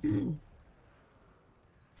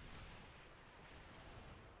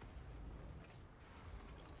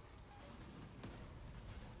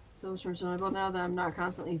 So much more enjoyable now that I'm not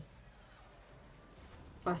constantly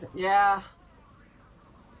fussing. Yeah.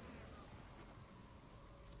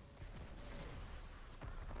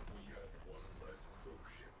 We have one less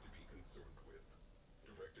cruise ship to be concerned with.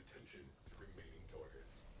 Direct attention to remaining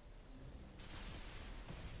targets.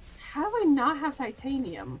 How do I not have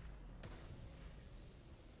titanium?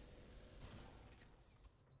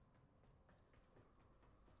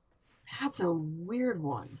 That's a weird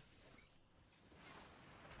one.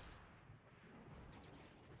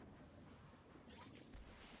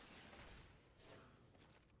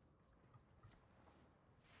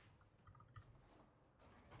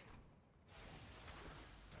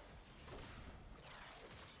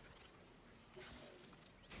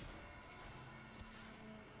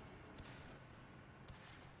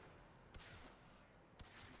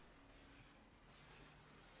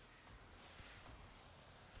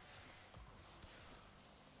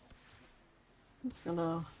 I'm just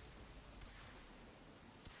gonna...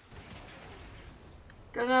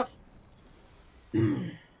 Good enough.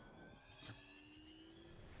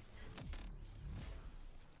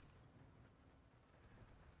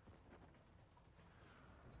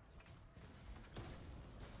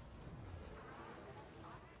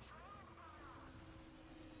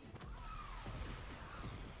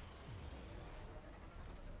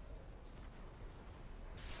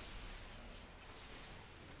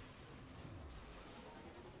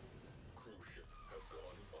 Cruise ship has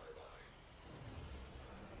gone bye-bye.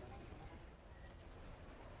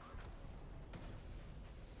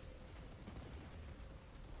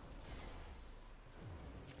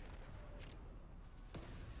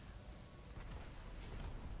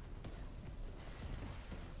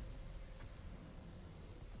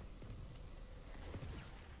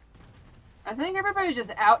 I think everybody's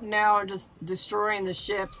just out now and just destroying the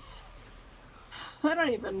ships. I don't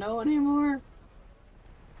even know anymore.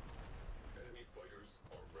 Enemy fighters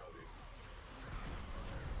are routing.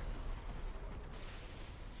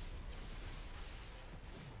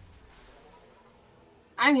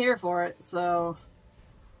 I'm here for it, so...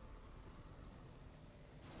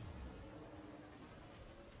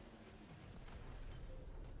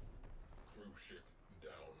 Cruise ship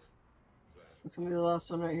down. That It's gonna be the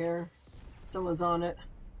last one right here. Someone's on it.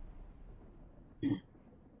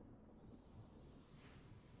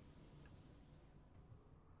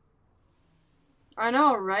 I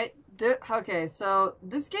know, right? Okay, so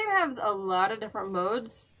this game has a lot of different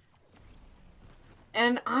modes.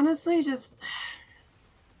 And honestly, just...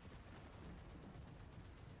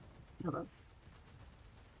 Hold on.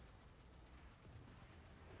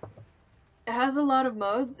 It has a lot of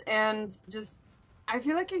modes, and just... I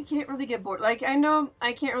feel like you can't really get bored. Like, I know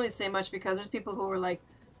I can't really say much because there's people who are like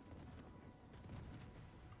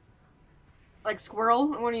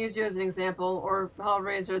Squirrel, I want to use you as an example, or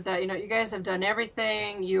Hellraiser, that, you know, you guys have done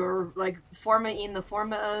everything, you're, like, formatting the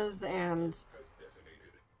formulas, and, has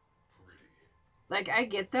detonated. Pretty. like, I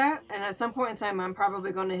get that, and at some point in time, I'm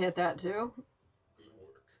probably going to hit that, too, Good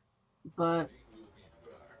work. but, We will be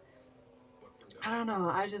back. But for I now, don't know,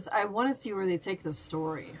 I want to see where they take the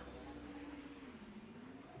story.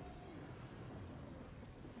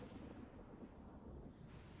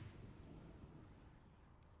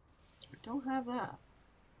 I don't have that.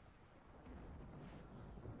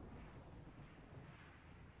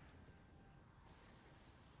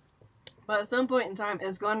 But at some point in time,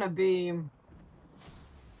 it's going to be...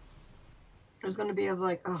 There's going to be of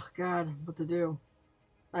like, oh god, what to do.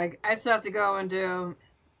 Like, I still have to go and do...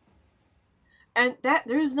 And that,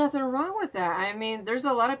 there's nothing wrong with that. I mean, there's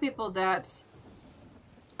a lot of people that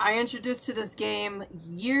I introduced to this game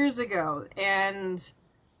years ago, and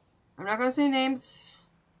I'm not going to say names,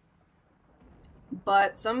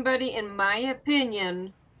 but somebody, in my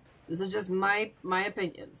opinion, this is just my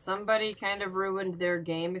opinion, somebody kind of ruined their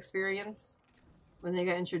game experience when they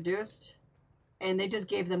got introduced, and they just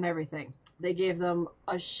gave them everything. They gave them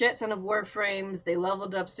a shit ton of Warframes, they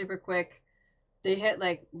leveled up super quick, they hit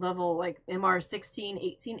like level like MR 16,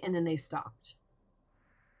 18, and then they stopped.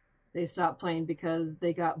 They stopped playing because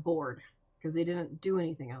they got bored, because they didn't do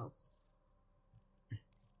anything else.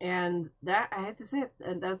 And that, I had to say it,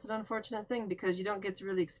 and that's an unfortunate thing, because you don't get to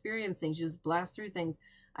really experience things. You just blast through things.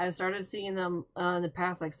 I started seeing them in the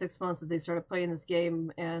past like 6 months that they started playing this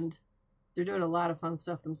game, and they're doing a lot of fun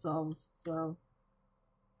stuff themselves. So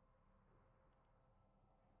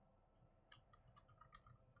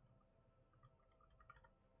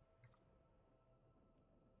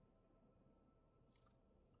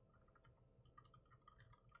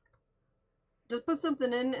just put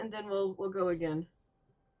something in, and then we'll go again.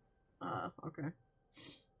 Okay.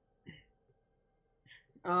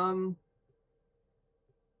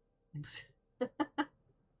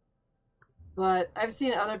 But I've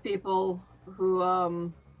seen other people who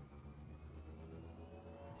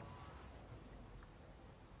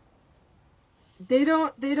they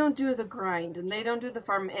don't do the grind, and they don't do the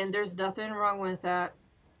farm, and there's nothing wrong with that.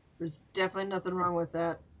 There's definitely nothing wrong with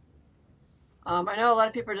that. I know a lot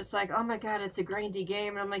of people are just like, oh my god, it's a grindy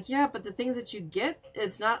game, and I'm like, yeah, but the things that you get,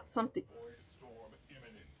 it's not something, void storm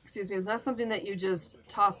imminent. excuse me, it's not something that you just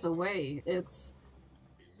toss away. It's,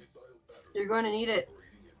 A missile battery you're going to need it.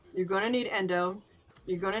 operating at this You're going to need endo.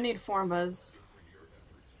 You're going to need formas. engineer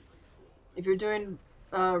efforts to control. If you're doing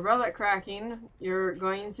relic cracking, you're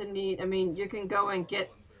going to need, I mean, you can go and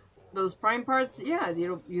get those prime parts. Yeah,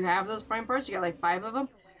 you have those prime parts. You got like 5 of them.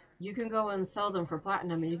 You can go and sell them for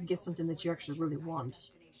platinum, and you can get something that you actually really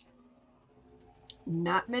want.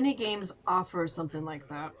 Not many games offer something like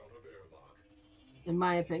that, Out of airlock. in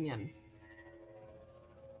my opinion.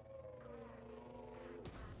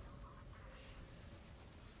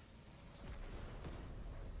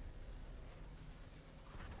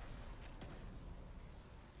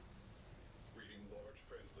 Reading large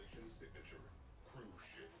translation signature. Cruise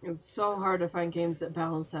ship. It's so hard to find games that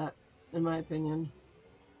balance that, in my opinion.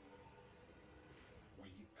 We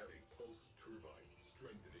have a pulse turbine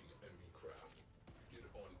strengthening enemy craft. Get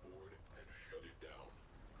on board and shut it down.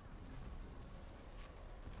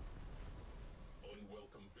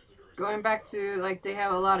 Unwelcome visitors. Going back to, like, they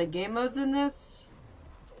have a lot of game modes in this.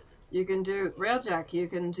 You can do Railjack, you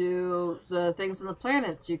can do the things on the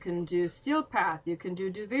planets, you can do Steel Path, you can do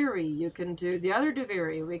Duviri, you can do the other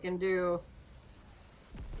Duviri, we can do...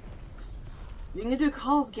 You can do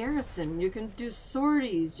Call's Garrison, you can do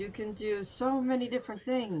sorties, you can do so many different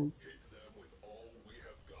things. Them with all we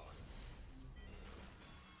have got.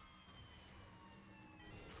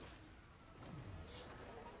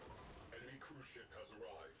 Enemy cruise ship has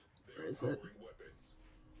arrived. They Where are is it? powering weapons.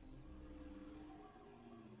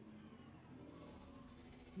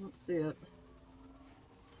 I don't see it.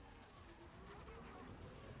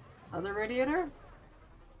 Other radiator?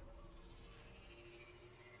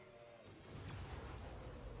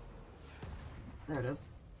 There it is.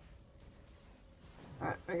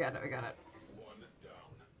 Alright, I got it, I got it. One down,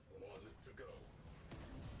 one to go.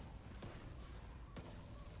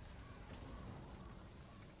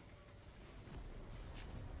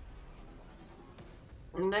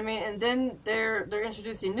 And I mean, and then they're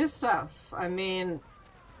introducing new stuff. I mean,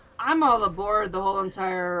 I'm all aboard the whole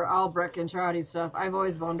entire Albrecht and Trotty stuff. I've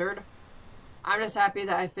always wondered. I'm just happy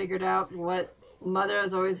that I figured out what Mother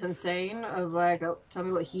has always been saying of like, oh, tell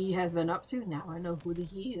me what he has been up to. Now I know who the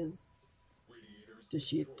he is. Does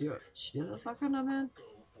she do it? She doesn't fucking know, man. Go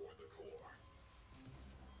for the core.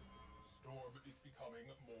 Storm is becoming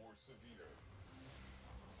more severe.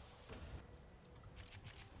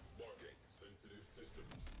 Marking sensitive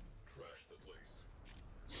systems. Trash the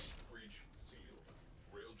place. Breach sealed.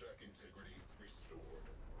 Railjack integrity restored.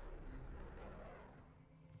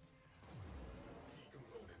 Key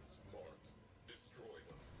components marked. Destroy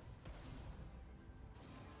them.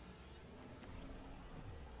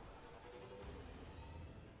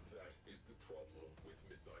 That is the problem with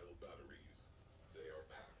missile batteries. They are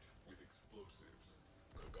packed with explosives.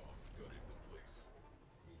 Cook-off gutted the place.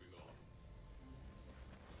 Moving on.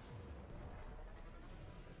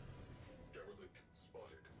 Derelict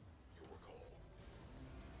spotted. Your call.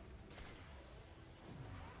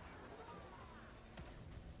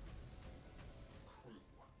 Crew,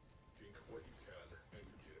 think what you can and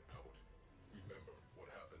get out. Remember what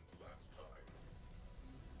happened last time.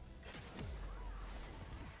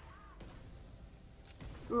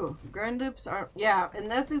 Ooh, grind loops are, yeah, and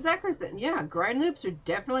that's exactly the, yeah, grind loops are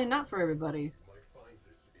definitely not for everybody. You might find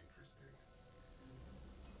this interesting.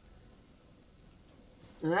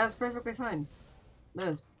 And that's perfectly fine. That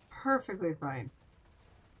is perfectly fine.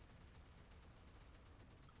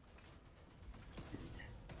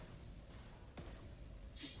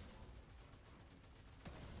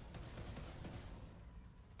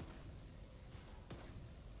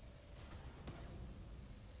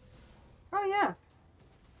 Oh yeah.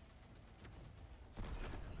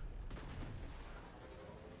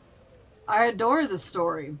 I adore the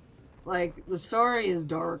story. Like, the story is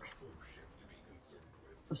dark. True ship to be concerned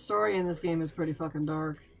with. The story in this game is pretty fucking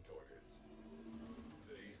dark. Targets.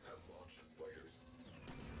 They have launched fighters.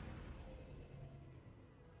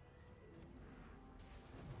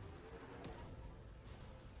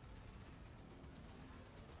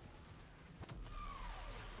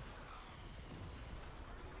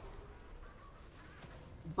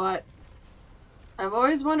 But I've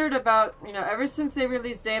always wondered about, you know, ever since they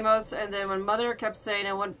released Deimos, and then when Mother kept saying,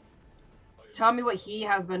 tell me what he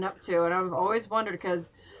has been up to, and I've always wondered,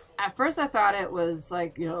 because at first I thought it was,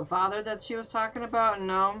 like, you know, Father that she was talking about, and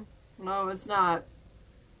no, it's not.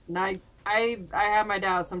 And I have my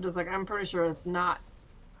doubts. I'm just like, I'm pretty sure it's not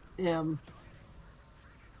him.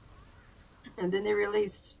 And then they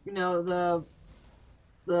released, you know, the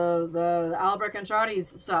Albrecht and Trotty's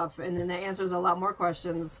stuff, and then it answers a lot more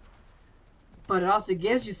questions. But it also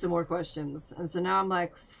gives you some more questions. And so now I'm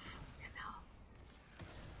like, fucking hell.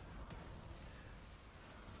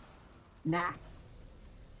 Nah.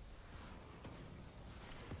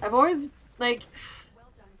 I've always, like,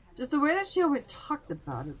 just the way that she always talked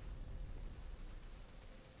about it.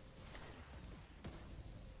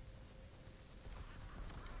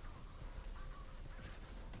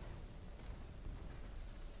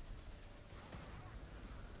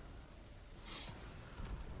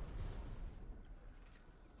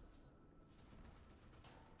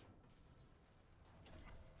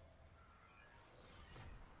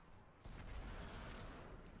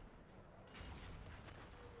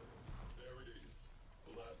 There it is.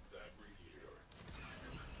 Blast that radiator.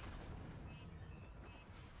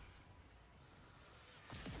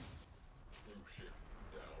 True ship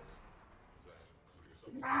down. That clears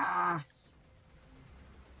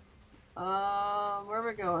up. Where are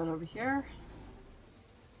we going? Over here?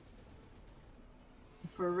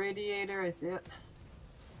 For radiator, I see it.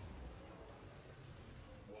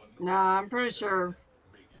 Nah, I'm pretty sure.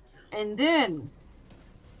 And then,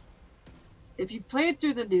 if you played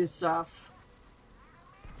through the new stuff,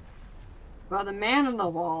 well, the man on the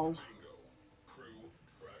wall,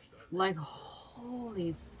 like,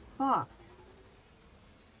 holy fuck.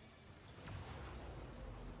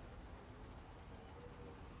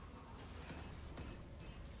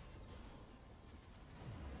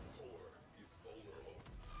 Core is vulnerable.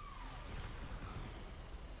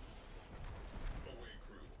 Away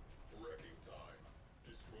crew. Wrecking time.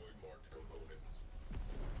 Destroy marked components.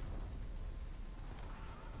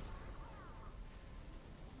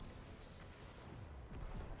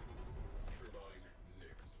 Turbine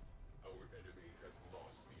next. Our enemy has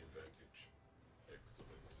lost the advantage.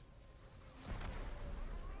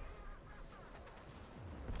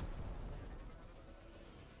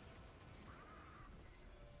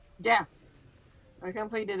 Yeah, I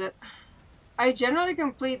completed it. I generally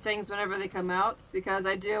complete things whenever they come out because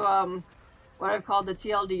I do what I've called the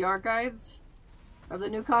TLDR guides of the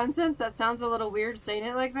new content. That sounds a little weird saying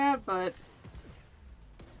it like that, but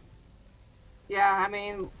yeah, I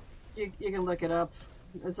mean, you can look it up.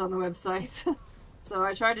 It's on the website. So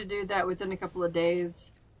I tried to do that within a couple of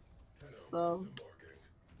days. So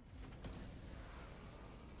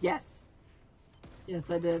yes.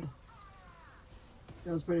 Yes, I did. It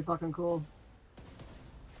was pretty fucking cool.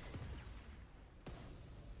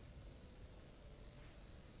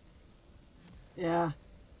 Yeah.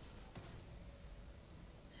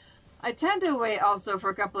 I tend to wait also for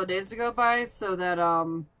a couple of days to go by so that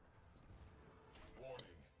Warning.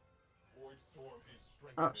 Void storm is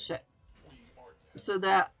strengthening. oh shit. We are So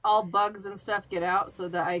that all bugs and stuff get out so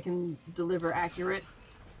that I can deliver accurate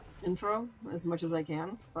info as much as I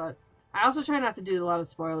can. But I also try not to do a lot of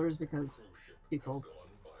spoilers because cruise ship people. has gone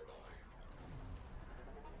bye-bye.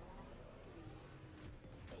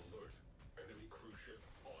 Alert. Enemy cruise ship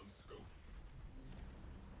on scope.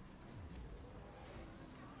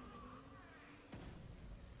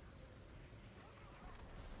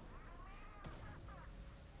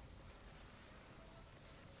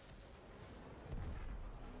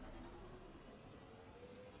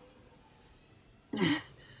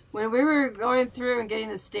 When we were going through and getting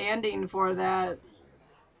the standing for that,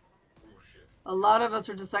 a lot of us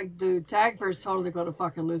were just like, dude, Tagfer's totally gonna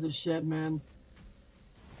fucking lose his shit, man.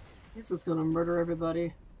 He's just gonna murder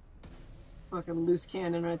everybody. Fucking loose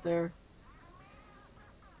cannon right there.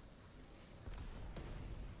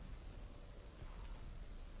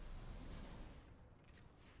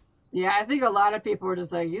 Yeah, I think a lot of people were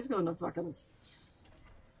just like, he's gonna fucking...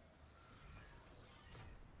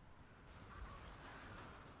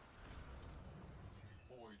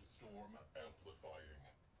 Void storm amplifying.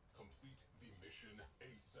 Complete the mission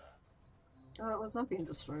ASAP. Oh, it was not being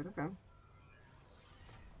destroyed, okay.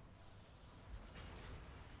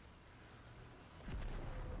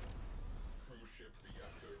 Cruise ship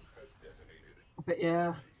reactor has detonated. But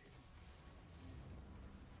yeah.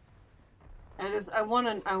 I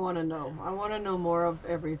wanna know. I wanna know more of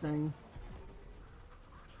everything.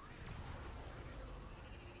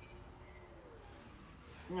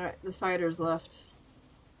 Alright, just fighters left.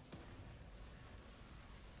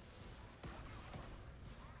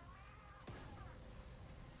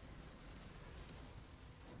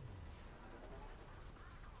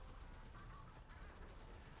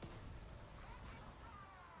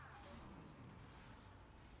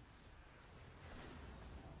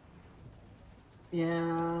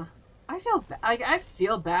 Yeah, I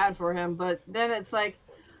feel bad for him, but then it's like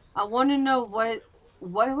I want to know what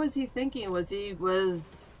was he thinking? Was he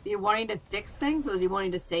wanting to fix things? Was he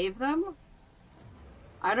wanting to save them?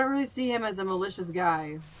 I don't really see him as a malicious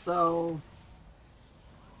guy, so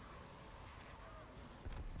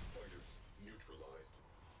Fighters neutralized.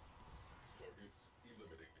 Targets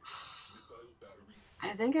eliminated. Missile battery. I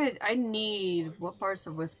think I need what parts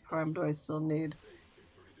of Wisp Prime do I still need? They can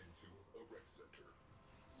turn it into a rec center.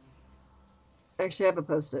 Actually, I have a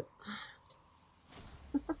post-it.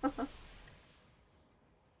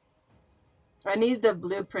 I need the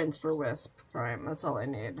blueprints for Wisp Prime. That's all I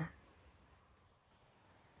need.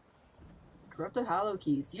 Corrupted Hollow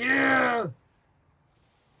Keys. Yeah!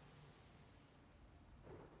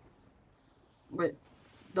 Wait,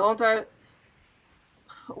 don't I...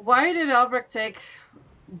 Why did Albrecht take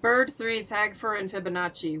Bird 3, Tagfer, and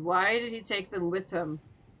Fibonacci? Why did he take them with him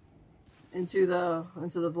into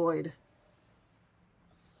the void?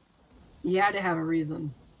 He had to have a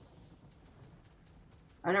reason.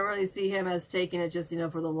 I don't really see him as taking it just,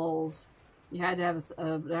 for the lulz. He had to have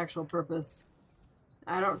an actual purpose.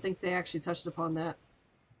 I don't think they actually touched upon that.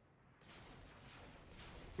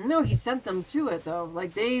 No, he sent them to it, though.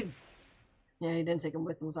 Like, they... Yeah, he didn't take them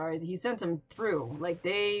with him, sorry. He sent them through. Like,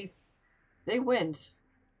 they went.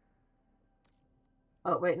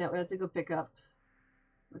 Oh, wait, no, we have to go pick up...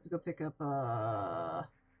 We have to go pick up,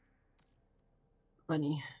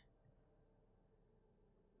 Bunny.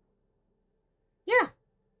 Yeah!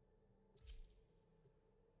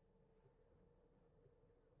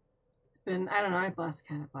 It's been... I don't know, I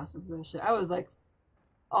kind of blasted through that shit. I was, like,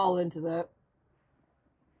 all into that.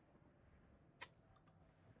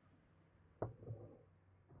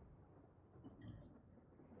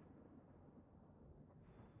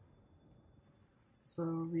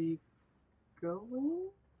 So we going?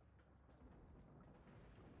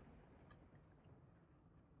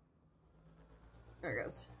 There it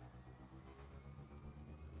goes.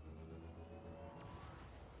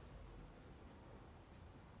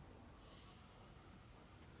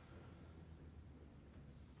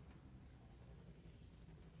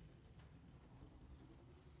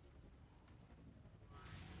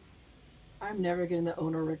 I'm never getting the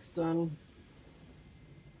owner Ricks done.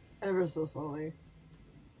 Ever so slowly.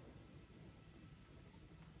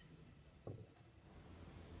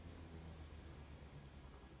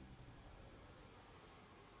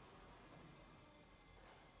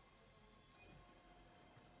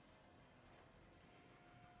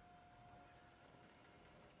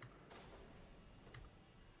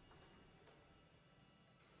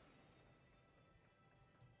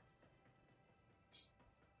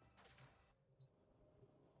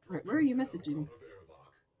 Right, where are you messaging?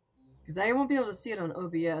 Because I won't be able to see it on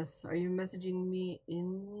OBS. Are you messaging me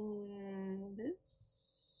in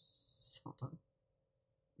this? Hold on.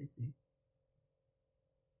 Let me see.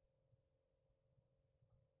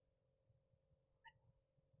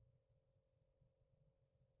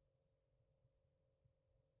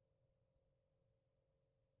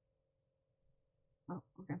 Oh,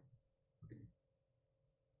 okay.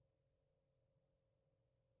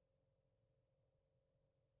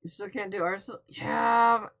 You still can't do arsenal?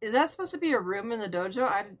 Yeah. Is that supposed to be a room in the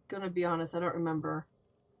dojo? I'm gonna be honest, I don't remember.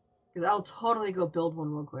 Because I'll totally go build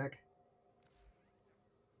one real quick.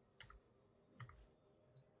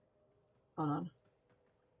 Hold on.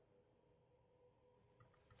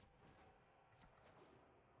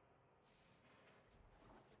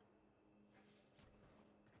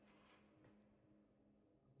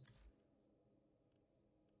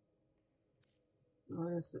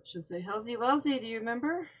 Or it should say Helsey Welsey, do you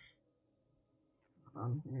remember? Hold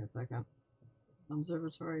on, give me a second.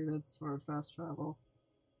 Observatory, that's for fast travel.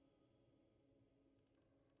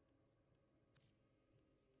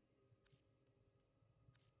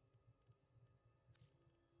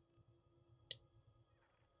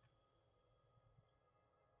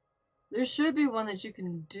 There should be one that you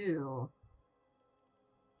can do.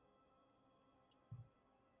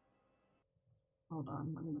 Hold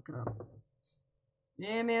on, let me look it up.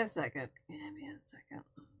 Give me a second. Give me a second.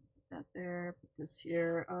 Put that there, put this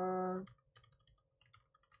here.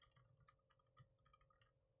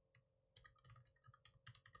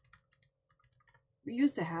 We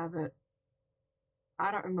used to have it.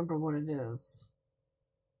 I don't remember what it is.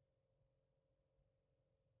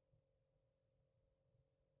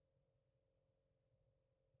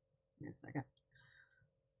 Give me a second.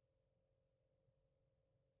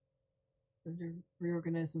 I'm gonna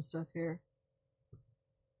reorganize some stuff here.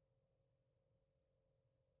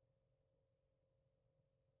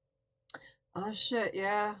 Oh shit,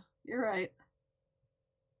 yeah, you're right.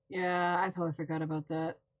 Yeah, I totally forgot about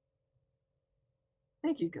that.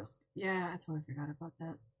 Thank you, Ghost. Yeah, I totally forgot about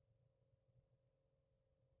that.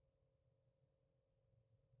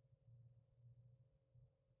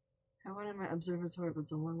 I went in my observatory, but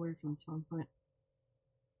it's a long way from the spawn point.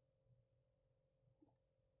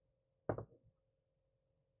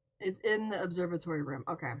 It's in the observatory room.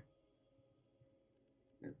 Okay.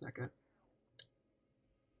 Wait a second.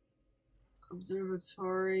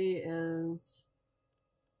 Observatory is...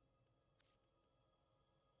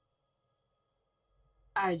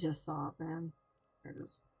 I just saw it, man. There it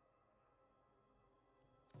is.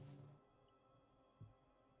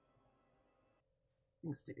 I'm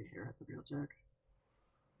gonna stick it here at the real jack.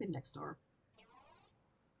 Be next door.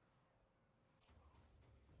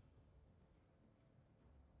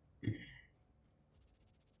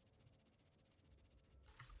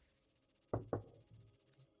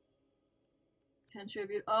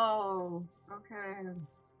 Contribute. Oh, okay.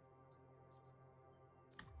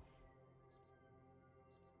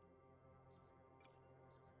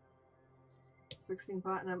 $16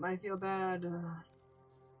 platinum. I feel bad.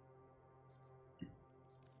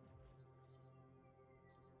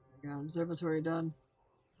 Yeah, observatory done.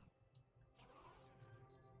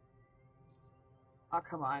 Oh,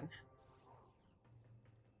 come on.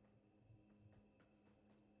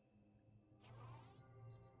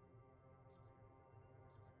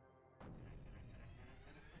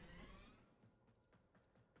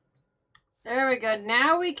 There we go.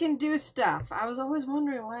 Now we can do stuff. I was always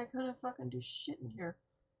wondering why I couldn't fucking do shit in here.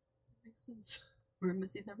 Makes sense. We're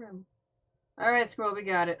missing the room. Alright, Squirrel, we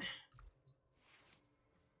got it.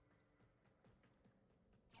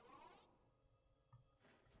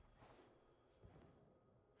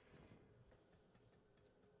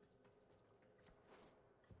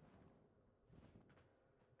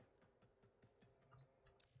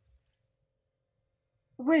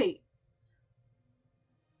 Wait.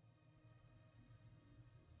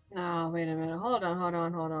 No, wait a minute. Hold on, hold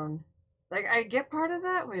on, hold on. Like, I get part of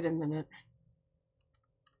that? Wait a minute.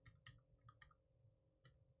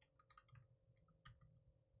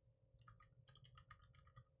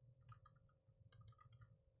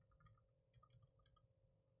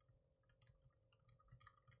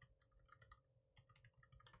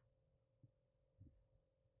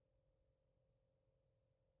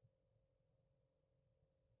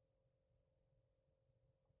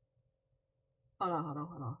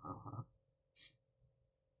 Hold on.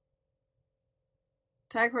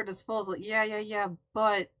 Tag for disposal. Yeah.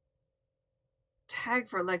 But tag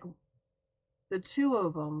for, like, the two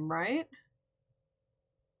of them, right?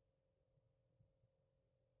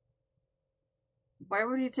 Why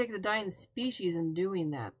would he take the dying species in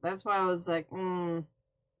doing that? That's why I was like,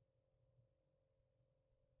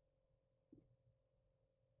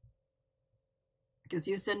 Because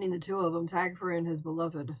he was sending the two of them, Tagfer and his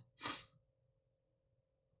beloved.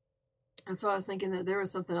 That's why I was thinking that there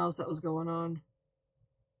was something else that was going on.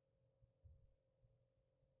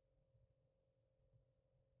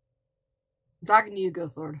 I'm talking to you,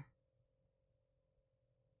 Ghost Lord.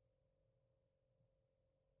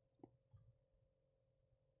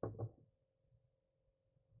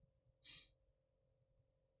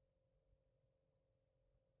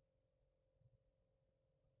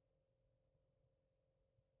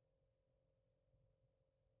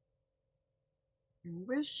 I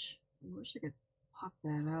wish I could pop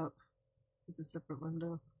that out. It's a separate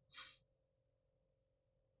window.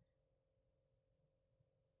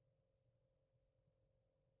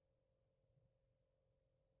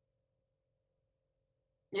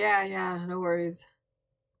 Yeah, no worries.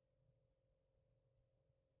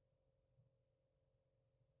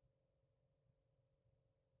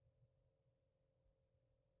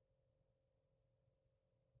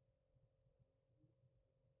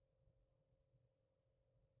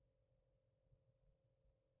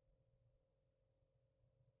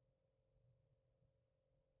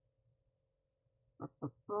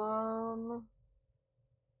 Bum.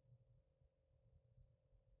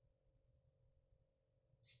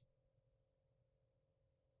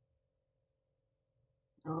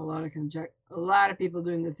 Oh, a lot of people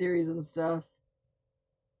doing the theories and stuff.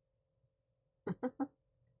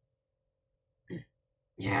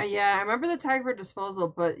 Yeah, I remember the tag for disposal,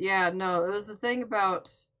 but yeah, no, it was the thing about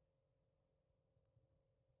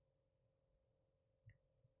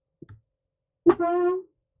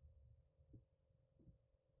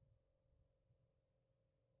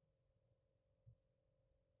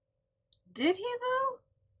Did he though?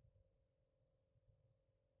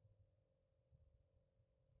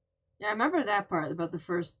 Yeah, I remember that part about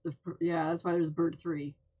yeah, that's why there's bird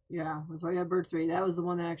 3. Yeah, that's why you have bird 3. That was the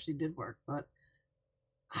one that actually did work, but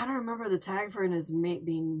I don't remember the tag for and his mate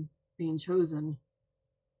being chosen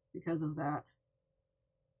because of that.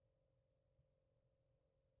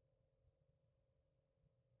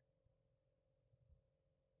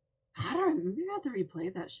 I don't maybe I have to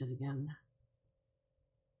replay that shit again.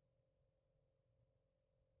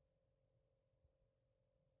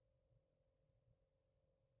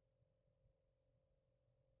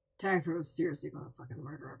 Tagfer was seriously gonna fucking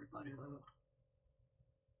murder everybody though.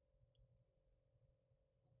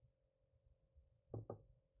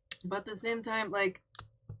 But at the same time, like,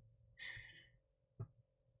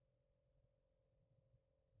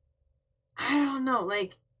 I don't know,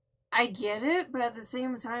 like, I get it, but at the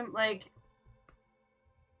same time, like,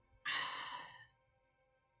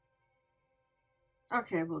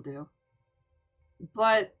 okay, we'll do.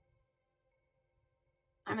 But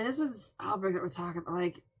I mean, this is Albrecht that we're talking about.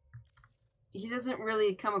 Like, he doesn't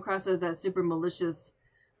really come across as that super malicious.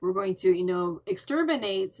 We're going to,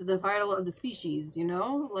 exterminate the vital of the species.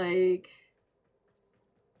 Like.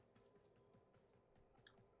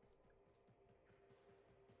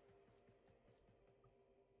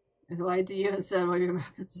 I lied to you and said, well, your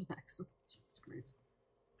map is maximum. Jesus Christ.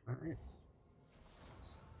 Alright.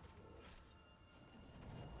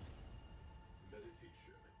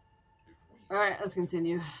 Alright, let's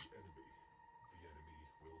continue.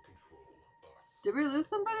 Did we lose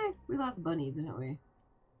somebody? We lost Bunny, didn't we?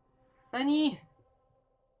 Bunny!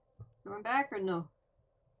 Coming back or no?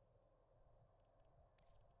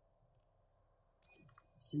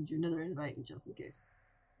 Send you another invite just in case.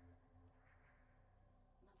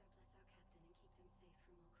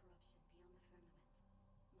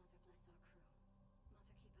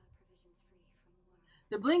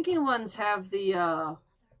 The blinking ones have the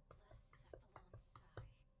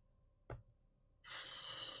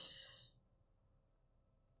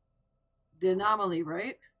anomaly,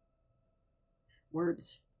 right?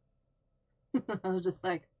 Words. I was just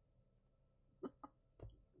like, I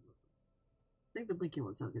think the blinking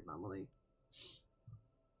ones have the anomaly.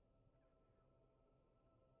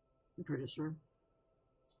 I'm pretty sure.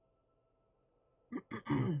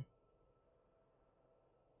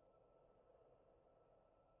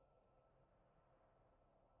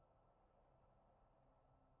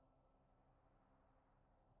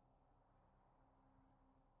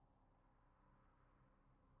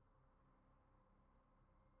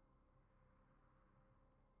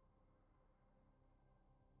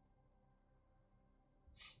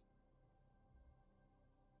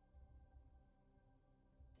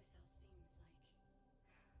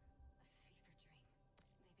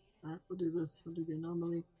 Alright, we'll do this. We'll do the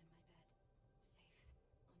anomaly.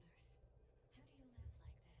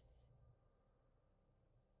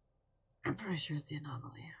 I'm pretty sure it's the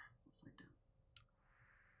anomaly. We'll find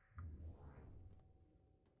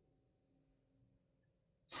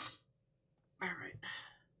out. Alright.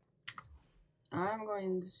 I'm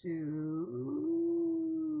going to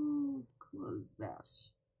close that.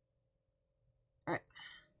 Alright.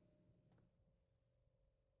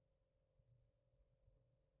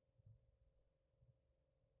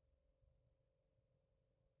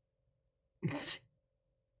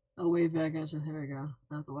 I'll wave back at you. There we go.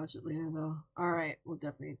 I'll have to watch it later though. Alright, well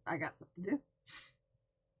definitely I got stuff to do.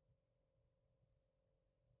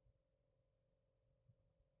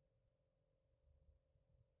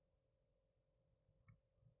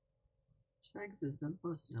 Tregs has been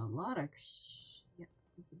posting a lot of shit.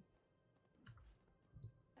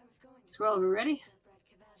 Squirrel, are we ready?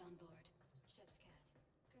 On board. Ship's cat.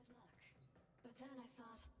 Good luck. But then I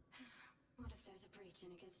thought, what if there's a breach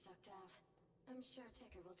and it gets sucked out? I'm sure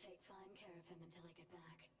Ticker will take fine care of him until I get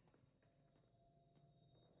back.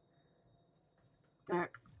 Alright.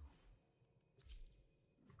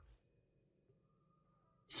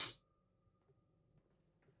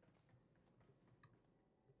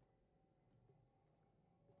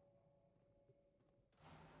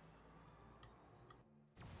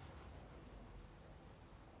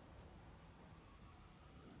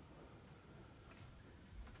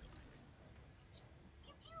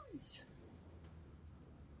 Pew-pews.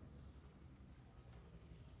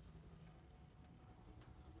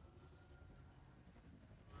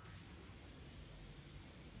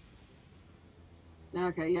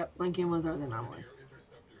 Okay, yep, blinking ones are the anomaly.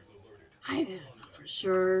 I didn't know for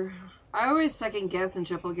sure. I always second guess and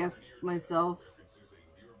triple guess myself.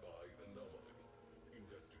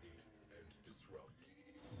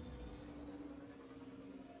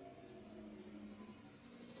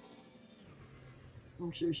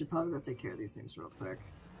 I'm sure we should probably go take care of these things real quick.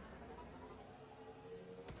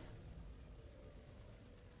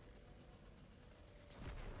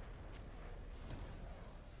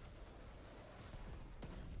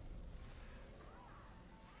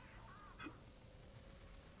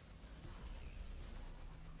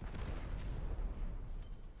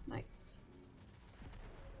 Nice.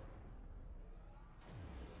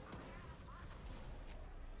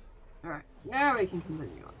 Alright, now we can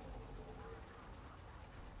continue on.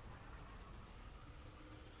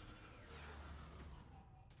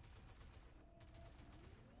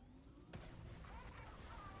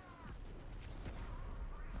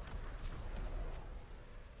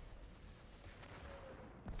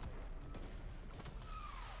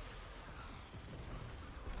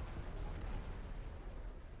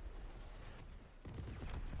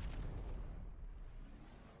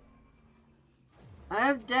 I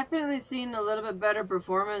have definitely seen a little bit better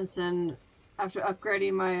performance in after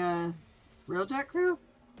upgrading my railjet crew.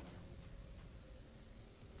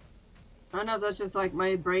 I don't know if that's just like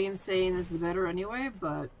my brain saying this is better anyway,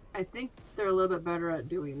 but I think they're a little bit better at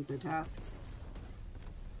doing the tasks.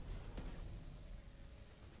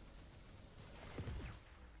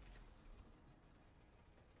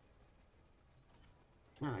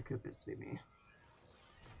 Oh, it could just be me.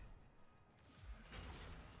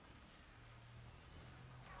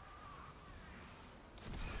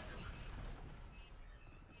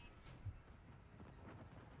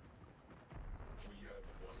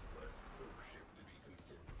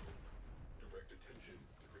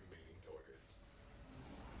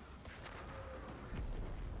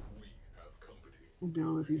 I'm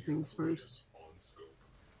dealing with these things first.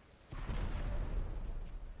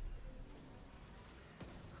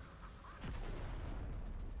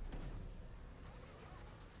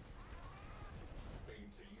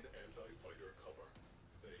 Maintain anti-fighter cover.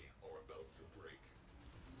 They are about to break.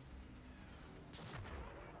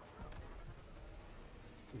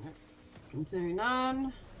 Right. Continuing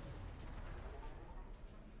on.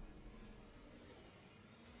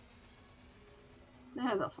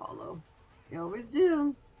 Yeah, they'll follow. They always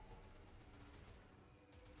do.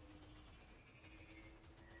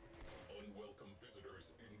 Unwelcome visitors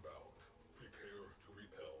inbound. Prepare to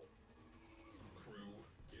repel. Crew,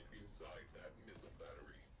 get inside that missile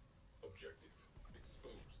battery. Objective,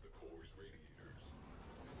 expose the core's radiators.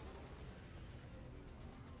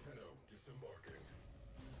 Tenno, disembarking.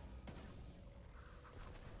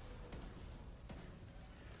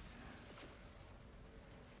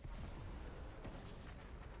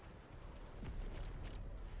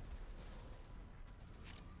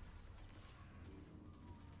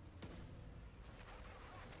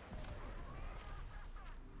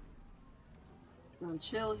 Gonna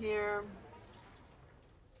chill here.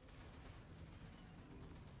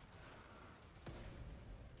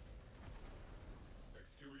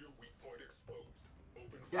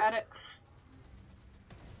 Got it.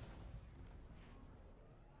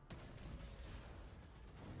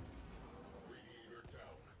 Radiator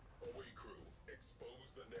down. Away crew. Expose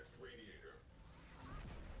the next radiator.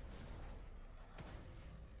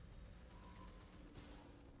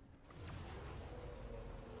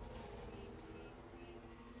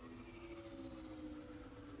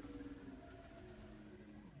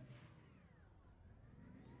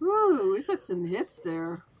 Woo, we took some hits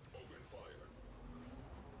there. Open fire.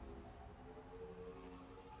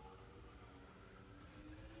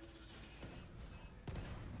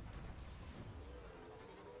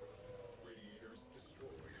 Radiators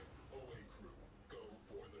destroyed. Away crew. Go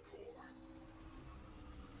for the core.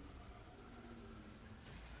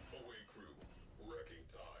 Away crew. Wrecking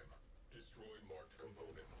time. Destroy marked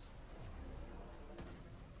components.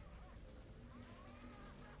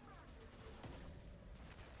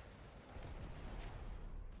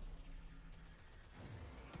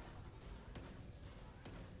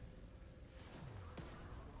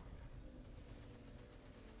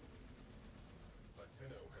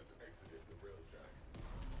 Tenno has exited the railjack.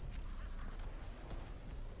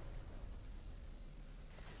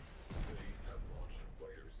 They have launched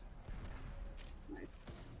fighters.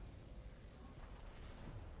 Nice.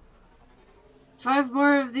 5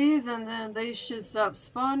 more of these and then they should stop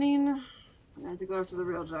spawning. I have to go after the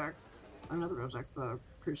railjacks. Or not the railjacks, the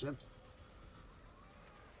cruise ships.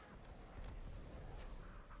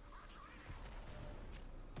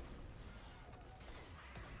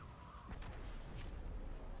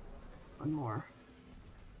 One more.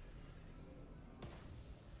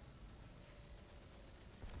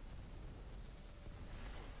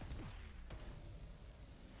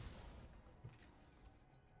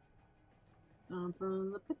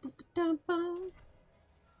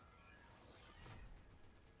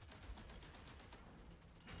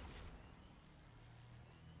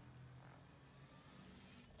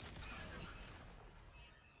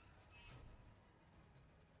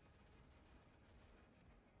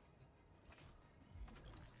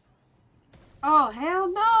 Oh, hell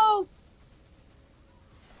no!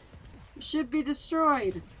 It should be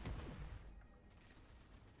destroyed.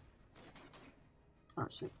 Oh,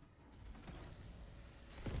 shit.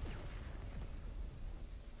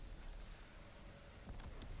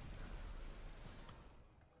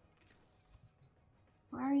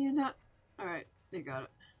 Why are you not? Alright, you got it.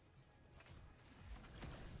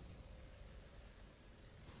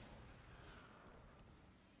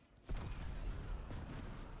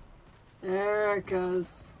 There it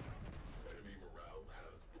goes. Enemy morale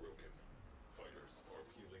has broken. Fighters are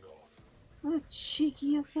peeling off. What a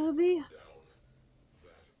cheeky SOB. Down.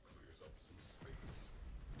 That clears up some space.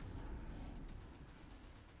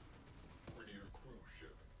 Rainier cruise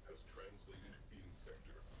ship has translated in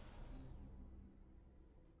sector.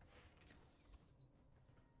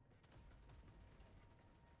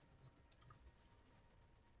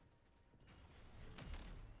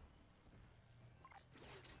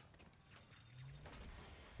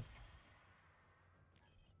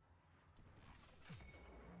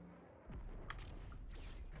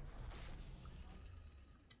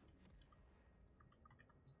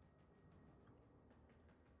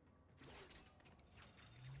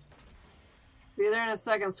 Be there in a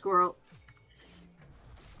second, squirrel.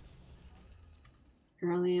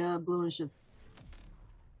 Currently, blowing shit.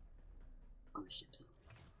 Oh, ships.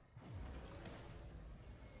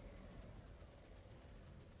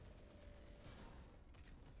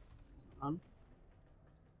 On.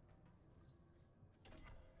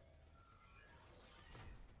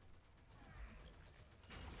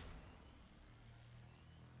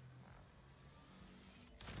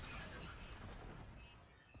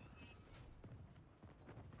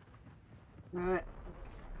 Alright.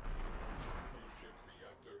 Cruise ship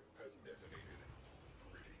reactor has detonated.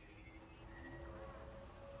 Ready.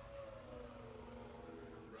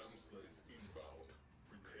 Ram sleds inbound.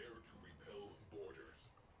 Prepare to repel boarders.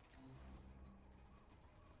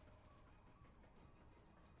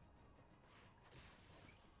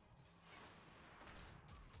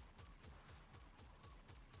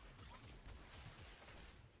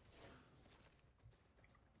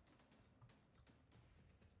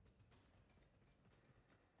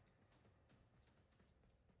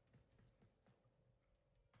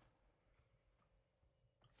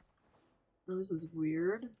 Oh, this is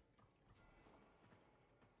weird.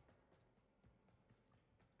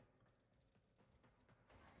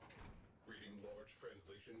 Reading large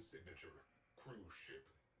translation signature. Cruise ship.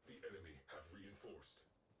 The enemy have reinforced.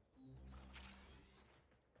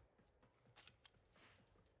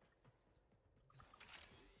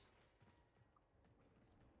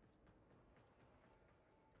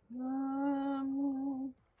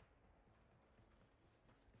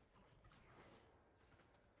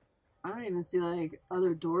 don't even see like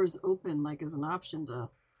other doors open like as an option to.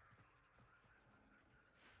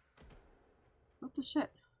 What the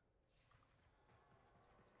shit?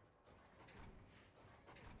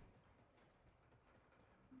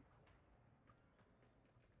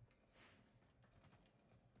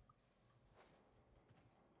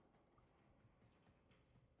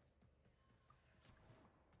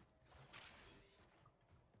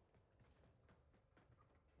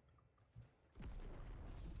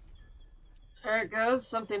 There it goes.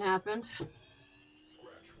 Something happened. Scratch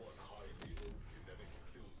one high payload kinetic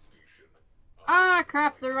kill station. Ah,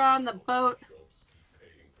 crap! They're on the boat. Jobs keep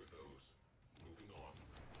paying for those. Moving on.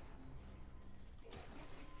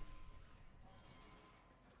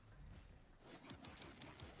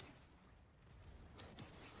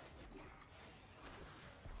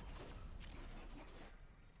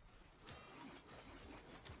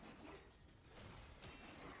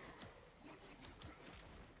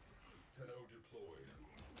 Tenno deployed.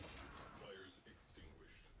 Fires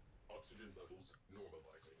extinguished. Oxygen levels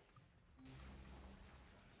normalizing.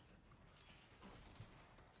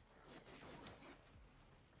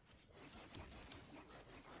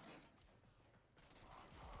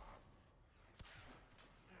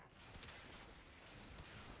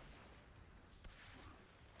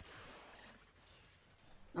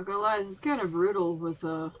 Not gonna lie, this is kind of brutal with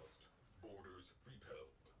Borders repelled.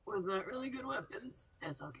 not really good weapons.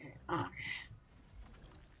 That's okay. Okay.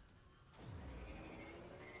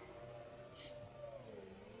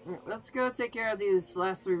 Alright, let's go take care of these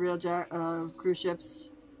last 3 real cruise ships.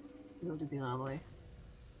 Go to the anomaly.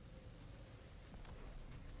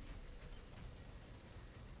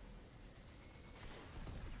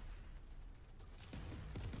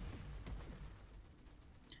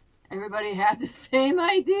 Everybody had the same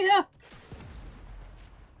idea.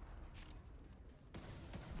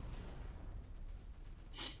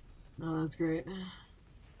 Oh, that's great.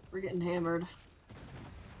 We're getting hammered.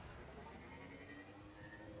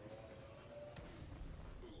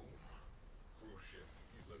 Boom. Cruise ship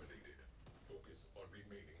eliminated. Focus on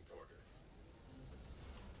remaining targets.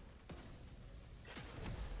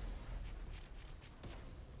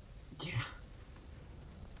 Yeah.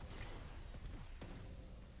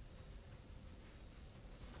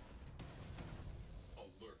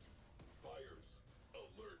 Alert. Fires.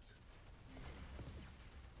 Alert.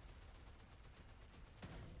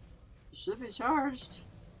 Should be charged.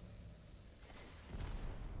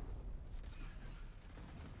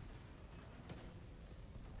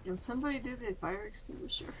 Can somebody do the fire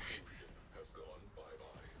extinguisher? Ship has gone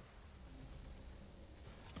bye-bye.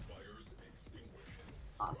 Fires extinguished.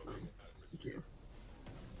 Awesome. Thank you.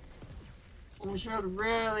 I should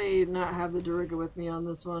really not have the Doriga with me on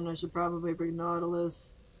this one. I should probably bring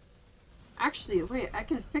Nautilus. Actually, wait, I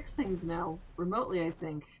can fix things now. Remotely, I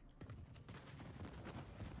think.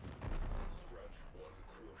 Scratch one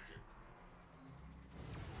cruise ship.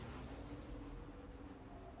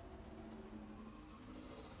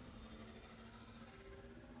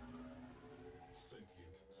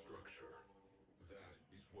 Sentient structure. That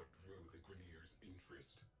is what drew the Grineer's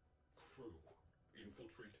interest. Crew.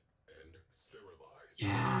 Infiltrate and sterilize.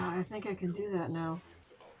 Yeah, I think I can do that now.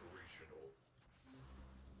 Into operational.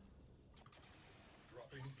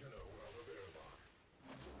 Dropping Tenno out of airlock.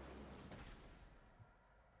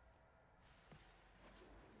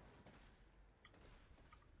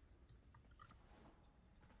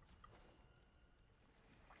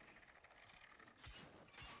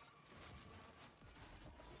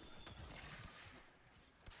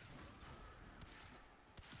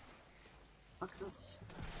 Fuck this.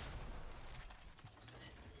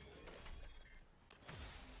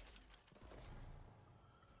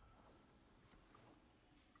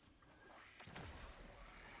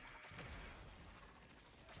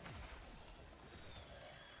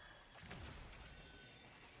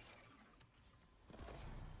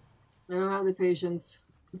 I don't have the patience.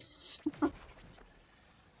 I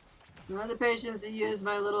don't have the patience to use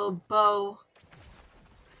my little bow.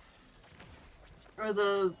 Or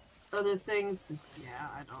the other things. Just, yeah,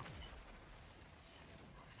 I don't.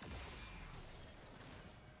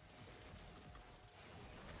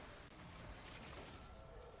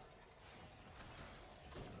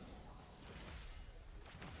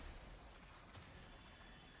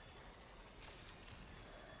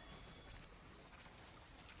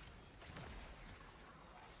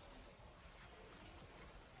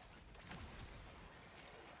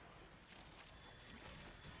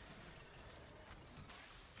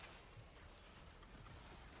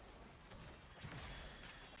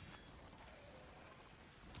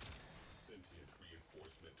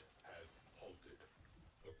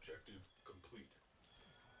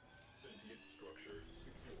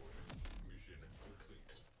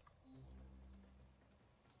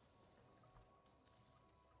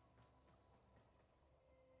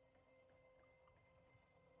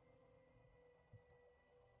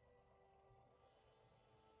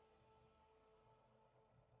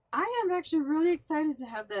 I'm actually really excited to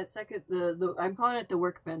have that second, the I'm calling it the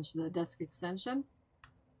workbench, the desk extension.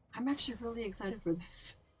 I'm actually really excited for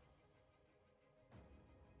this.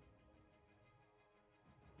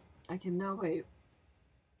 I cannot wait.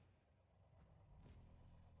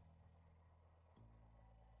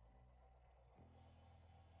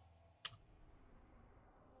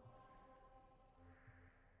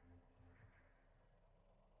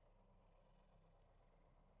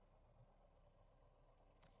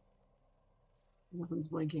 Nothing's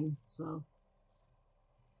blinking, so.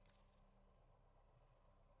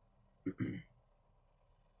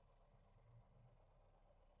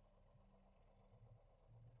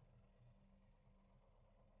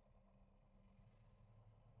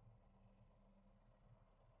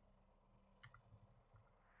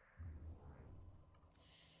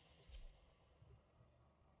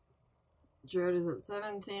 Dread is at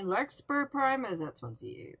 17. Larkspur Prime is at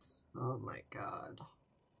 28. Oh my god.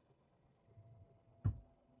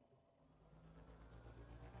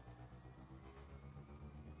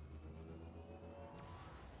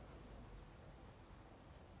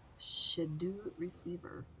 Shadow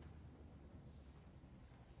Receiver.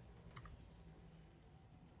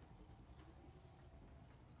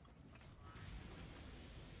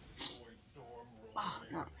 Oh,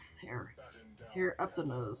 God. Hair. Hair up the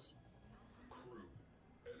nose. Crew,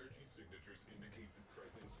 energy signatures indicate the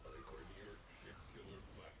presence of a Grineer ship killer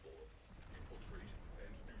platform. Infiltrate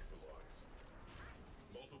and neutralize.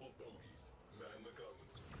 Multiple bogies. Man the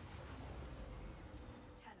guns.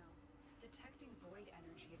 Tenno, detecting void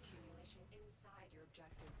energy accumulation inside your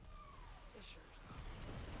objective. Fissures.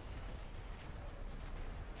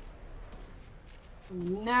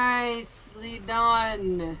 Nicely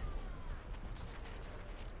done.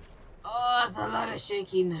 Oh, that's a lot of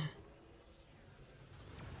shaking.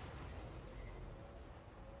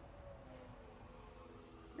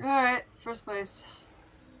 Alright, first place.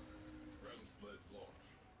 Ram sled launch.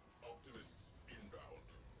 Optimists inbound.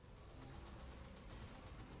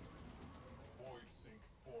 Void sink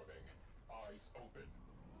forming. Eyes open.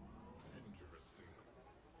 Interesting.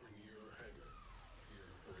 Grineer hangar. Here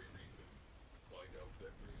for a reason. Find out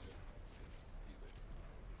that reason and steal it.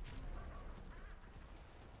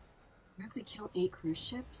 Has to kill 8 cruise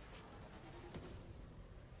ships?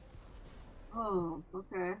 Oh,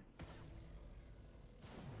 okay.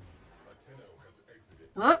 Tenno has exited.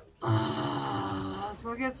 Let's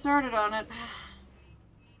go get started on it.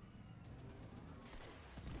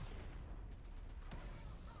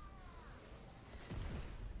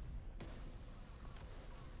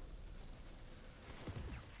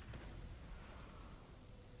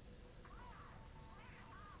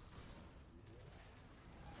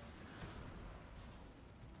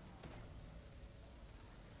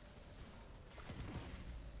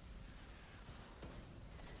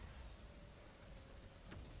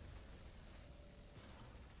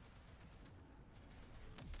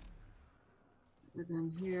 Put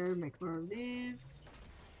down here, make more of these.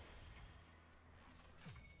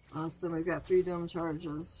 Awesome, we've got 3 dome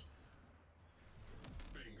charges.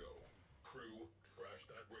 Bingo. Crew, trash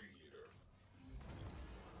that radiator.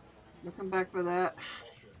 We'll come back for that.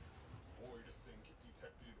 Caution. Void sink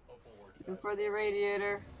detected aboard. Looking for the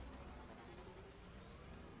irradiator.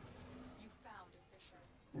 You found a fissure.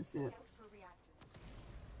 That's it. Out for reactant.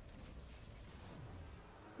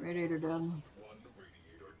 Radiator done. 1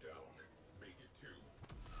 radiator down. Make it 2.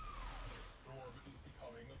 Storm is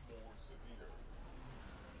becoming more severe.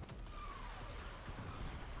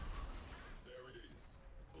 There it is.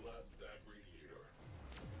 Blast that radiator.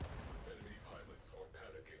 Enemy pilots are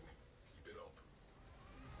panicking. Keep it up.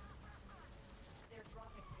 They're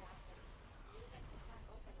dropping reactant. Use it to crack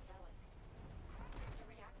open a relic. The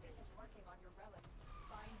reactant is working on your relic.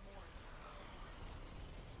 Find more.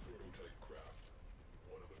 Prototype craft.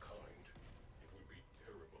 One of a kind. It would be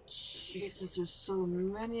terrible. Jesus, there's so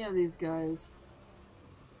many of these guys.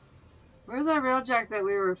 Where's that railjack that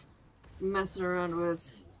we were messing around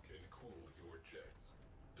with? Can cool your jets.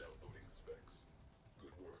 Downloading specs.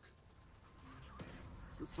 Good work.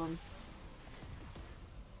 What's this one?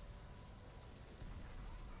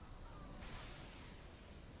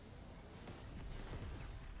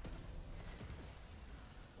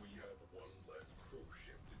 We have 1 less crew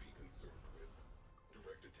ship to be concerned with.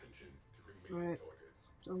 Direct attention to remaining Right. targets.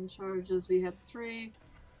 Dome charges, we had 3.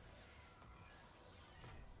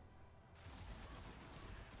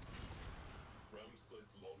 Ram sled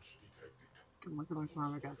launch detected. Come on, come on, come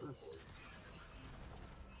on, I got this.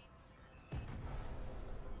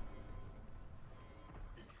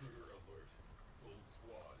 Intruder alert. Full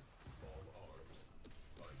squad. Small arms.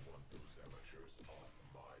 I want those amateurs off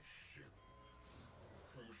my ship.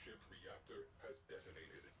 Crew ship reactor has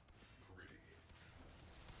detonated. Pretty.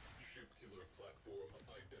 Ship killer platform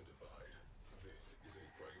identified. This is a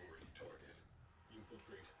priority target.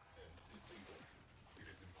 Infiltrate and disable. It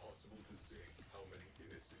is impossible to say how many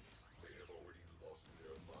innocents may have already lost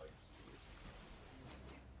their lives to it.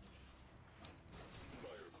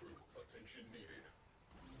 Fire crew, attention needed.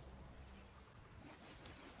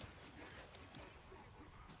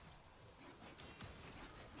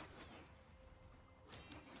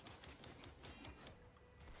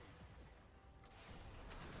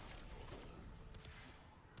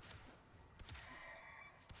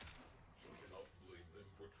 You cannot blame them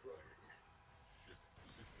for trying. Ship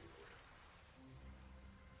secured.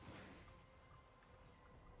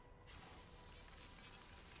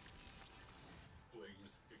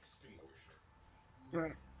 Flames extinguished.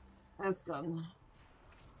 Alright. That's done.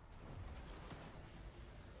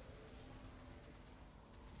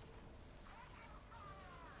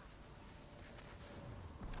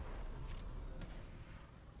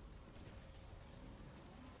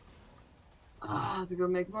 I have to go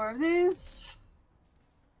make more of these.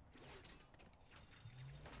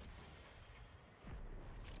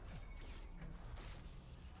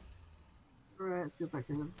 Alright, let's go back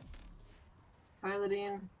to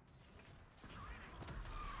piloting.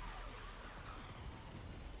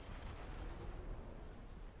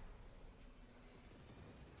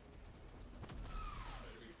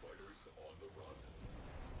 Enemy fighters on the run.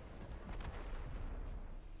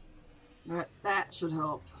 Alright, that should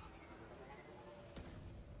help.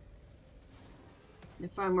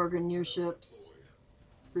 If I'm working new ships.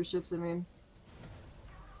 Cruise ships, I mean.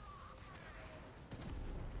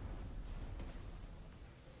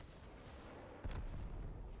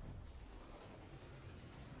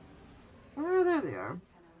 Oh, there they are.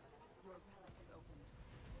 Your relic is opened.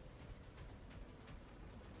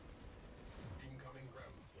 Incoming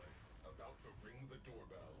ground sleds. About to ring the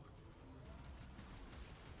doorbell.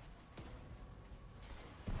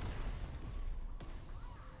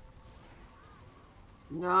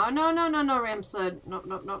 No, no, no, no, no, Ram sled. Nope,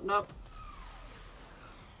 nope, nope, nope.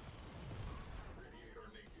 Radiator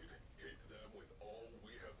naked. Hit them with all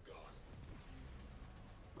we have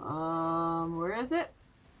got. Where is it?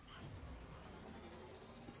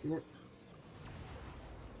 See it.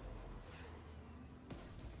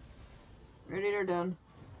 Radiator done.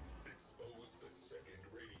 Expose the second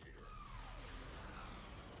radiator.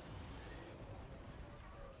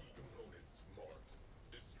 Key components marked.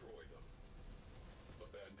 Destroy them.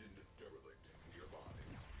 Abandoned derelict nearby.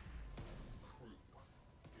 Crew,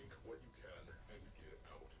 think what you can and get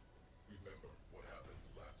out. Remember what happened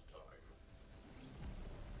last time.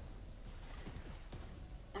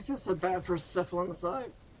 I feel so bad for Seth on the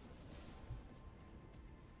side.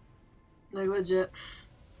 Like, legit.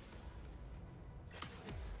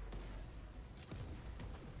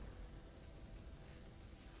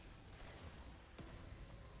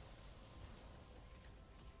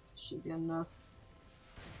 Should be enough.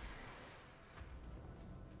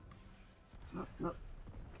 Nope, nope.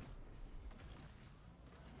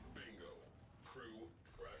 Bingo. Crew,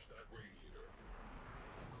 trash that radiator.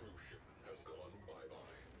 Cruise ship has gone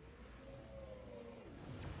bye-bye.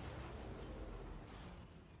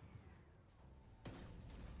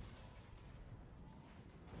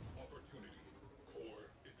 Opportunity. Core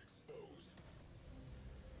is exposed.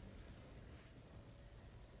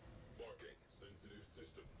 Marking sensitive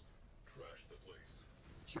systems. Trash the place.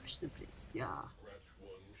 Trash the place, yeah. Scratch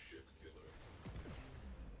one ship killer.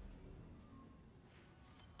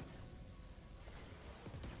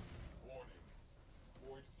 Warning.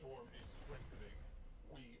 Void storm is strengthening.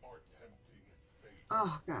 We are tempting fate.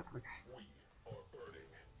 Oh, God, okay. We are burning.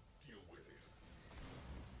 Deal with it.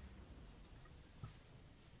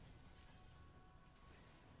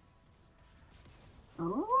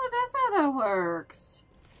 Oh, that's how that works.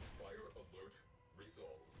 Fire alert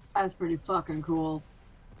resolved. That's pretty fucking cool.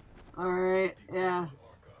 Alright, yeah. Archives.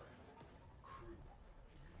 Crew,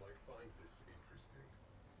 you might find this interesting.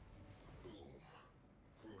 Boom.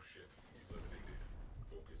 Cruise ship eliminated.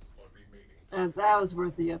 Focus on remaining. That was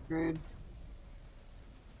worth the upgrade.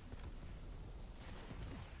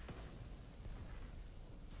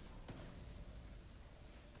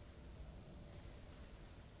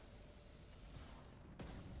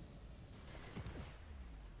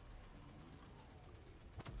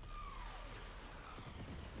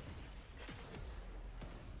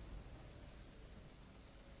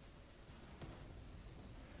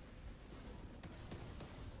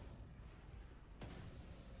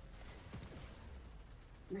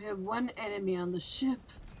 We have one enemy on the ship.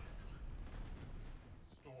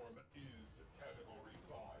 Storm is category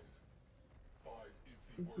 5. 5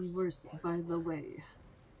 is is the worst, by the way.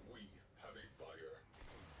 We have a fire.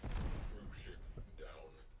 Cruise ship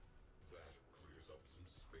down. That clears up some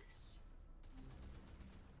space.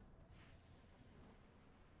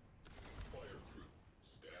 Fire crew,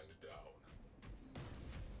 stand down.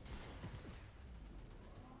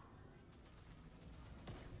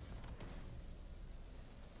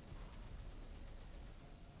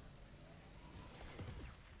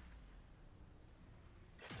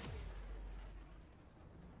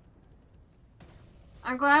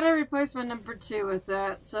 I'm glad I replaced my number 2 with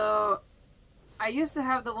that. So, I used to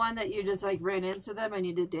have the one that you just like ran into them and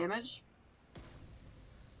you did damage.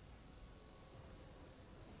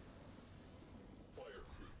 Fire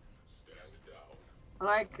crew, stand down.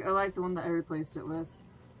 I like the one that I replaced it with. Scratch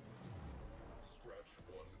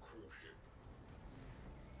one cruise ship.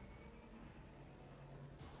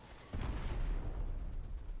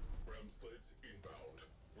 Ram sleds inbound.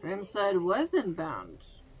 Ramside was inbound.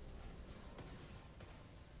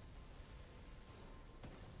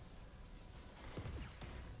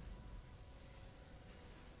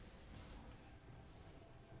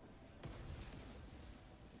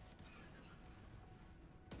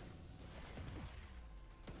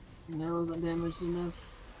 And that wasn't damaged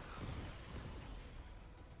enough.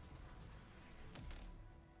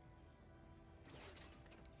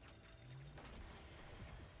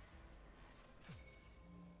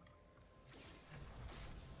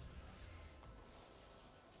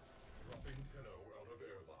 Dropping Tenno out of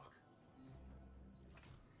airlock.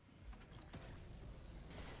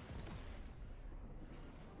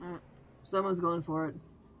 Someone's going for it.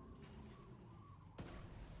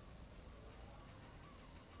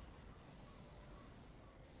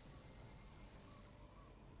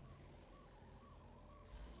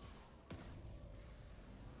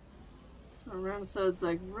 Ramsad's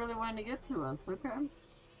like really wanting to get to us, okay.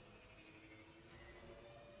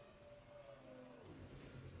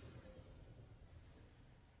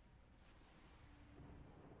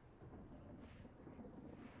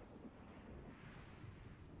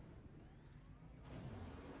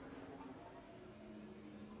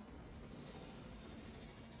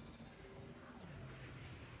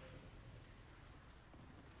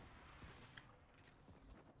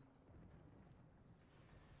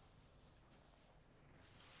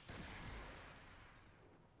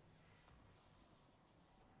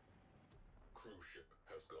 Cruise ship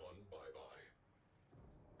has gone bye-bye.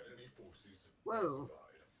 Enemy forces Whoa.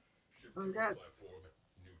 pacified. Ship Oh, crew God. platform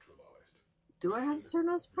neutralized. Do I have Mission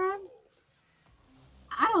Cernos Prime? resolved.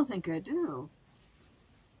 I don't think I do.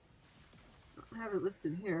 I don't have it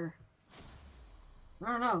listed here.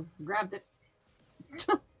 I don't know. Grabbed it.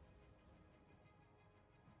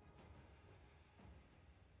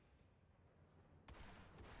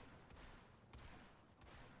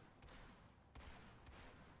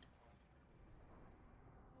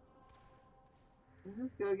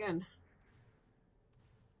 Let's go again.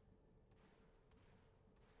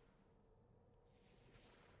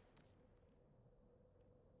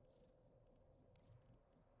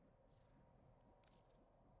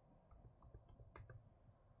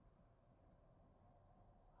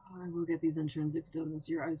 I will get these intrinsics done this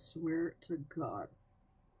year, I swear to God.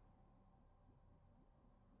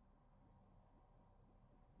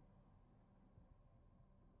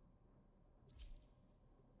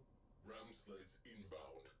 Ram sleds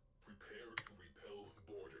inbound. Prepare to repel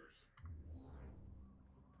boarders.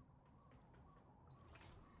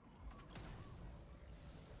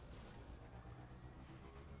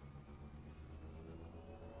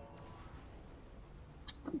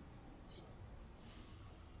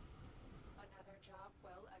 Another job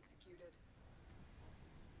well executed.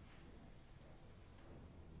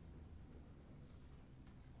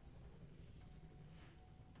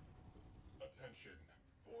 Attention.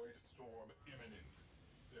 Void storm imminent.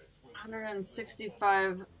 This will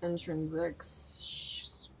 165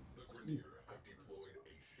 intrinsics. The Grenier have deployed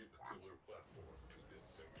a ship killer platform to this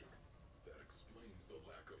sector. That explains the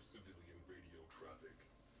lack of civilian radio traffic.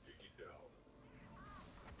 Take it down.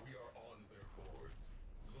 We are on their boards.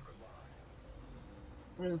 Look alive.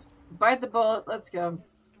 Just bite the bullet, let's go.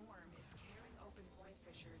 This storm is tearing open void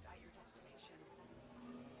fissures at your destination.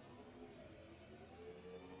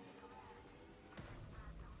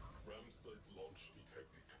 Ram sled launch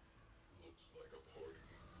detected. Looks like a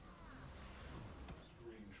party.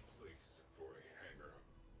 Strange place for a hangar.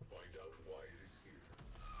 Find out why it is here.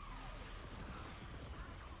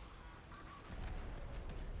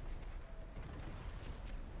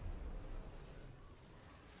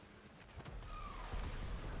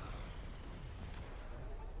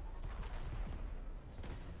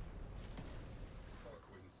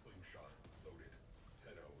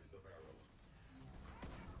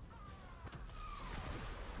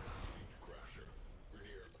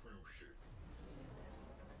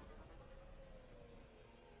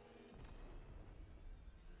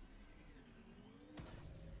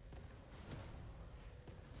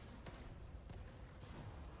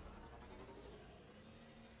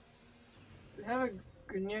 have a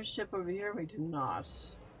Grineer ship over here? We do not.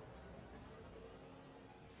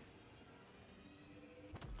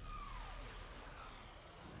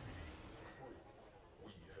 Crew,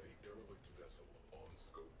 we have a derelict vessel on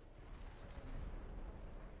scope.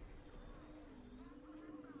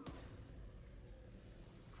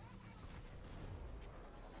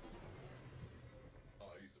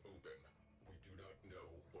 Eyes open. We do not know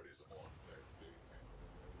what is on that thing.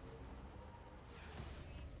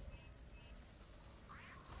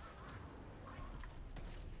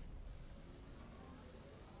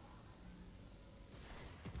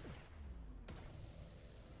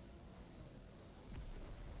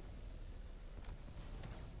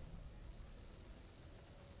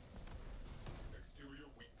 Exterior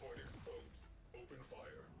weak point exposed. Open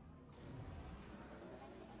fire.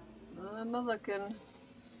 I'm a looking.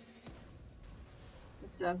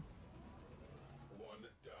 It's done. One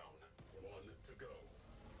down. One to go.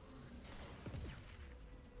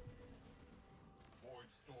 Void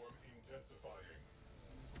storm intensifying.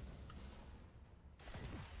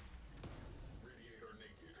 Radiator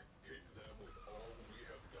naked. Hit them with all we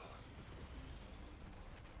have got.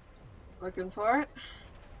 Looking for it.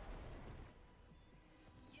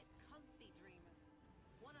 Get comfy, dreamers.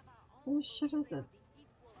 One of our Who own shit is it? the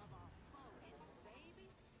equal of our foe, and baby,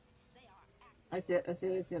 they are active. I see it, I see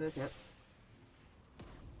it, I see it, I see it.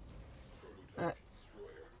 Prototype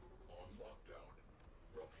destroyer on lockdown.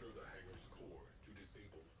 Rupture the hangar's core to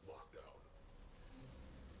disable lockdown.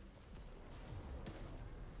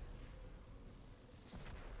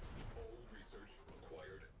 All research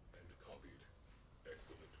acquired and copied.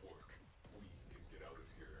 Excellent work. We can get out of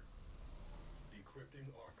here. Decrypting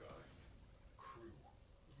archives. Crew,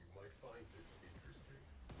 you might find this interesting.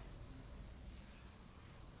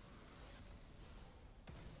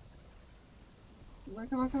 Come on,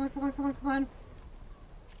 come on, come on, come on, come on, come on.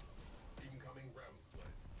 Incoming ram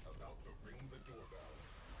sleds about to ring the doorbell.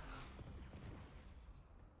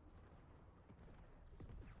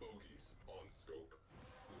 Bogies on scope.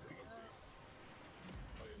 Luminancy.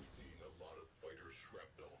 I am seeing a lot of fighter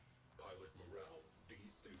shrapnel. Pilot morale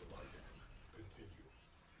destabilizing. Continue.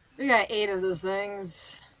 We got 8 of those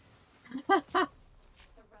things. The relic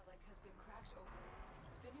has been cracked open.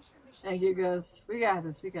 Finish your mission. Thank you, Ghost. We got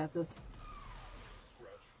this, we got this.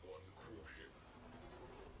 Scratch one crew ship.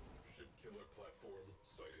 Ship killer platform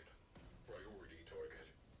sighted. Priority target.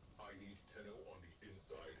 I need Tenno on the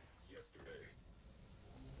inside yesterday.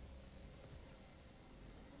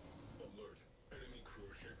 Alert. Enemy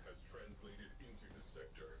cruise ship has translated into the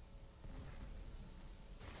sector.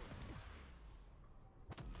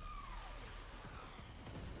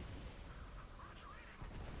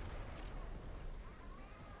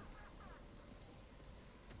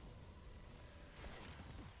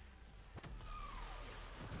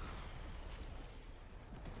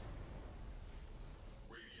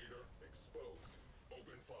 Radiator exposed.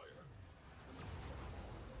 Open fire.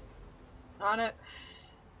 On it.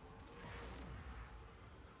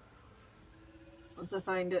 Once I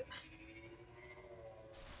find it.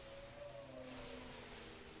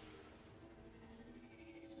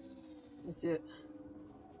 I see it.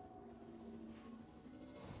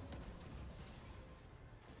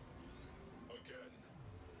 Again.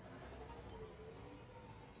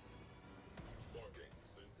 Marking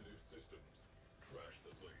sensitive systems. Trash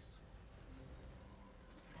the place.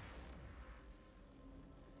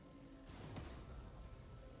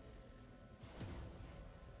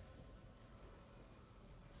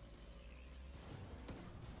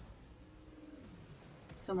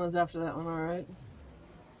 Someone's after that one, alright.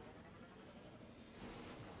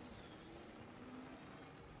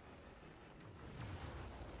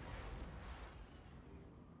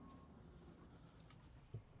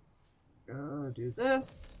 Go do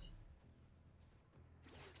this.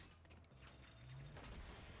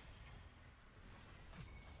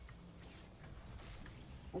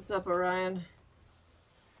 What's up, Orion?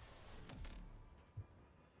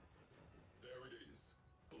 There it is.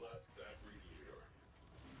 Blast that radiator.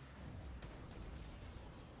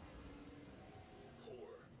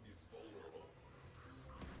 Core is vulnerable.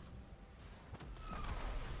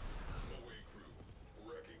 Away crew.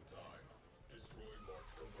 Wrecking time. Destroy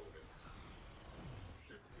marked components.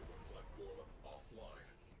 Ship killer platform offline.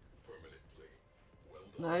 Permanently. Well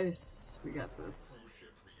done. Nice. We got this. Cruise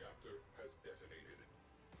ship reactor has detonated.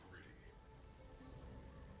 Pretty.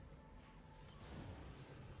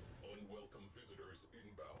 Unwelcome visitors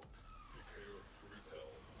inbound. Prepare to repel.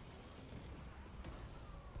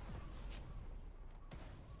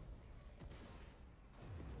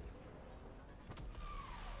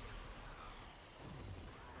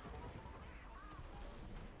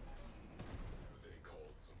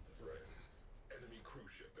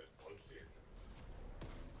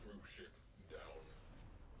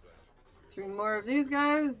 3 more of these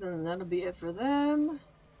guys, and that'll be it for them.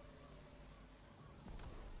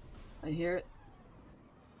 I hear it.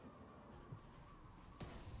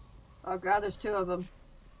 Oh god, there's 2 of them.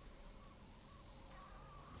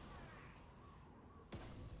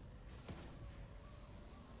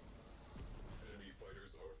 Enemy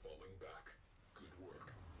fighters are falling back. Good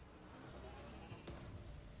work.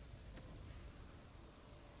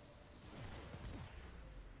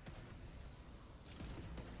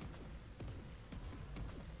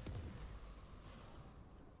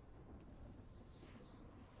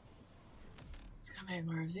 Let's go make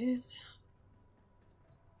more of these.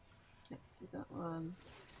 Yep, do that one.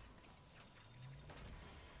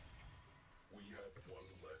 We have one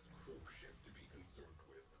less crew ship to be concerned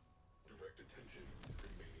with. Direct attention to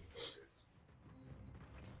remaining targets.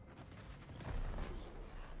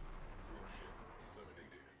 Crew ship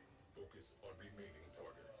eliminated. Focus on remaining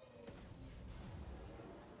targets.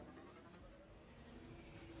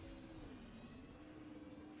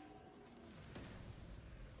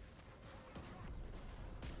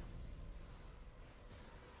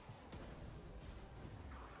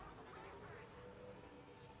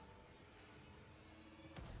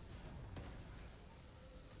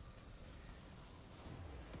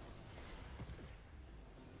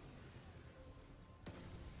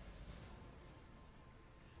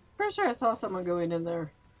 Pretty sure I saw someone going in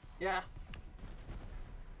there. Yeah.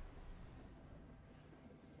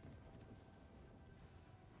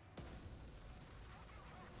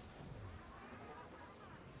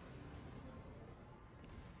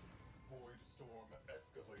 Void storm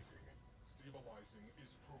escalating. Stabilizing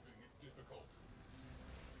is proving difficult.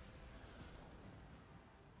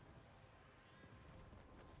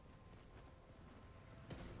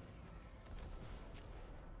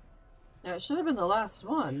 Yeah, it should have been the last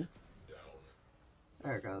one. Down.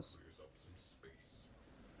 There it goes. Clears up some space.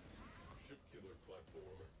 Ship killer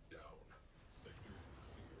platform down. Sector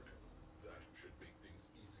cleared. That should make things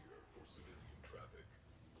easier for civilian traffic.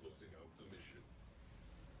 Closing out the mission.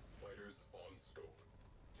 Fighters on scope.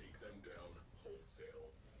 Take them down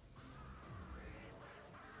wholesale.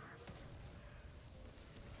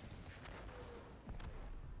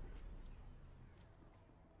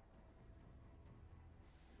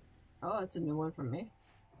 Oh, that's a new one from me.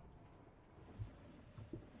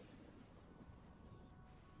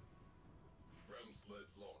 Ram sled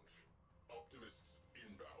launch. Optimists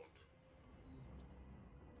inbound.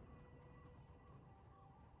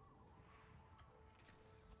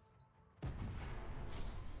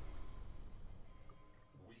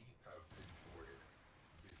 We have been boarded.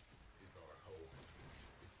 This is our home.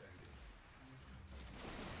 Defend it.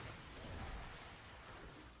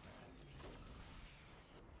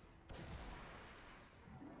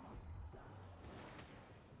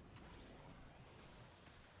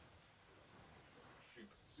 Ship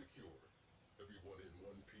secure. Everyone in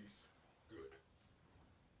one piece. Good.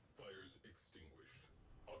 Fires extinguished.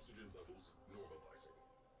 Oxygen levels normalizing.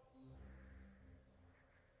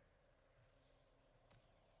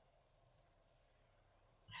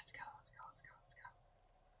 Let's go, let's go, let's go, let's go.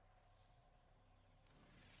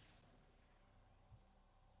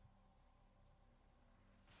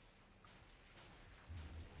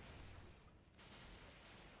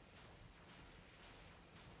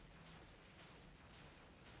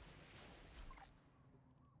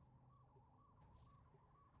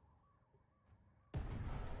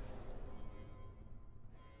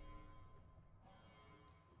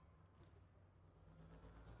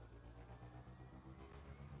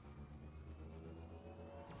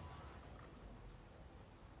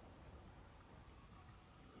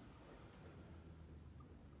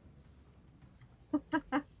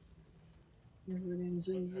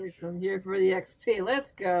 Engine 6, I'm here for the XP.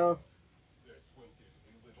 Let's go. This will get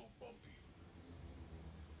a little bumpy.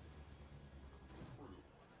 Crew,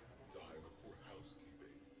 time for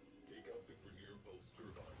housekeeping. Take out the Grenier pulse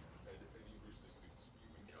turbine and any resistance you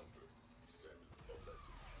encounter. Send a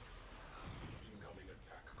message. Incoming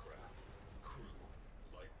attack craft. Crew,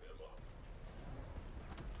 light them up.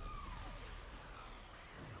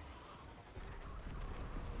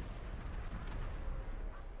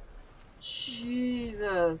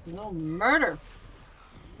 Jesus, no murder.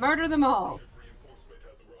 Murder them all. Ship reinforcement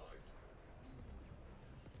has arrived.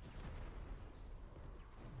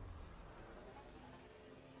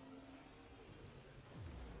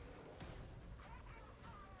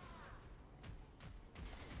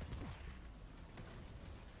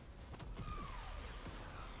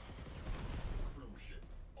 Crew ship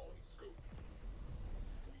on scope.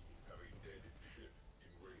 We have a dead ship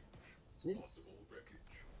in range. Jesus. Possible wreckage.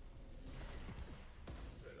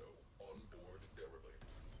 Zeno on board derelict.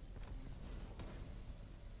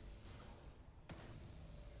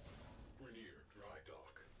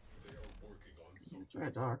 Dry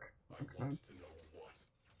dock. I Okay. want to know what.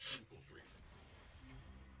 Infiltrate.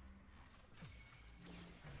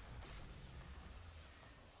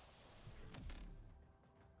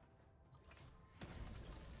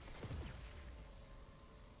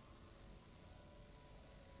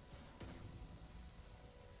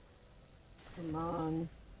 Come on.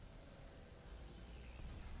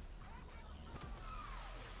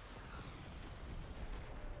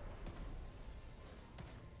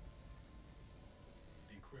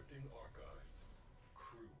 Decrypting archives.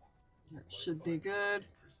 Crew. You That might should be find this good.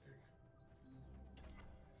 Interesting.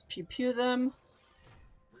 Let's pew pew them.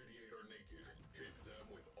 Radiator naked. Hit them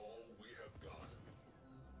with all we have got.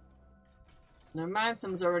 Never mind,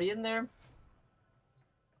 someone's already in there.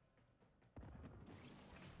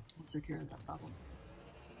 I'll take care of that problem.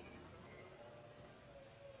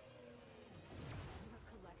 You have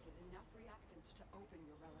collected enough reactants to open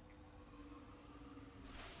your relic.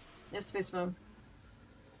 Yes, Space Mom.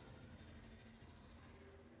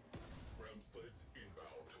 Ram sleds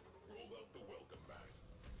inbound. Roll out the welcome mat.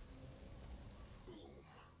 Boom.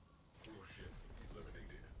 Cruise ship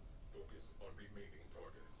eliminated. Focus on remaining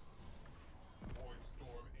targets. Void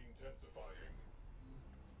storm intensifying.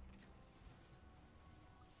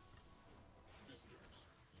 Visitors,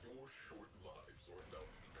 your short lives are about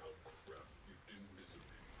to become crap dipped in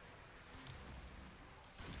misery.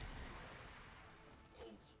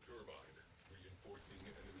 Pulse turbine reinforcing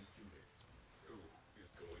enemy units. Who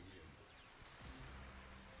is going in?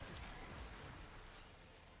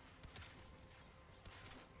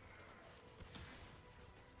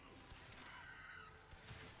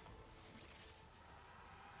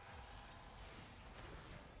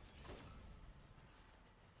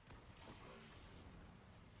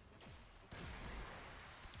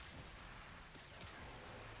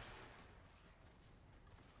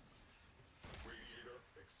 Radiator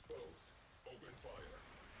exposed. Open fire.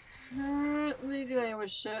 Currently dealing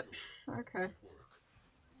with shit. Okay. Good work.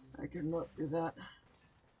 I can look through that.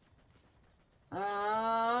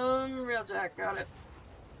 Real Jack, got it.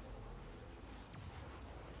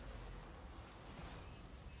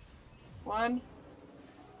 One,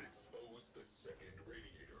 Expose the second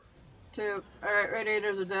radiator. two. Alright,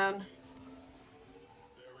 radiators are down.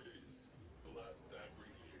 There it is. Blast that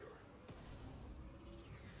radiator.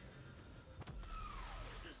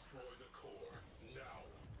 Destroy the core. Now.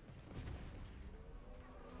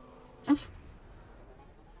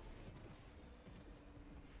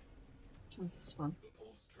 Which one's this one? The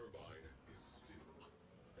pulse turbine is still.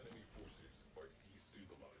 Enemy forces are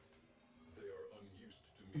destabilized. They are unused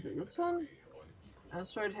to Is it meeting this an one? enemy on equal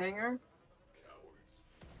Asteroid hangar? cowards.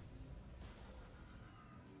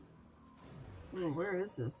 Ooh, where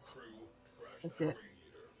is this? Crew, trash That's that it.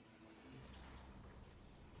 radiator.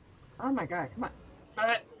 Oh my god, come on.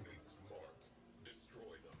 Alright. Opponents marked.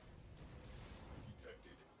 Destroy them.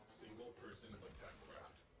 Detected. Single-person attack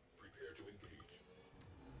craft. Prepare to engage.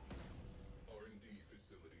 R&D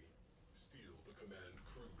facility. Steal the command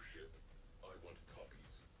crew ship. I want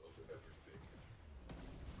copies of everything.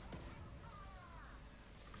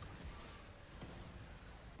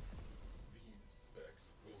 These specs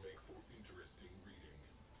will make for interesting reading.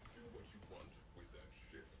 Do what you want with that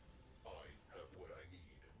ship. I have what I need.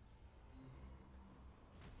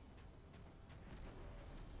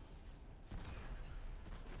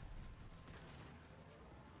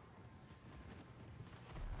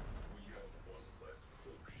 We have one less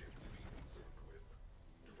crew ship to be concerned with.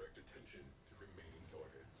 Direct attention to remaining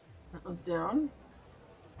targets. That one's down.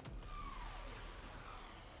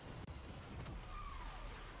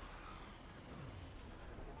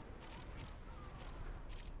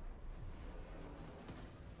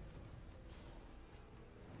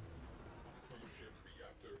 Cruise ship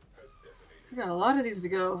reactor has detonated. We got a lot of these to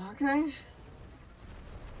go, okay?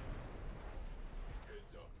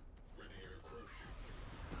 Heads up. Radiator cruise ship.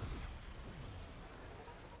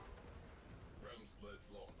 Ram sled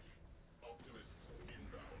launch. Optimists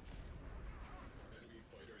inbound. Enemy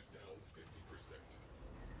fighters down 50%.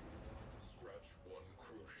 Scratch one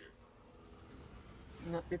cruise ship.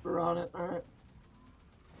 Not paper on it, alright.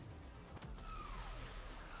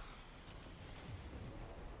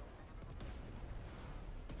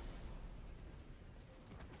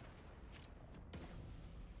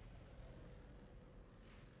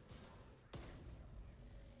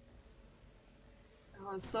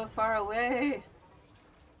 Oh, it's so far away.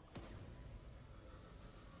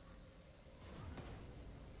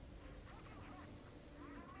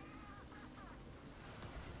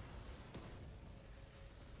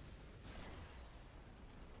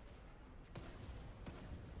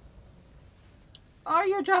 Oh,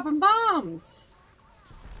 you're dropping bombs!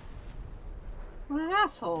 What an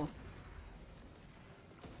asshole.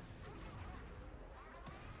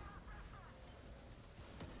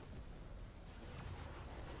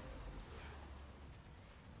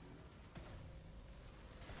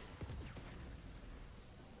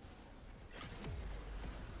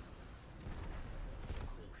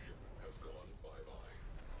 Cruise ship has gone bye-bye.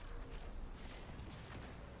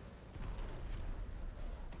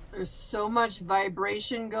 There's so much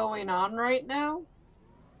vibration going on right now.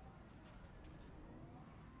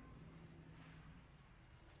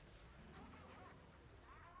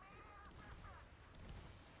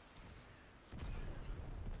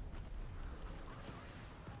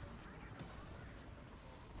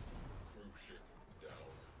 Cruise ship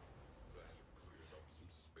down. That clears up some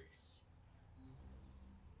space.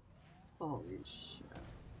 Holy shit.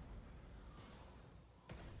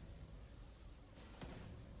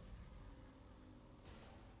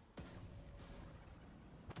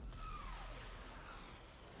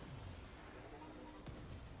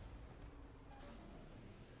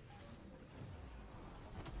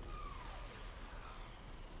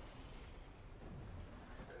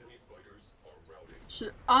 Enemy fighters are routing.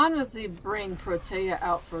 Should honestly bring Protea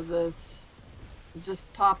out for this.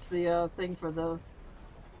 Just pop the thing for the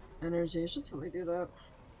energy. I should totally do that.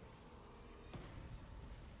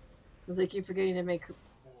 Since I keep forgetting to make Void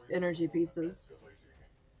energy storm pizzas. escalating.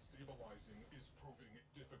 Stabilizing is proving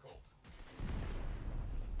difficult.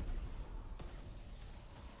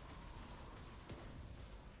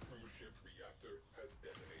 Cruise ship reactor has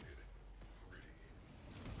detonated. Pretty.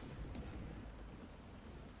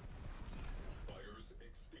 Fires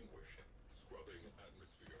extinguished. Scrubbing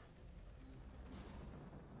atmosphere.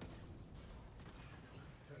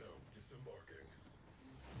 Tenno disembarking.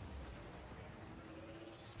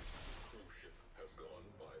 Cruise ship has gone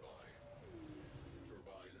bye-bye.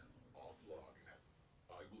 Turbine offline.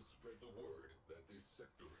 I will spread the word that this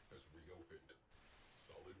sector has reopened.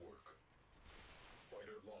 Solid work.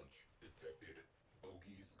 Fighter launch detected.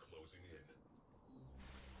 Bogies closing in.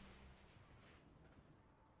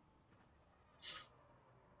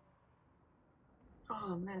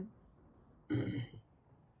 Oh man.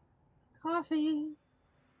 Coffee.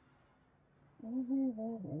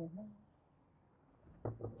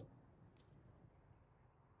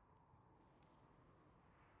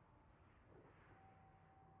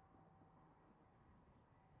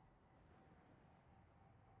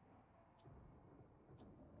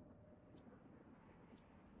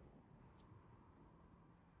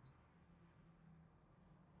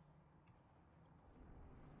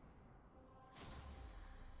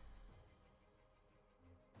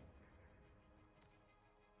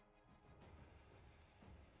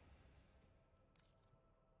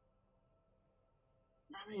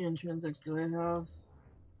 How many intrinsics do I have?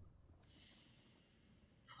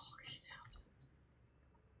 Fucking hell.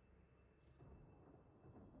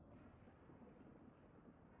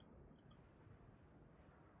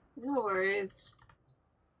 No worries.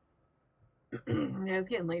 Yeah, it's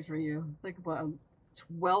getting late for you. It's like what,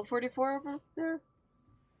 12:44 over there?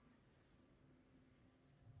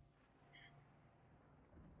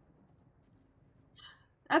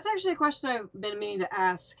 That's actually a question I've been meaning to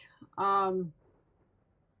ask.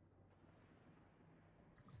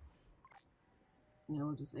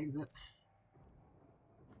 We'll just exit.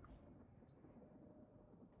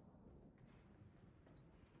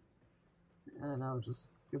 And I'll just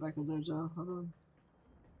go back to dojo. Hold on.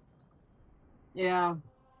 Yeah.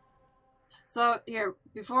 So here,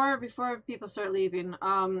 before people start leaving,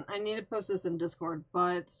 I need to post this in Discord,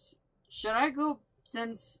 but should I go,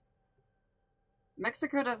 since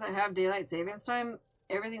Mexico doesn't have daylight savings time,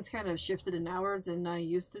 everything's kind of shifted an hour than I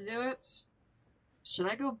used to do it. Should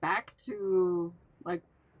I go back to, like,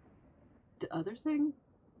 the other thing?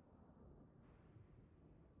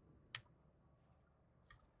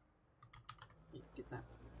 Get that.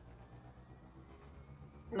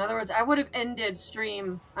 In other words, I would have ended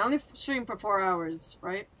stream. I only streamed for 4 hours,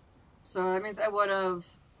 right? So that means I would have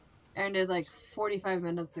ended like 45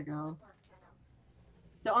 minutes ago.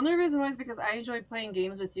 The only reason why is because I enjoy playing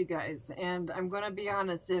games with you guys, and I'm gonna be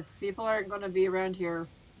honest, if people aren't gonna be around here,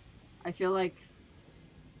 I feel like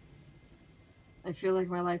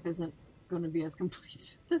my life isn't gonna be as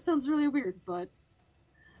complete. That sounds really weird, but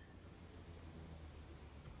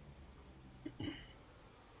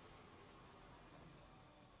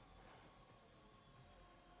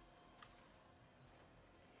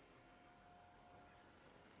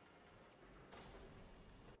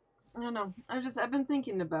I don't know. I've been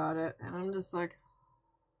thinking about it, and I'm just like,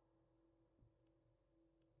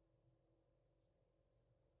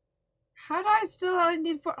 how do I still only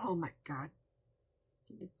need 4? Oh my god.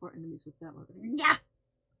 74 enemies with that one. Yeah!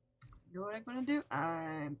 You know what I'm gonna do?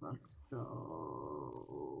 I'm gonna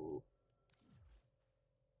go.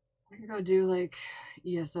 I can go do like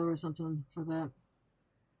ESO or something for that.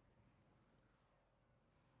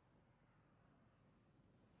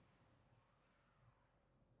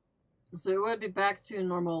 So it would be back to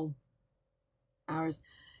normal hours.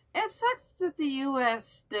 It sucks that the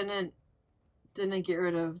US didn't get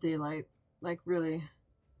rid of daylight. Like really.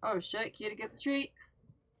 Oh shit, Kita gets a treat.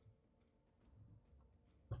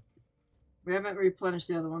 We haven't replenished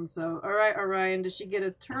the other one, so alright, Orion, does she get a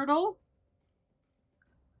turtle?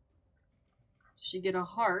 Does she get a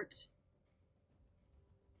heart?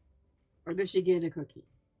 Or does she get a cookie?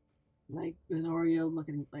 Like an Oreo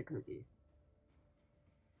looking like cookie.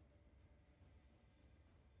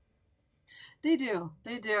 They do.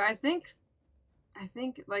 They do. I think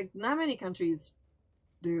like not many countries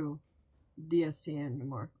do DST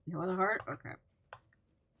anymore. You want a heart? Okay.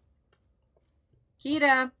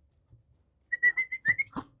 Kita.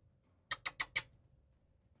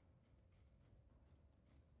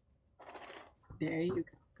 There you go.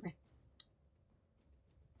 Come here.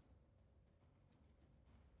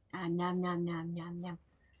 Ah, nom nom nom nom nom.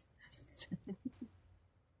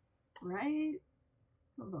 Right?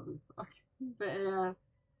 I love this dog. But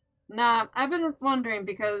nah, I've been wondering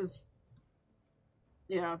because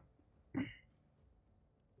yeah.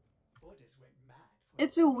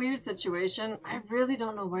 It's a weird situation. I really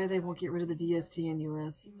don't know why they won't get rid of the DST in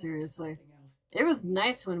US. Seriously. It was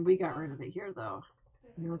nice when we got rid of it here though.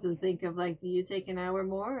 You know what to think of, like, do you take an hour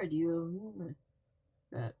more or do you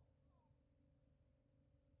but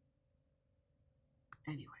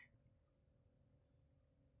anyway.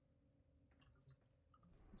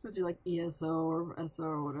 Let's go do like ESO or SO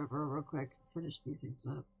or whatever real quick. Finish these things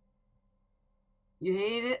up. You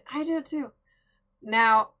hate it? I do too.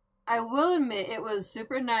 Now, I will admit it was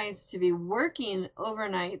super nice to be working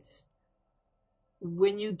overnights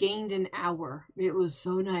when you gained an hour. It was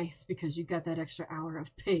so nice because you got that extra hour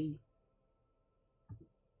of pay.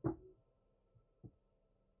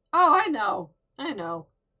 Oh, I know. I know.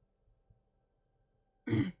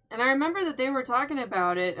 And I remember that they were talking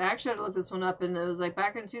about it. I actually had to look this one up, and it was like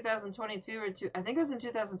back in 2022 or I think it was in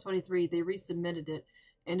 2023. They resubmitted it,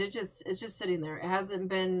 and it's just sitting there. It hasn't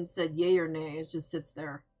been said yay or nay. It just sits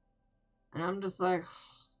there, and I'm just like,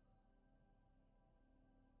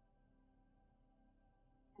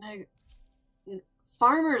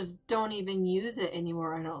 farmers don't even use it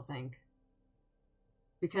anymore. I don't think,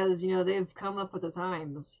 because you know they've come up with the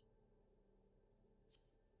times.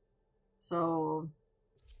 So.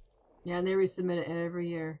 Yeah, and they resubmit it every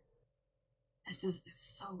year. It's just, it's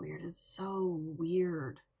so weird. It's so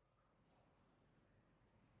weird.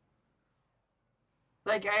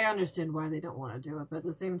 Like, I understand why they don't want to do it, but at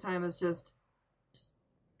the same time, it's just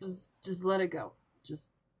let it go. Just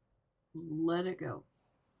let it go.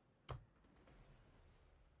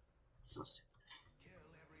 So stupid. Kill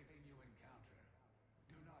everything you encounter.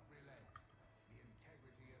 Do not relent. The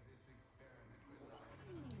integrity of this experiment relies.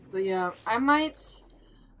 So yeah, I might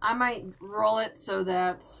roll it so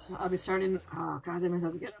that I'll be starting. Oh god, that means I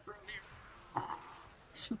have to get up earlier.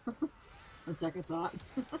 A second thought.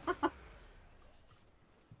 Hey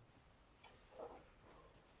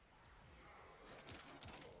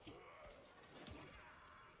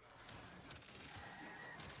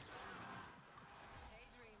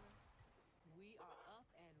dreamers, we are up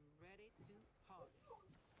and ready to party.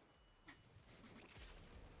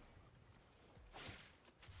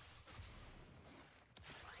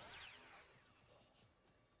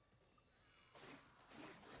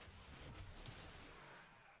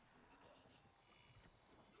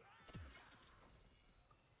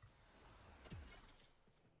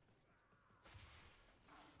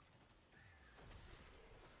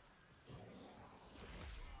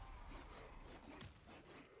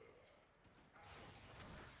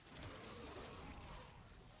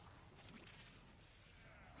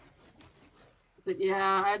 But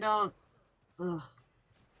yeah, I don't. Ugh.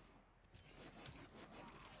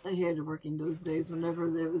 I hated working those days whenever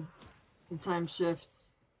there was the time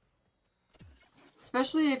shifts.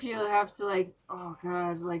 Especially if you have to, like, oh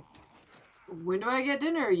god, like, when do I get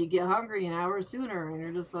dinner? You get hungry an hour sooner, and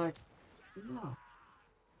you're just like, no.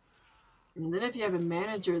 And then if you have a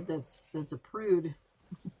manager that's a prude,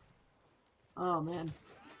 oh man.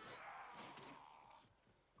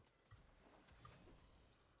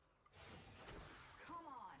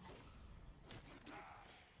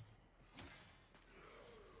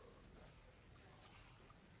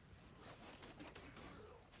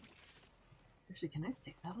 Actually, can I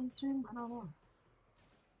save that on stream? I don't know.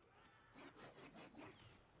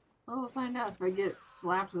 Oh, we'll find out if I get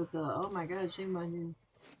slapped with the. Oh my god, shame on you.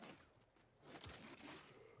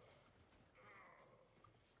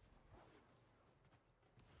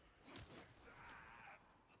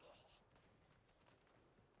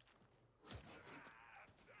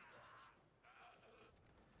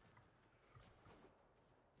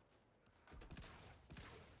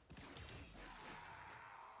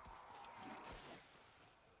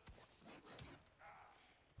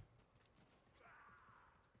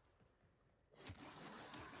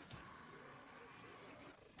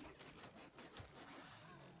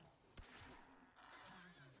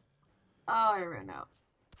 Oh, I ran out.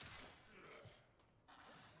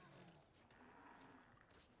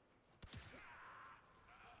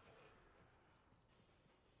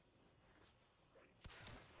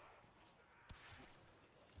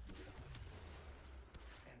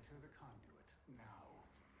 Enter the conduit now.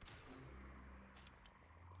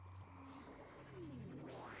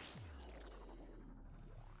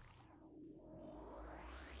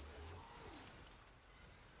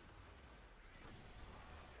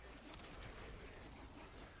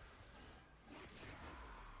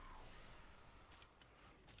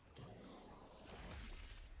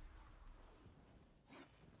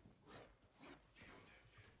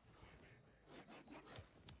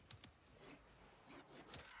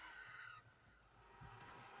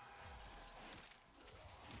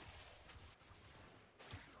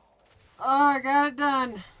 Oh, I got it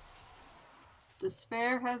done.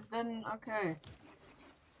 Despair has been okay.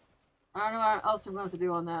 I don't know what else I'm going to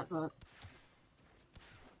do on that, but.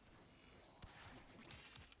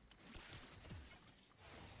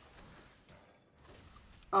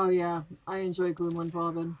 Oh yeah, I enjoy Gloom on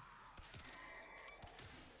Bobbin.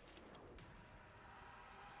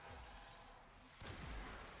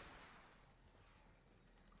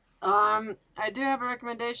 I do have a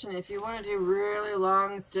recommendation. If you want to do really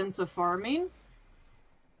long stints of farming,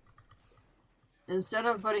 instead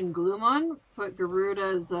of putting Gloom on, put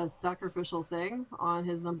Garuda's sacrificial thing on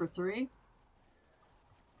his number 3.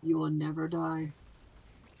 You will never die.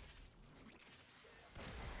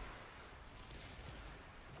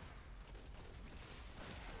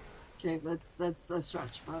 Okay, that's a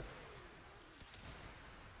stretch, but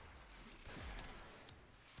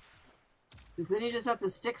because then you just have to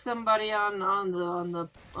stick somebody on the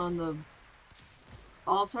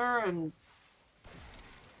altar, and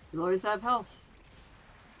you'll always have health.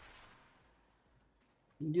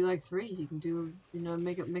 You can do like 3. You can do, you know,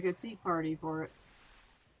 make a tea party for it.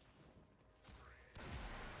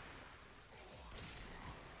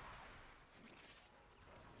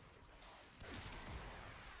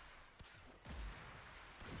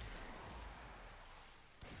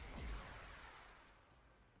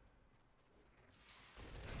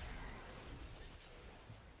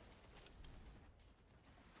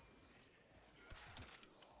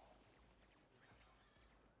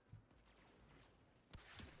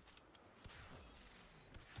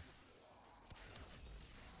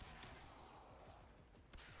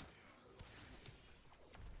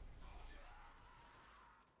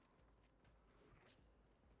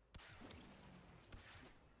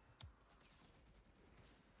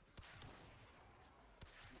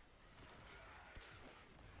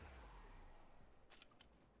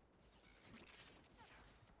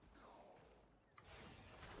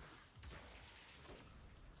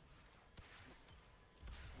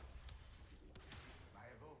 I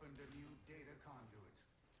have opened a new data conduit.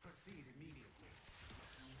 Proceed immediately.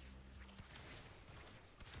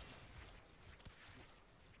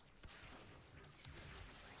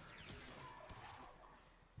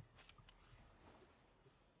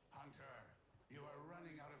 Hunter, you are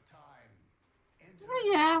running out of time. Enter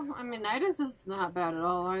Well, yeah, I mean, Nidus is not bad at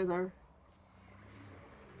all either.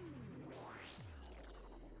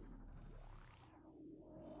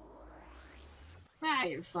 Ah,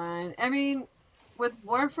 you're fine. I mean, with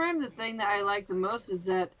Warframe, the thing that I like the most is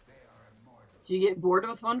that if you get bored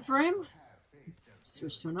with one frame,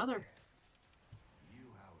 switch to another.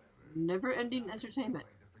 Never-ending entertainment.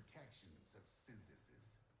 the protections of synthesis.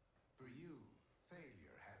 For you,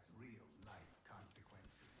 failure has real life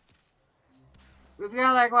consequences. We've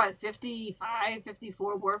got like, what, 55,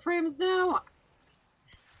 54 Warframes now?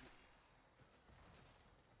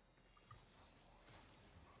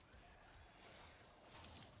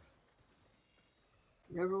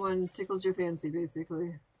 Everyone tickles your fancy,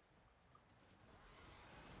 basically.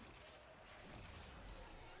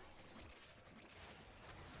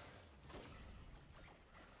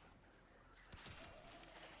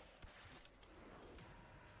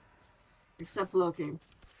 Except Loki.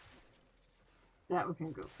 That one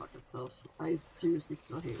can go fuck itself. I seriously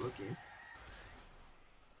still hate Loki.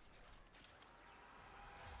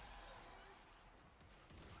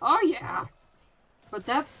 But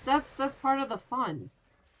that's part of the fun.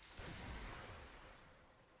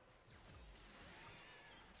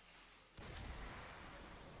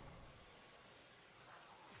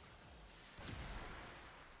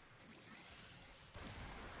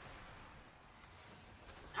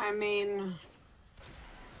 I mean,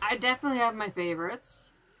 I definitely have my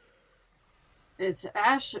favorites. It's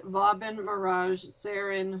Ash, Vauban, Mirage,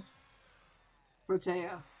 Saren,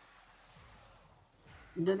 Protea.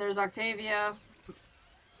 And then there's Octavia.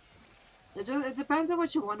 It depends on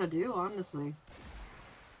what you want to do, honestly.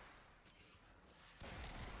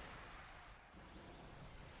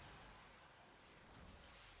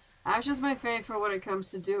 Ash is my fave for when it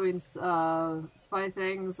comes to doing spy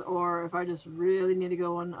things, or if I just really need to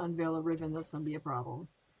go and unveil a ribbon, that's going to be a problem.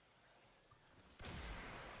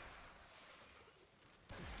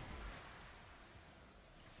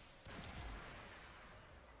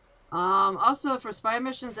 Also, for spy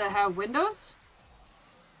missions that have windows,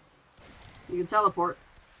 you can teleport.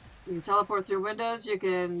 You can teleport through windows, you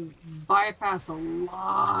can bypass a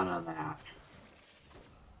lot of that.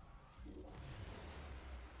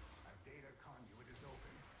 A data conduit is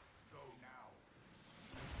open. Go now.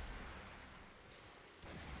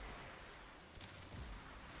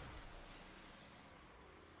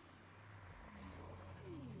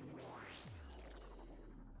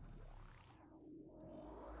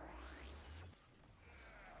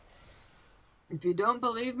 If you don't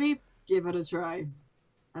believe me, give it a try.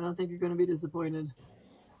 I don't think you're going to be disappointed.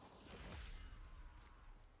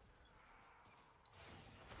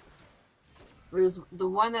 There's the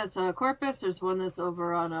one that's Corpus, there's one that's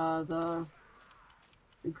over on the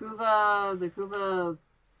Kuva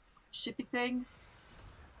shippy thing.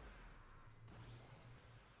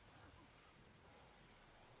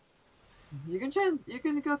 You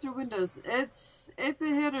can go through windows. It's a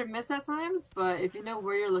hit or miss at times, but if you know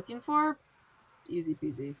where you're looking for, easy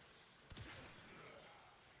peasy.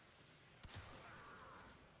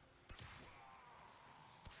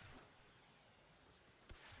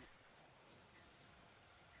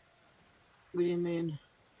 What do you mean?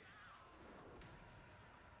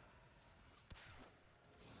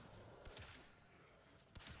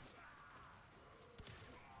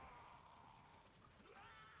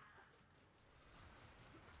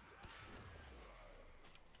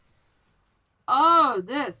 Oh,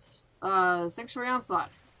 this! Sanctuary Onslaught.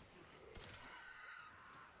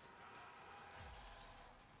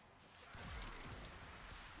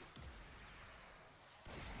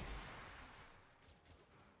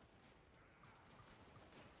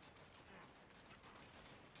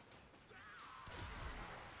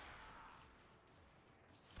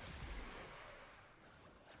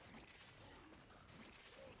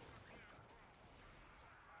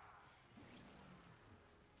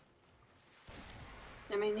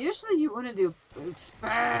 I mean, usually you want to do,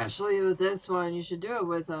 especially with this one, you should do it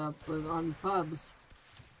with on pubs.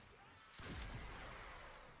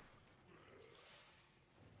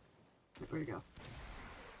 Where'd it go?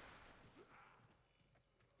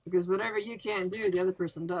 Because whatever you can't do, the other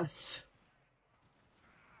person does.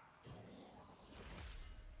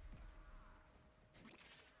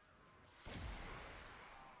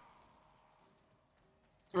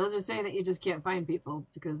 Unless you're saying that you just can't find people,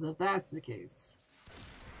 because if that's the case,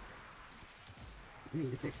 we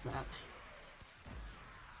need to fix that.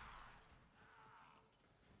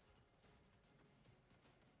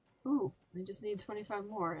 Ooh, I just need 25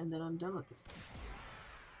 more and then I'm done with this.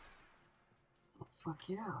 Oh, fuck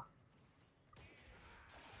yeah. A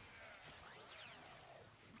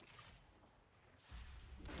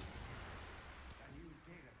new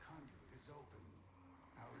data conduit is open.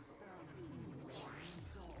 Our experiment is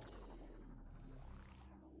resolved.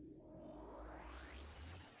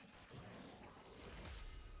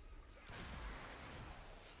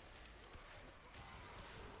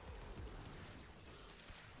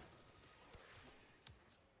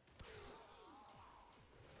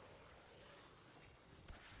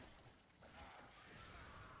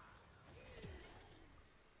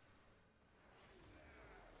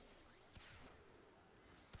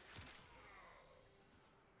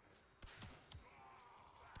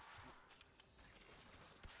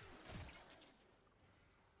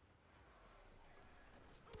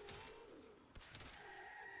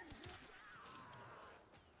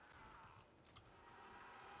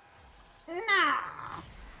 Nah!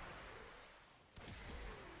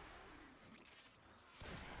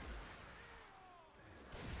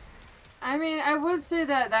 I mean, I would say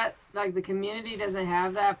that like the community doesn't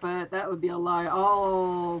have that, but that would be a lie.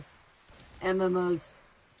 All MMOs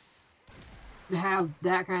have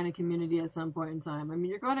that kind of community at some point in time. I mean,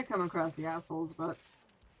 you're going to come across the assholes, but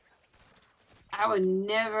I would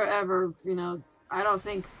never ever, you know, I don't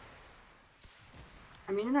think.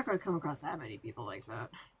 I mean, you're not going to come across that many people like that.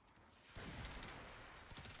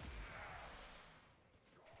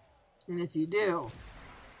 And if you do,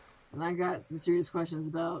 then I got some serious questions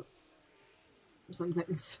about some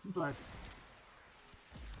things, but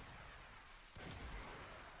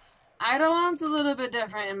Eidolon's a little bit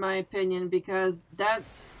different in my opinion because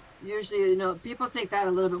that's usually, you know, people take that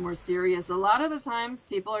a little bit more serious. A lot of the times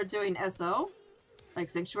people are doing SO, like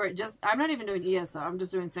Sanctuary, I'm not even doing ESO, I'm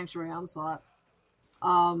just doing Sanctuary Onslaught.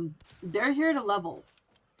 They're here to level.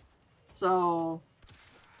 So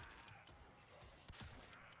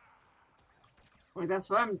like that's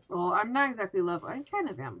what I'm not exactly level. I kind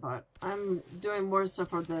of am, but I'm doing more stuff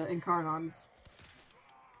for the Incarnons.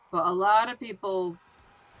 But a lot of people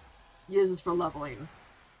use this for leveling.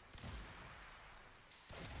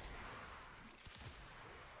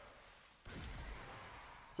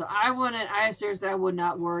 So I seriously, I would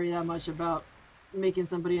not worry that much about making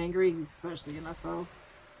somebody angry, especially in SO.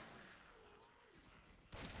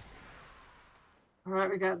 Alright,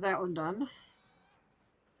 we got that one done.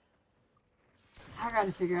 I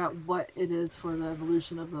gotta figure out what it is for the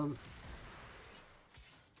evolution of the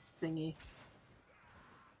thingy.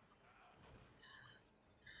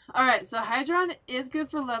 Alright, so Hydron is good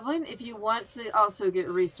for leveling if you want to also get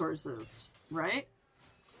resources, right?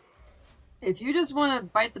 If you just want to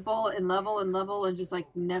bite the bullet and level and just like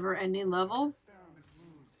never ending level,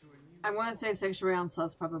 I'm going to say Sanctuary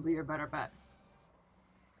Onslaught's probably your better bet.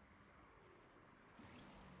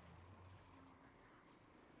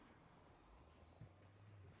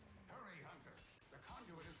 Hurry, Hunter. The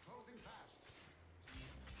conduit is closing fast.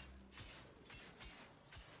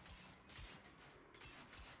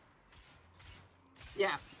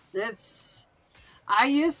 Yeah, it's... I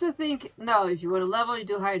used to think, no, if you want to level, you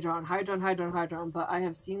do Hydron, but I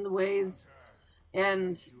have seen the ways,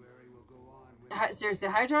 and seriously,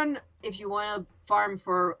 Hydron, if you want to farm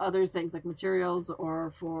for other things like materials or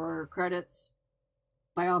for credits,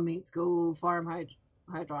 by all means, go farm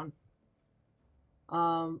Hydron.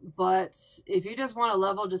 But if you just want to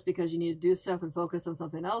level just because you need to do stuff and focus on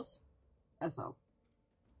something else, SO.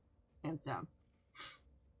 Hands down.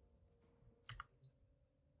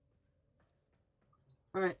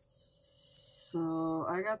 Alright, so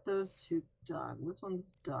I got those two done. This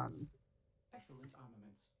one's done. Excellent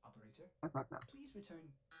armaments, operator. I fucked up. Please return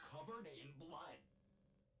covered in blood.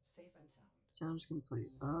 Safe and sound. Challenge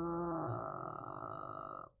complete.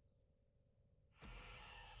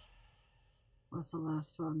 What's the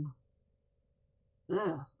last one?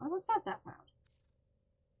 Ugh, why was that bad?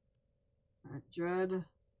 Alright, Dread.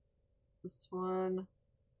 This one.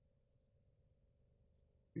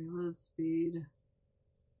 Reload speed.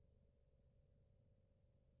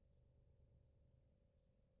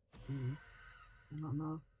 I don't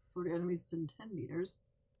know. 40 enemies within 10 meters.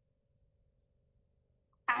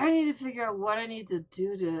 I need to figure out what I need to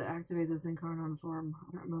do to activate this Incarnon form.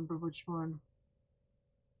 I don't remember which one.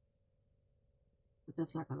 But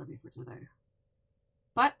that's not going to be for today.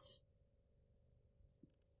 But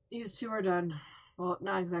these two are done. Well,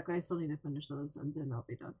 not exactly. I still need to finish those and then they'll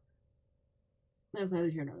be done. There's neither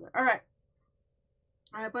here nor there. Alright.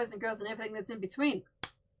 Alright, boys and girls and everything that's in between.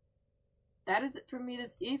 That is it for me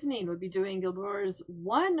this evening. We'll be doing Guild Wars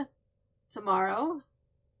 1 tomorrow.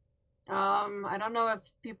 I don't know if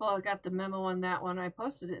people got the memo on that one. I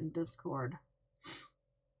posted it in Discord.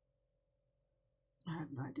 I have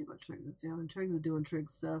no idea what Triggs is doing. Triggs is doing Trigg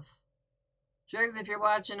stuff. Triggs, if you're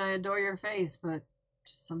watching, I adore your face, but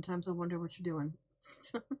just sometimes I wonder what you're doing.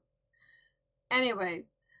 Anyway,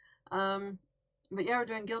 but yeah, we're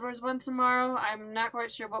doing Guild Wars 1 tomorrow. I'm not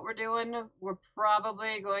quite sure what we're doing. We're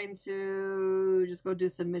probably going to just go do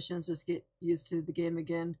some missions, just get used to the game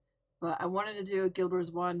again. But I wanted to do Guild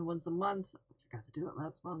Wars 1 once a month. I forgot to do it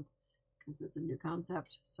last month because it's a new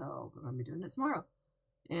concept. So we're going to be doing it tomorrow.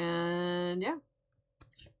 And yeah.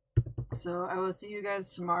 So I will see you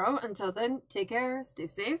guys tomorrow. Until then, take care, stay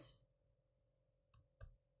safe,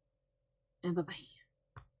 and bye-bye.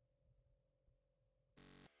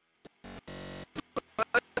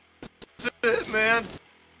 That's it, man.